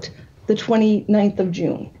about the 29th of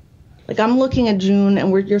June, like I'm looking at June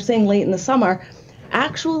and you're saying late in the summer,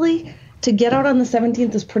 actually to get out on the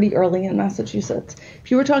 17th is pretty early in Massachusetts.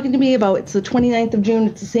 If you were talking to me about it's the 29th of June,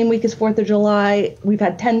 it's the same week as 4th of July, we've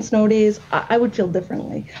had 10 snow days, I would feel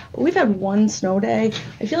differently. But we've had one snow day.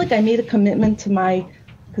 I feel like I made a commitment to my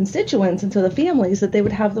constituents and to the families that they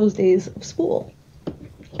would have those days of school.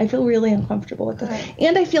 I feel really uncomfortable with that.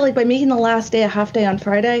 And I feel like by making the last day a half day on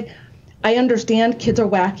Friday, I understand kids are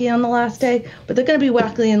wacky on the last day, but they're going to be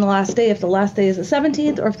wacky in the last day if the last day is the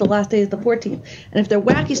 17th or if the last day is the 14th. And if they're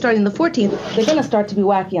wacky starting the 14th, they're going to start to be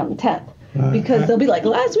wacky on the 10th because they'll be like,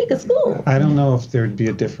 last week of school. I don't know if there'd be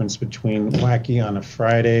a difference between wacky on a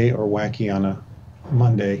Friday or wacky on a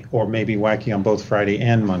Monday, or maybe wacky on both Friday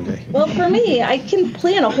and Monday. Well, for me, I can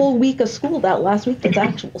plan a whole week of school that last week that's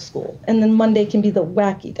actual school, and then Monday can be the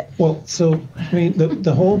wacky day. Well, so I mean,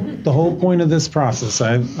 the whole point of this process,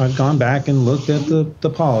 I've gone back and looked at the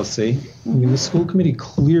policy. I mean, the school committee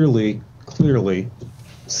clearly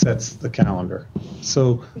sets the calendar.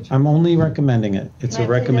 So I'm only recommending it. It's a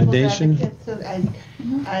recommendation.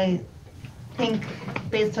 I think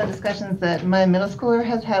based on discussions that my middle schooler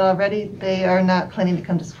has had already, they are not planning to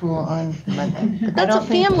come to school on Monday. That's a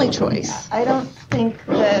family choice. I don't think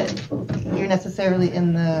that you're necessarily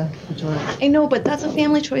in the majority. I know, but that's a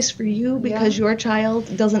family choice for you because your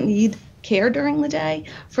child doesn't need care during the day.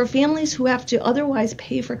 For families who have to otherwise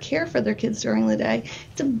pay for care for their kids during the day,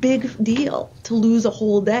 it's a big deal to lose a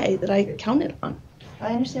whole day that I counted on.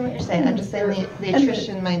 I understand what you're saying. I'm just saying the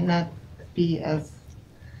attrition might not be as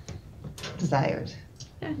desired.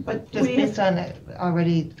 But just based on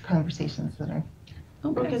already conversations that are.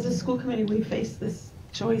 Because the school committee, we faced this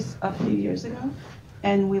choice a few years ago,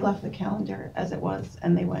 and we left the calendar as it was,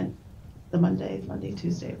 and they went the Monday,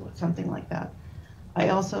 Tuesday, something like that. I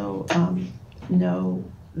also know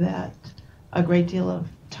that a great deal of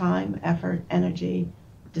time, effort, energy,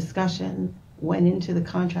 discussion went into the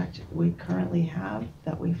contract we currently have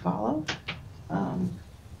that we follow.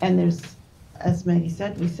 And there's, as Maggie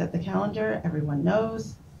said, we set the calendar, everyone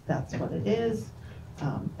knows that's what it is.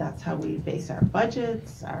 That's how we base our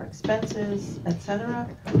budgets, our expenses, etc.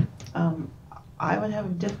 I would have a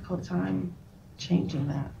difficult time changing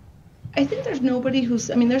that. I think there's nobody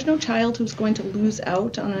there's no child who's going to lose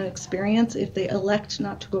out on an experience if they elect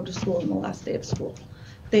not to go to school on the last day of school.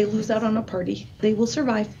 They lose out on a party. They will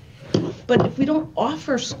survive. But if we don't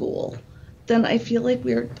offer school, then I feel like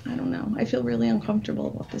I feel really uncomfortable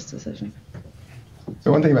about this decision.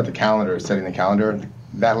 So one thing about the calendar, setting the calendar,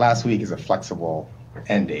 that last week is a flexible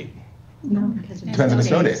end date. No, because depends on the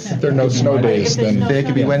snow days. If there are no snow days, then it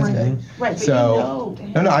could be Wednesday. Right. So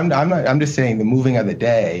no, I'm not. I'm just saying the moving of the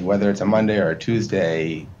day, whether it's a Monday or a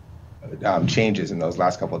Tuesday, changes in those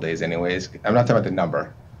last couple of days. Anyways, I'm not talking about the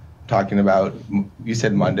number. I'm talking about you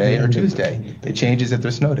said Monday or Tuesday. It changes if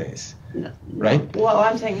there's snow days, right? Well,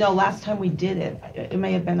 I'm saying no. Last time we did it, it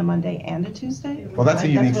may have been a Monday and a Tuesday. Well, that's a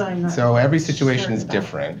unique. That's so every situation is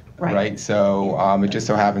different, right? So it just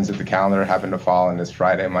so happens that the calendar happened to fall in this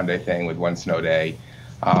Friday, Monday thing with one snow day.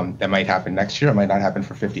 That might happen next year. It might not happen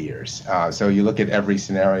for 50 years. So you look at every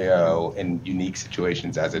scenario in unique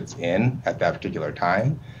situations as it's in at that particular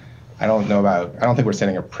time. I don't think we're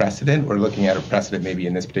setting a precedent. We're looking at a precedent maybe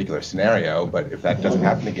in this particular scenario, but if that doesn't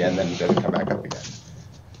happen again, then it doesn't come back up again.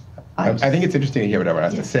 I think it's interesting to hear what everyone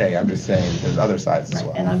has to say. I'm just saying there's other sides as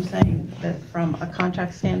well. And I'm saying that from a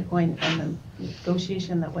contract standpoint and the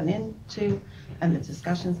negotiation that went into and the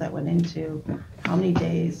discussions that went into how many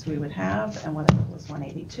days we would have and whether it was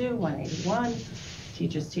 182, 181,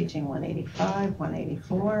 teachers teaching 185,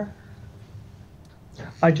 184.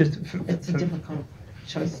 It's a difficult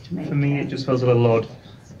choice to make. For me, it just feels a little odd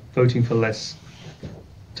voting for less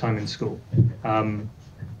time in school.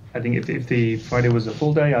 I think if the Friday was a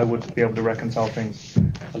full day, I would be able to reconcile things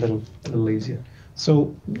a little easier.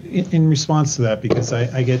 So in response to that, because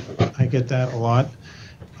I get that a lot,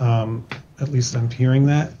 at least I'm hearing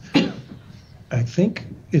that, I think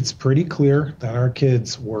it's pretty clear that our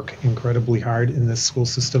kids work incredibly hard in this school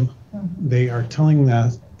system. Mm-hmm. They are telling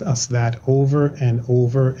us that over and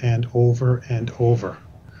over and over and over.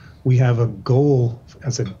 We have a goal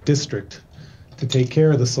as a district to take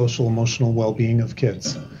care of the social emotional well-being of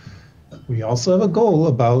kids. We also have a goal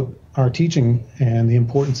about our teaching and the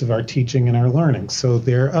importance of our teaching and our learning. So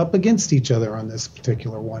they're up against each other on this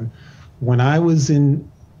particular one. When I was in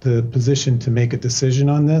the position to make a decision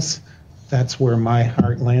on this, that's where my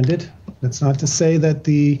heart landed. That's not to say that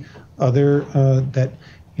the other, that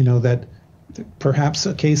perhaps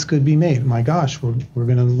a case could be made. My gosh, we're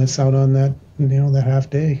going to miss out on that, that half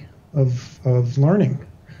day of learning.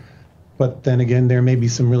 But then again, there may be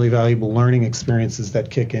some really valuable learning experiences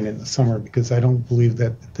that kick in the summer, because I don't believe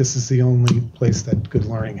that this is the only place that good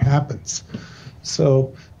learning happens.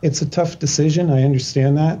 So it's a tough decision. I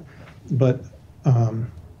understand that. But,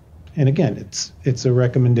 and again, it's a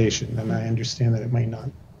recommendation, and I understand that it might not,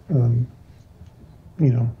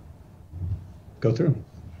 go through.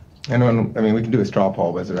 We can do a straw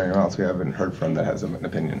poll, but is there anyone else we haven't heard from that has an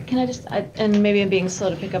opinion? Can I just, and maybe I'm being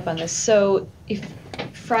slow to pick up on this. So if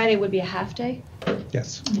Friday would be a half day,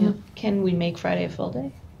 Yes. yeah. Can we make Friday a full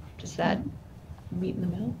day? Does that meet in the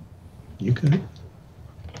middle? You could.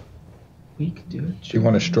 We could do it. Do you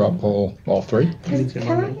want to straw poll all three Can I ask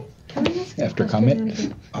a after question?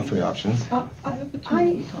 comment? All three options.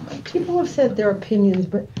 People have said their opinions,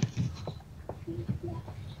 but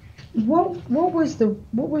what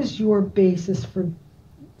was your basis for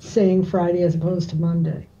saying Friday as opposed to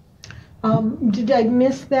Monday? Did I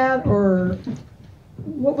miss that, or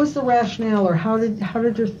what was the rationale, or how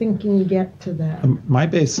did your thinking get to that? My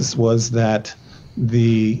basis was that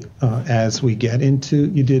as we get into,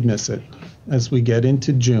 you did miss it, as we get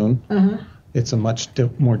into June, it's a much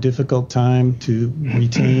more difficult time to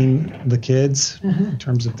retain the kids in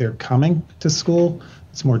terms of their coming to school.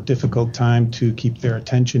 It's a more difficult time to keep their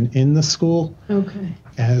attention in the school. Okay.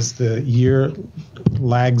 As the year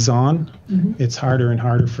lags on, it's harder and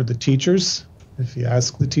harder for the teachers. If you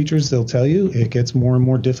ask the teachers, they'll tell you it gets more and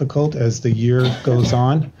more difficult as the year goes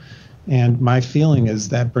on. And my feeling is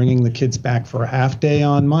that bringing the kids back for a half day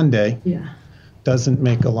on Monday doesn't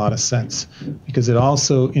make a lot of sense, because it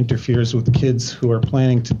also interferes with kids who are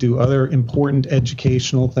planning to do other important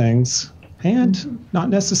educational things and not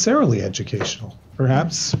necessarily educational.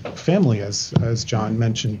 Perhaps family, as John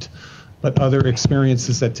mentioned, but other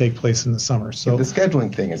experiences that take place in the summer. So the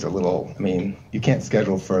scheduling thing is a little, you can't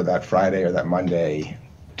schedule for that Friday or that Monday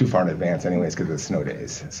too far in advance anyways because of the snow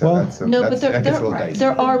days. So Well, that gets a little dicey.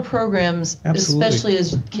 there are programs, Absolutely. especially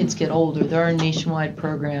as kids get older, there are nationwide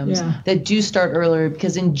programs Yeah. that do start earlier,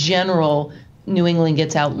 because in general, New England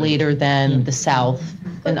gets out later than the South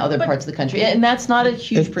and other parts of the country. And that's not a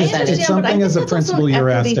huge percentage. It's something as a principal you're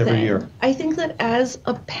asked every year. I think that as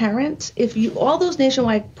a parent, all those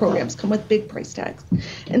nationwide programs come with big price tags.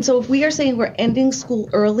 And so if we are saying we're ending school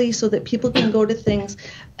early so that people can go to things,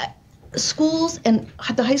 schools and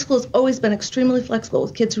the high school has always been extremely flexible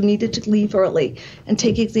with kids who needed to leave early and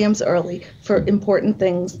take exams early for important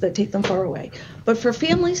things that take them far away. But for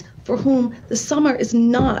families for whom the summer is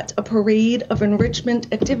not a parade of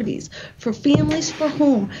enrichment activities, for families for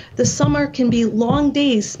whom the summer can be long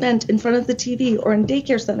days spent in front of the TV or in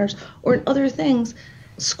daycare centers or in other things,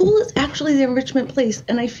 school is actually the enrichment place.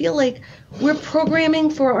 And I feel like we're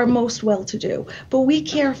programming for our most well-to-do, but we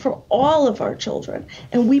care for all of our children,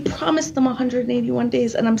 and we promise them 181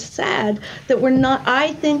 days. And I'm sad that we're not.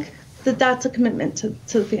 I think that that's a commitment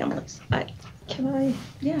to the families. Can I?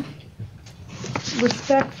 Yeah.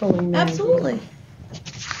 Respectfully, maybe. Absolutely.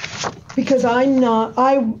 Because I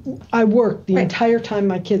worked the entire time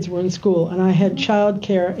my kids were in school, and I had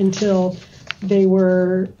childcare until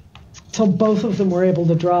both of them were able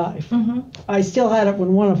to drive. I still had it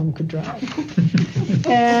when one of them could drive.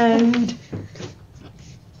 And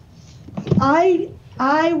I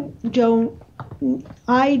don't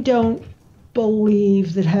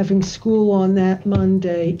believe that having school on that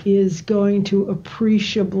Monday is going to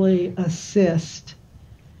appreciably assist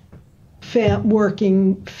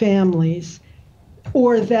working families,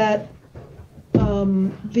 or that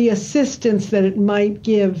the assistance that it might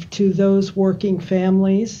give to those working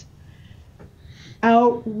families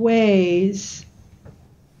outweighs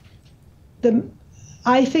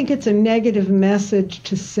I think it's a negative message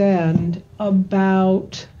to send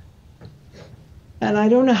about, and I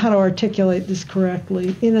don't know how to articulate this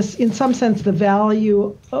correctly, in some sense the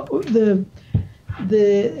value,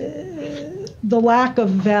 the lack of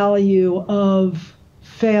value of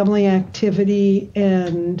family activity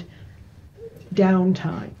and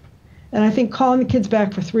downtime. And I think calling the kids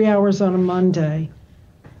back for 3 hours on a Monday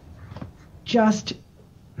just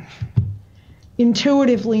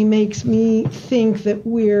intuitively makes me think that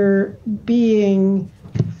we're being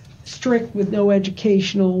strict with no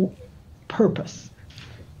educational purpose.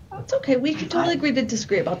 It's okay. We can totally agree to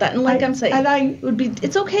disagree about that. And like I'm saying,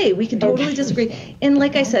 it's okay. We can totally disagree. And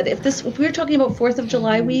like I said, if we were talking about 4th of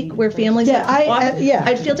July week where families have off,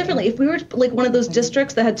 I'd feel differently. If we were like one of those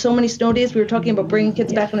districts that had so many snow days, we were talking about bringing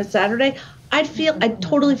kids back on a Saturday, I'd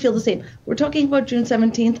totally feel the same. We're talking about June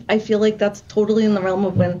 17th. I feel like that's totally in the realm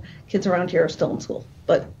of when kids around here are still in school.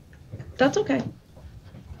 But that's okay.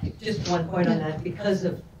 Just one point on that, because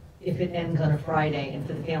of if it ends on a Friday, and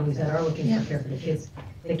for the families that are looking to care for the kids,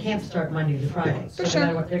 they can't start Monday to Friday. So no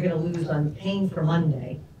matter what, they're going to lose on paying for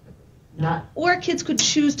Monday. Or kids could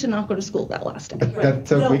choose to not go to school that last day.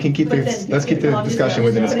 We can keep let's keep the discussion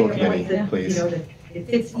within the school committee, please. You know, that it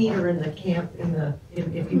fits neater in the camp,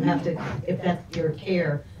 if you have to, if that's your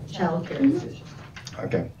child care decision.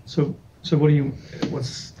 Okay. So what do you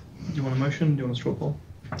want a motion? Do you want a straw poll?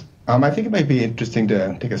 I think it might be interesting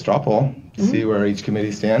to take a straw poll, see where each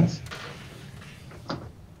committee stands.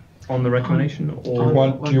 On the recommendation,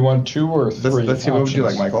 or do you want 2 or 3? Let's see. What would you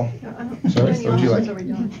like, Michael? Sorry, what would you like?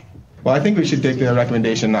 Well, I think we should take the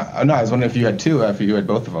recommendation. No, I was wondering if you had 2, if you had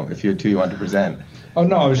both of them. If you had 2, you wanted to present. Oh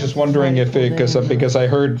no, I was just wondering if because I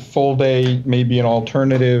heard full day, maybe an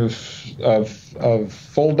alternative of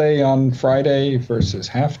full day on Friday versus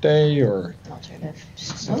half day, or alternative.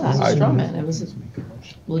 Straw man. It was a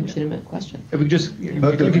legitimate question. If we just we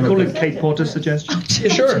can call it Kate Porter's suggestion.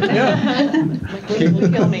 Sure. Yeah.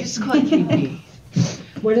 Just call it KP.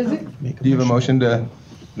 What is it? Do you have a motion to?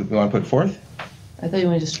 You want to put forth? I thought you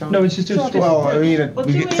wanted to straw. No, it's just a straw. Well, I mean,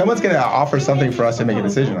 someone's going to offer something for us to make a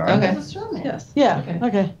decision on. Okay. Yes. Yeah.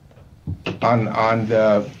 Okay. On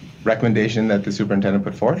the recommendation that the superintendent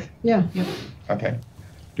put forth. Yeah. Okay.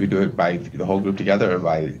 Do we do it by the whole group together or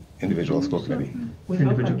by individual school committee? We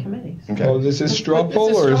hope by committees. Okay. Oh, this is straw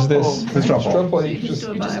poll, or is this It's straw poll? straw poll? We just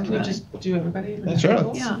do everybody?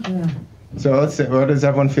 Sure. Yeah. So let's see, what does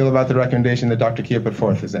everyone feel about the recommendation that Dr. Kia put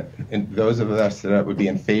forth? Is it those of us that would be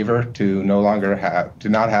in favor to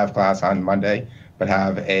not have class on Monday, but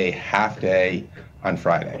have a half day on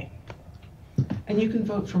Friday? And you can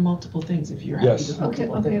vote for multiple things if you're happy Yes. with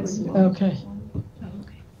multiple things. Okay.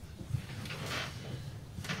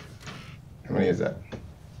 How many is that?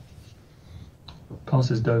 Carl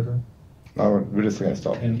says Dover. Oh, we're just going to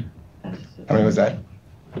stop. How many was that?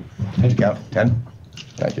 Did you count? 10?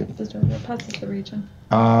 Thank you. Passes the region.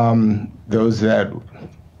 Those that,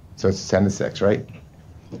 so it's 10 to 6, right?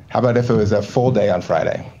 How about if it was a full day on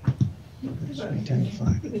Friday? 10 to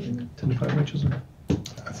 5. 10 to 5, Richardson.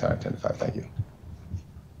 Sorry, 10 to 5, thank you.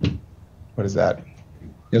 What is that?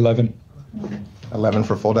 11. 11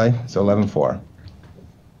 for full day, so 11-4.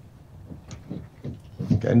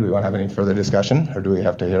 Okay, do we want to have any further discussion, or do we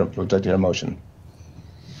have to would you like to hear a motion?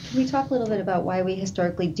 Can we talk a little bit about why we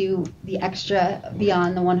historically do the extra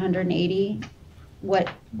beyond the 180? What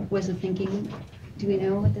was the thinking? Do we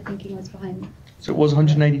know what the thinking was behind? So it was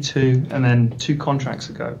 182, and then 2 contracts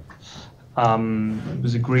ago, it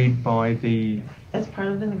was agreed by the. That's part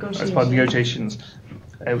of the negotiations. As part of the negotiations,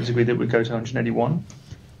 it was agreed that we'd go to 181.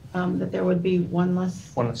 That there would be one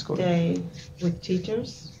less day with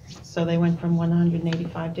teachers. So they went from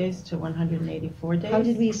 185 days to 184 days. How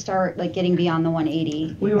did we start getting beyond the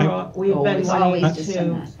 180? We've been always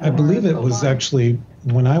 182. I believe it was actually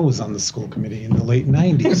when I was on the school committee in the late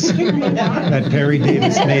 90s that Perry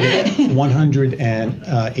Davis made it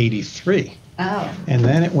 183. Oh. And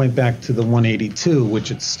then it went back to the 182,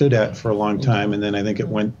 which it stood at for a long time, and then I think it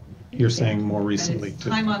went, you're saying more recently. And it's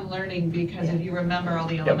time on learning, because if you remember, all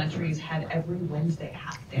the elementaries had every Wednesday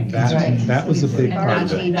half day. That was a big And part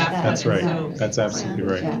of it. that's That's what it right. is. That's absolutely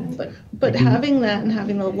right. But having that and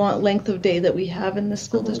having the long length of day that we have in the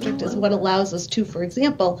school district is what allows us to, for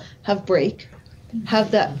example, have break,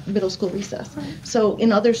 have that middle school recess. So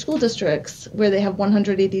in other school districts where they have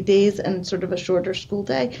 180 days and sort of a shorter school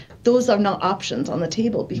day, those are not options on the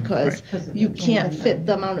table because you can't fit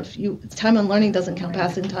the amount of time on learning doesn't count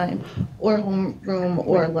passing time or homeroom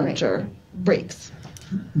or lunch or breaks.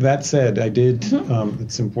 That said, I did,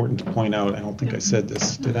 it's important to point out, I don't think I said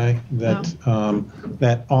this, did I? That,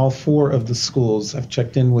 that all 4 of the schools, I've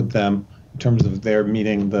checked in with them in terms of their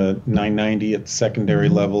meeting the 990 at the secondary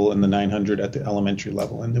level and the 900 at the elementary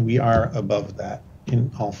level. And we are above that in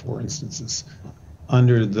all 4 instances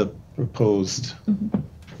under the proposed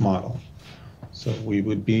model. So we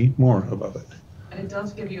would be more above it. And it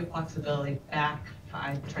does give you a flexibility. Back,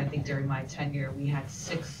 I'm trying to think, during my tenure, we had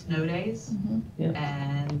 6 snow days.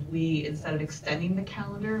 And we, instead of extending the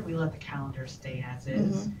calendar, we let the calendar stay as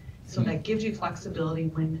is. So that gives you flexibility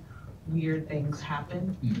when weird things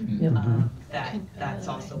happen. That's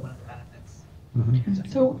also one of the benefits.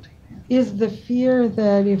 So is the fear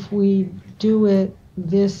that if we do it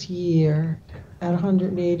this year at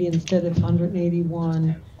 180 instead of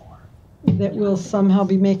 181, that we'll somehow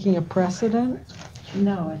be making a precedent?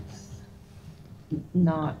 No, it's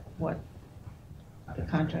not what the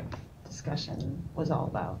contract discussion was all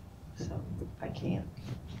about, so I can't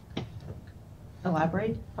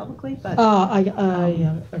elaborate publicly, but.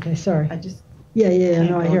 Yeah, okay, sorry. I just. Yeah, can't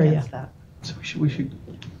no, I go hear you. against that. So we should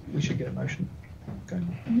get a motion. Okay.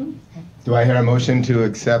 Do I hear a motion to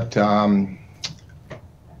accept, do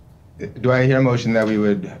I hear a motion that we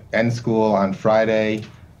would end school on Friday,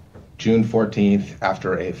 June 14th,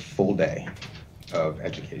 after a full day of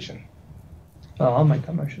education? Oh, I'll make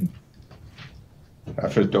that motion.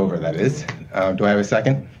 For Dover, that is. Do I have a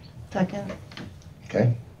second? Second.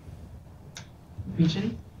 Okay.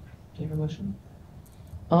 Region, do you have a motion?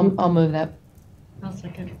 I'll move that. I'll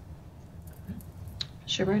second.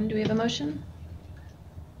 Sherburne, do we have a motion?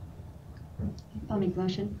 I'll make the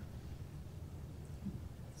motion.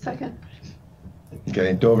 Second.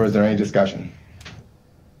 Okay, Dover, is there any discussion?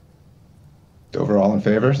 Dover, all in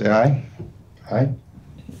favor, say aye. Aye.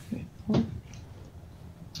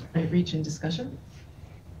 Right, region discussion?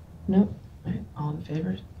 No. Right, all in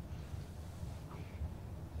favor?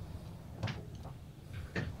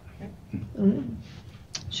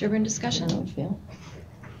 Sherburne discussion? I don't feel.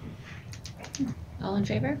 All in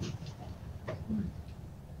favor?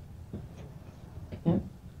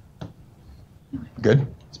 Good?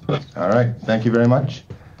 All right, thank you very much.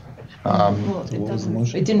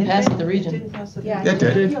 It didn't pass at the region. Yeah. It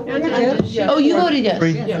did. Oh, you voted yes.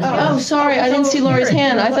 Three. Oh, sorry, I didn't see Laura's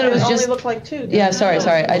hand. I thought it was just. Only looked like 2. Yeah, sorry,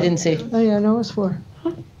 I didn't see. Oh, yeah, no, it's 4.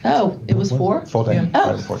 Oh, it was 4? Full day,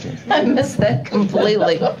 Oh. Friday the 14th. I missed that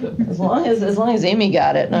completely. As long as Amy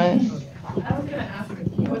got it. I was gonna ask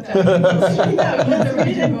what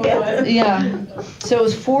that Yeah. So it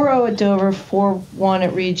was 4-0 at Dover, 4-1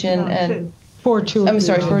 at Region, and 4-2. I'm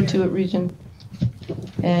sorry, 4-2 at Region,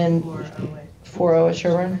 and 4-0 at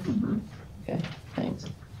Sherburne. Okay, thanks.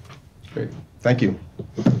 Great, thank you.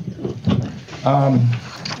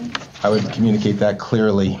 I would communicate that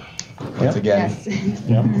clearly once again.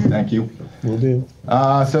 Thank you. Will do.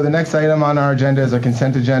 So the next item on our agenda is a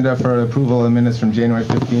consent agenda for approval of minutes from January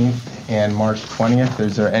 15th and March 20th.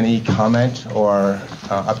 Is there any comment or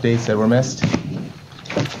updates that were missed?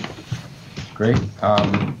 Great.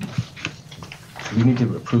 We need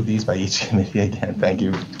to approve these by each committee again. Thank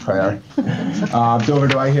you, Prior. Dover,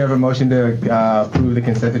 do I hear a motion to approve the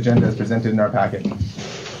consent agenda as presented in our packet?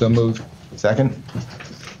 So moved. Second?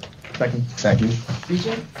 Second. Thank you.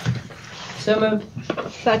 Region? So moved.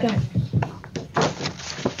 Second.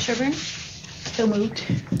 Sherburne? So moved.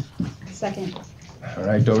 Second. All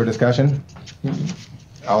right, Dover discussion?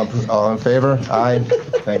 All in favor? Aye.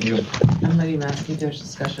 Thank you. I'm not even asking if there's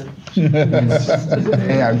discussion.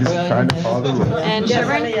 Hey, I'm just trying to follow the rules. And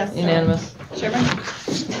Sherburne? Unanimous. Sherburne?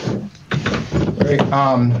 Great.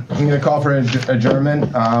 I'm going to call for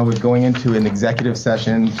adjournment with going into an executive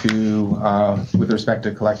session with respect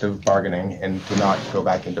to collective bargaining and to not go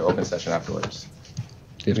back into open session afterwards.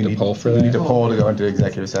 Do you have to poll for that? We need to poll to go into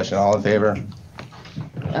executive session. All in favor?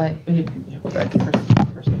 Aye. Thank you.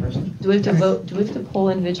 Do we have to vote? Do we have to poll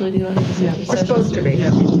individually to go into executive We're session? supposed to be. We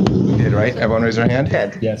did, right? Everyone raise their hand?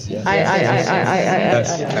 Yes, yes.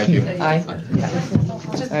 Yes. Thank you. Aye.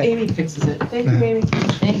 Just Amy fixes it. Thank you, Amy.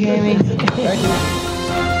 Thank you, Amy. Thank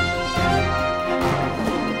you.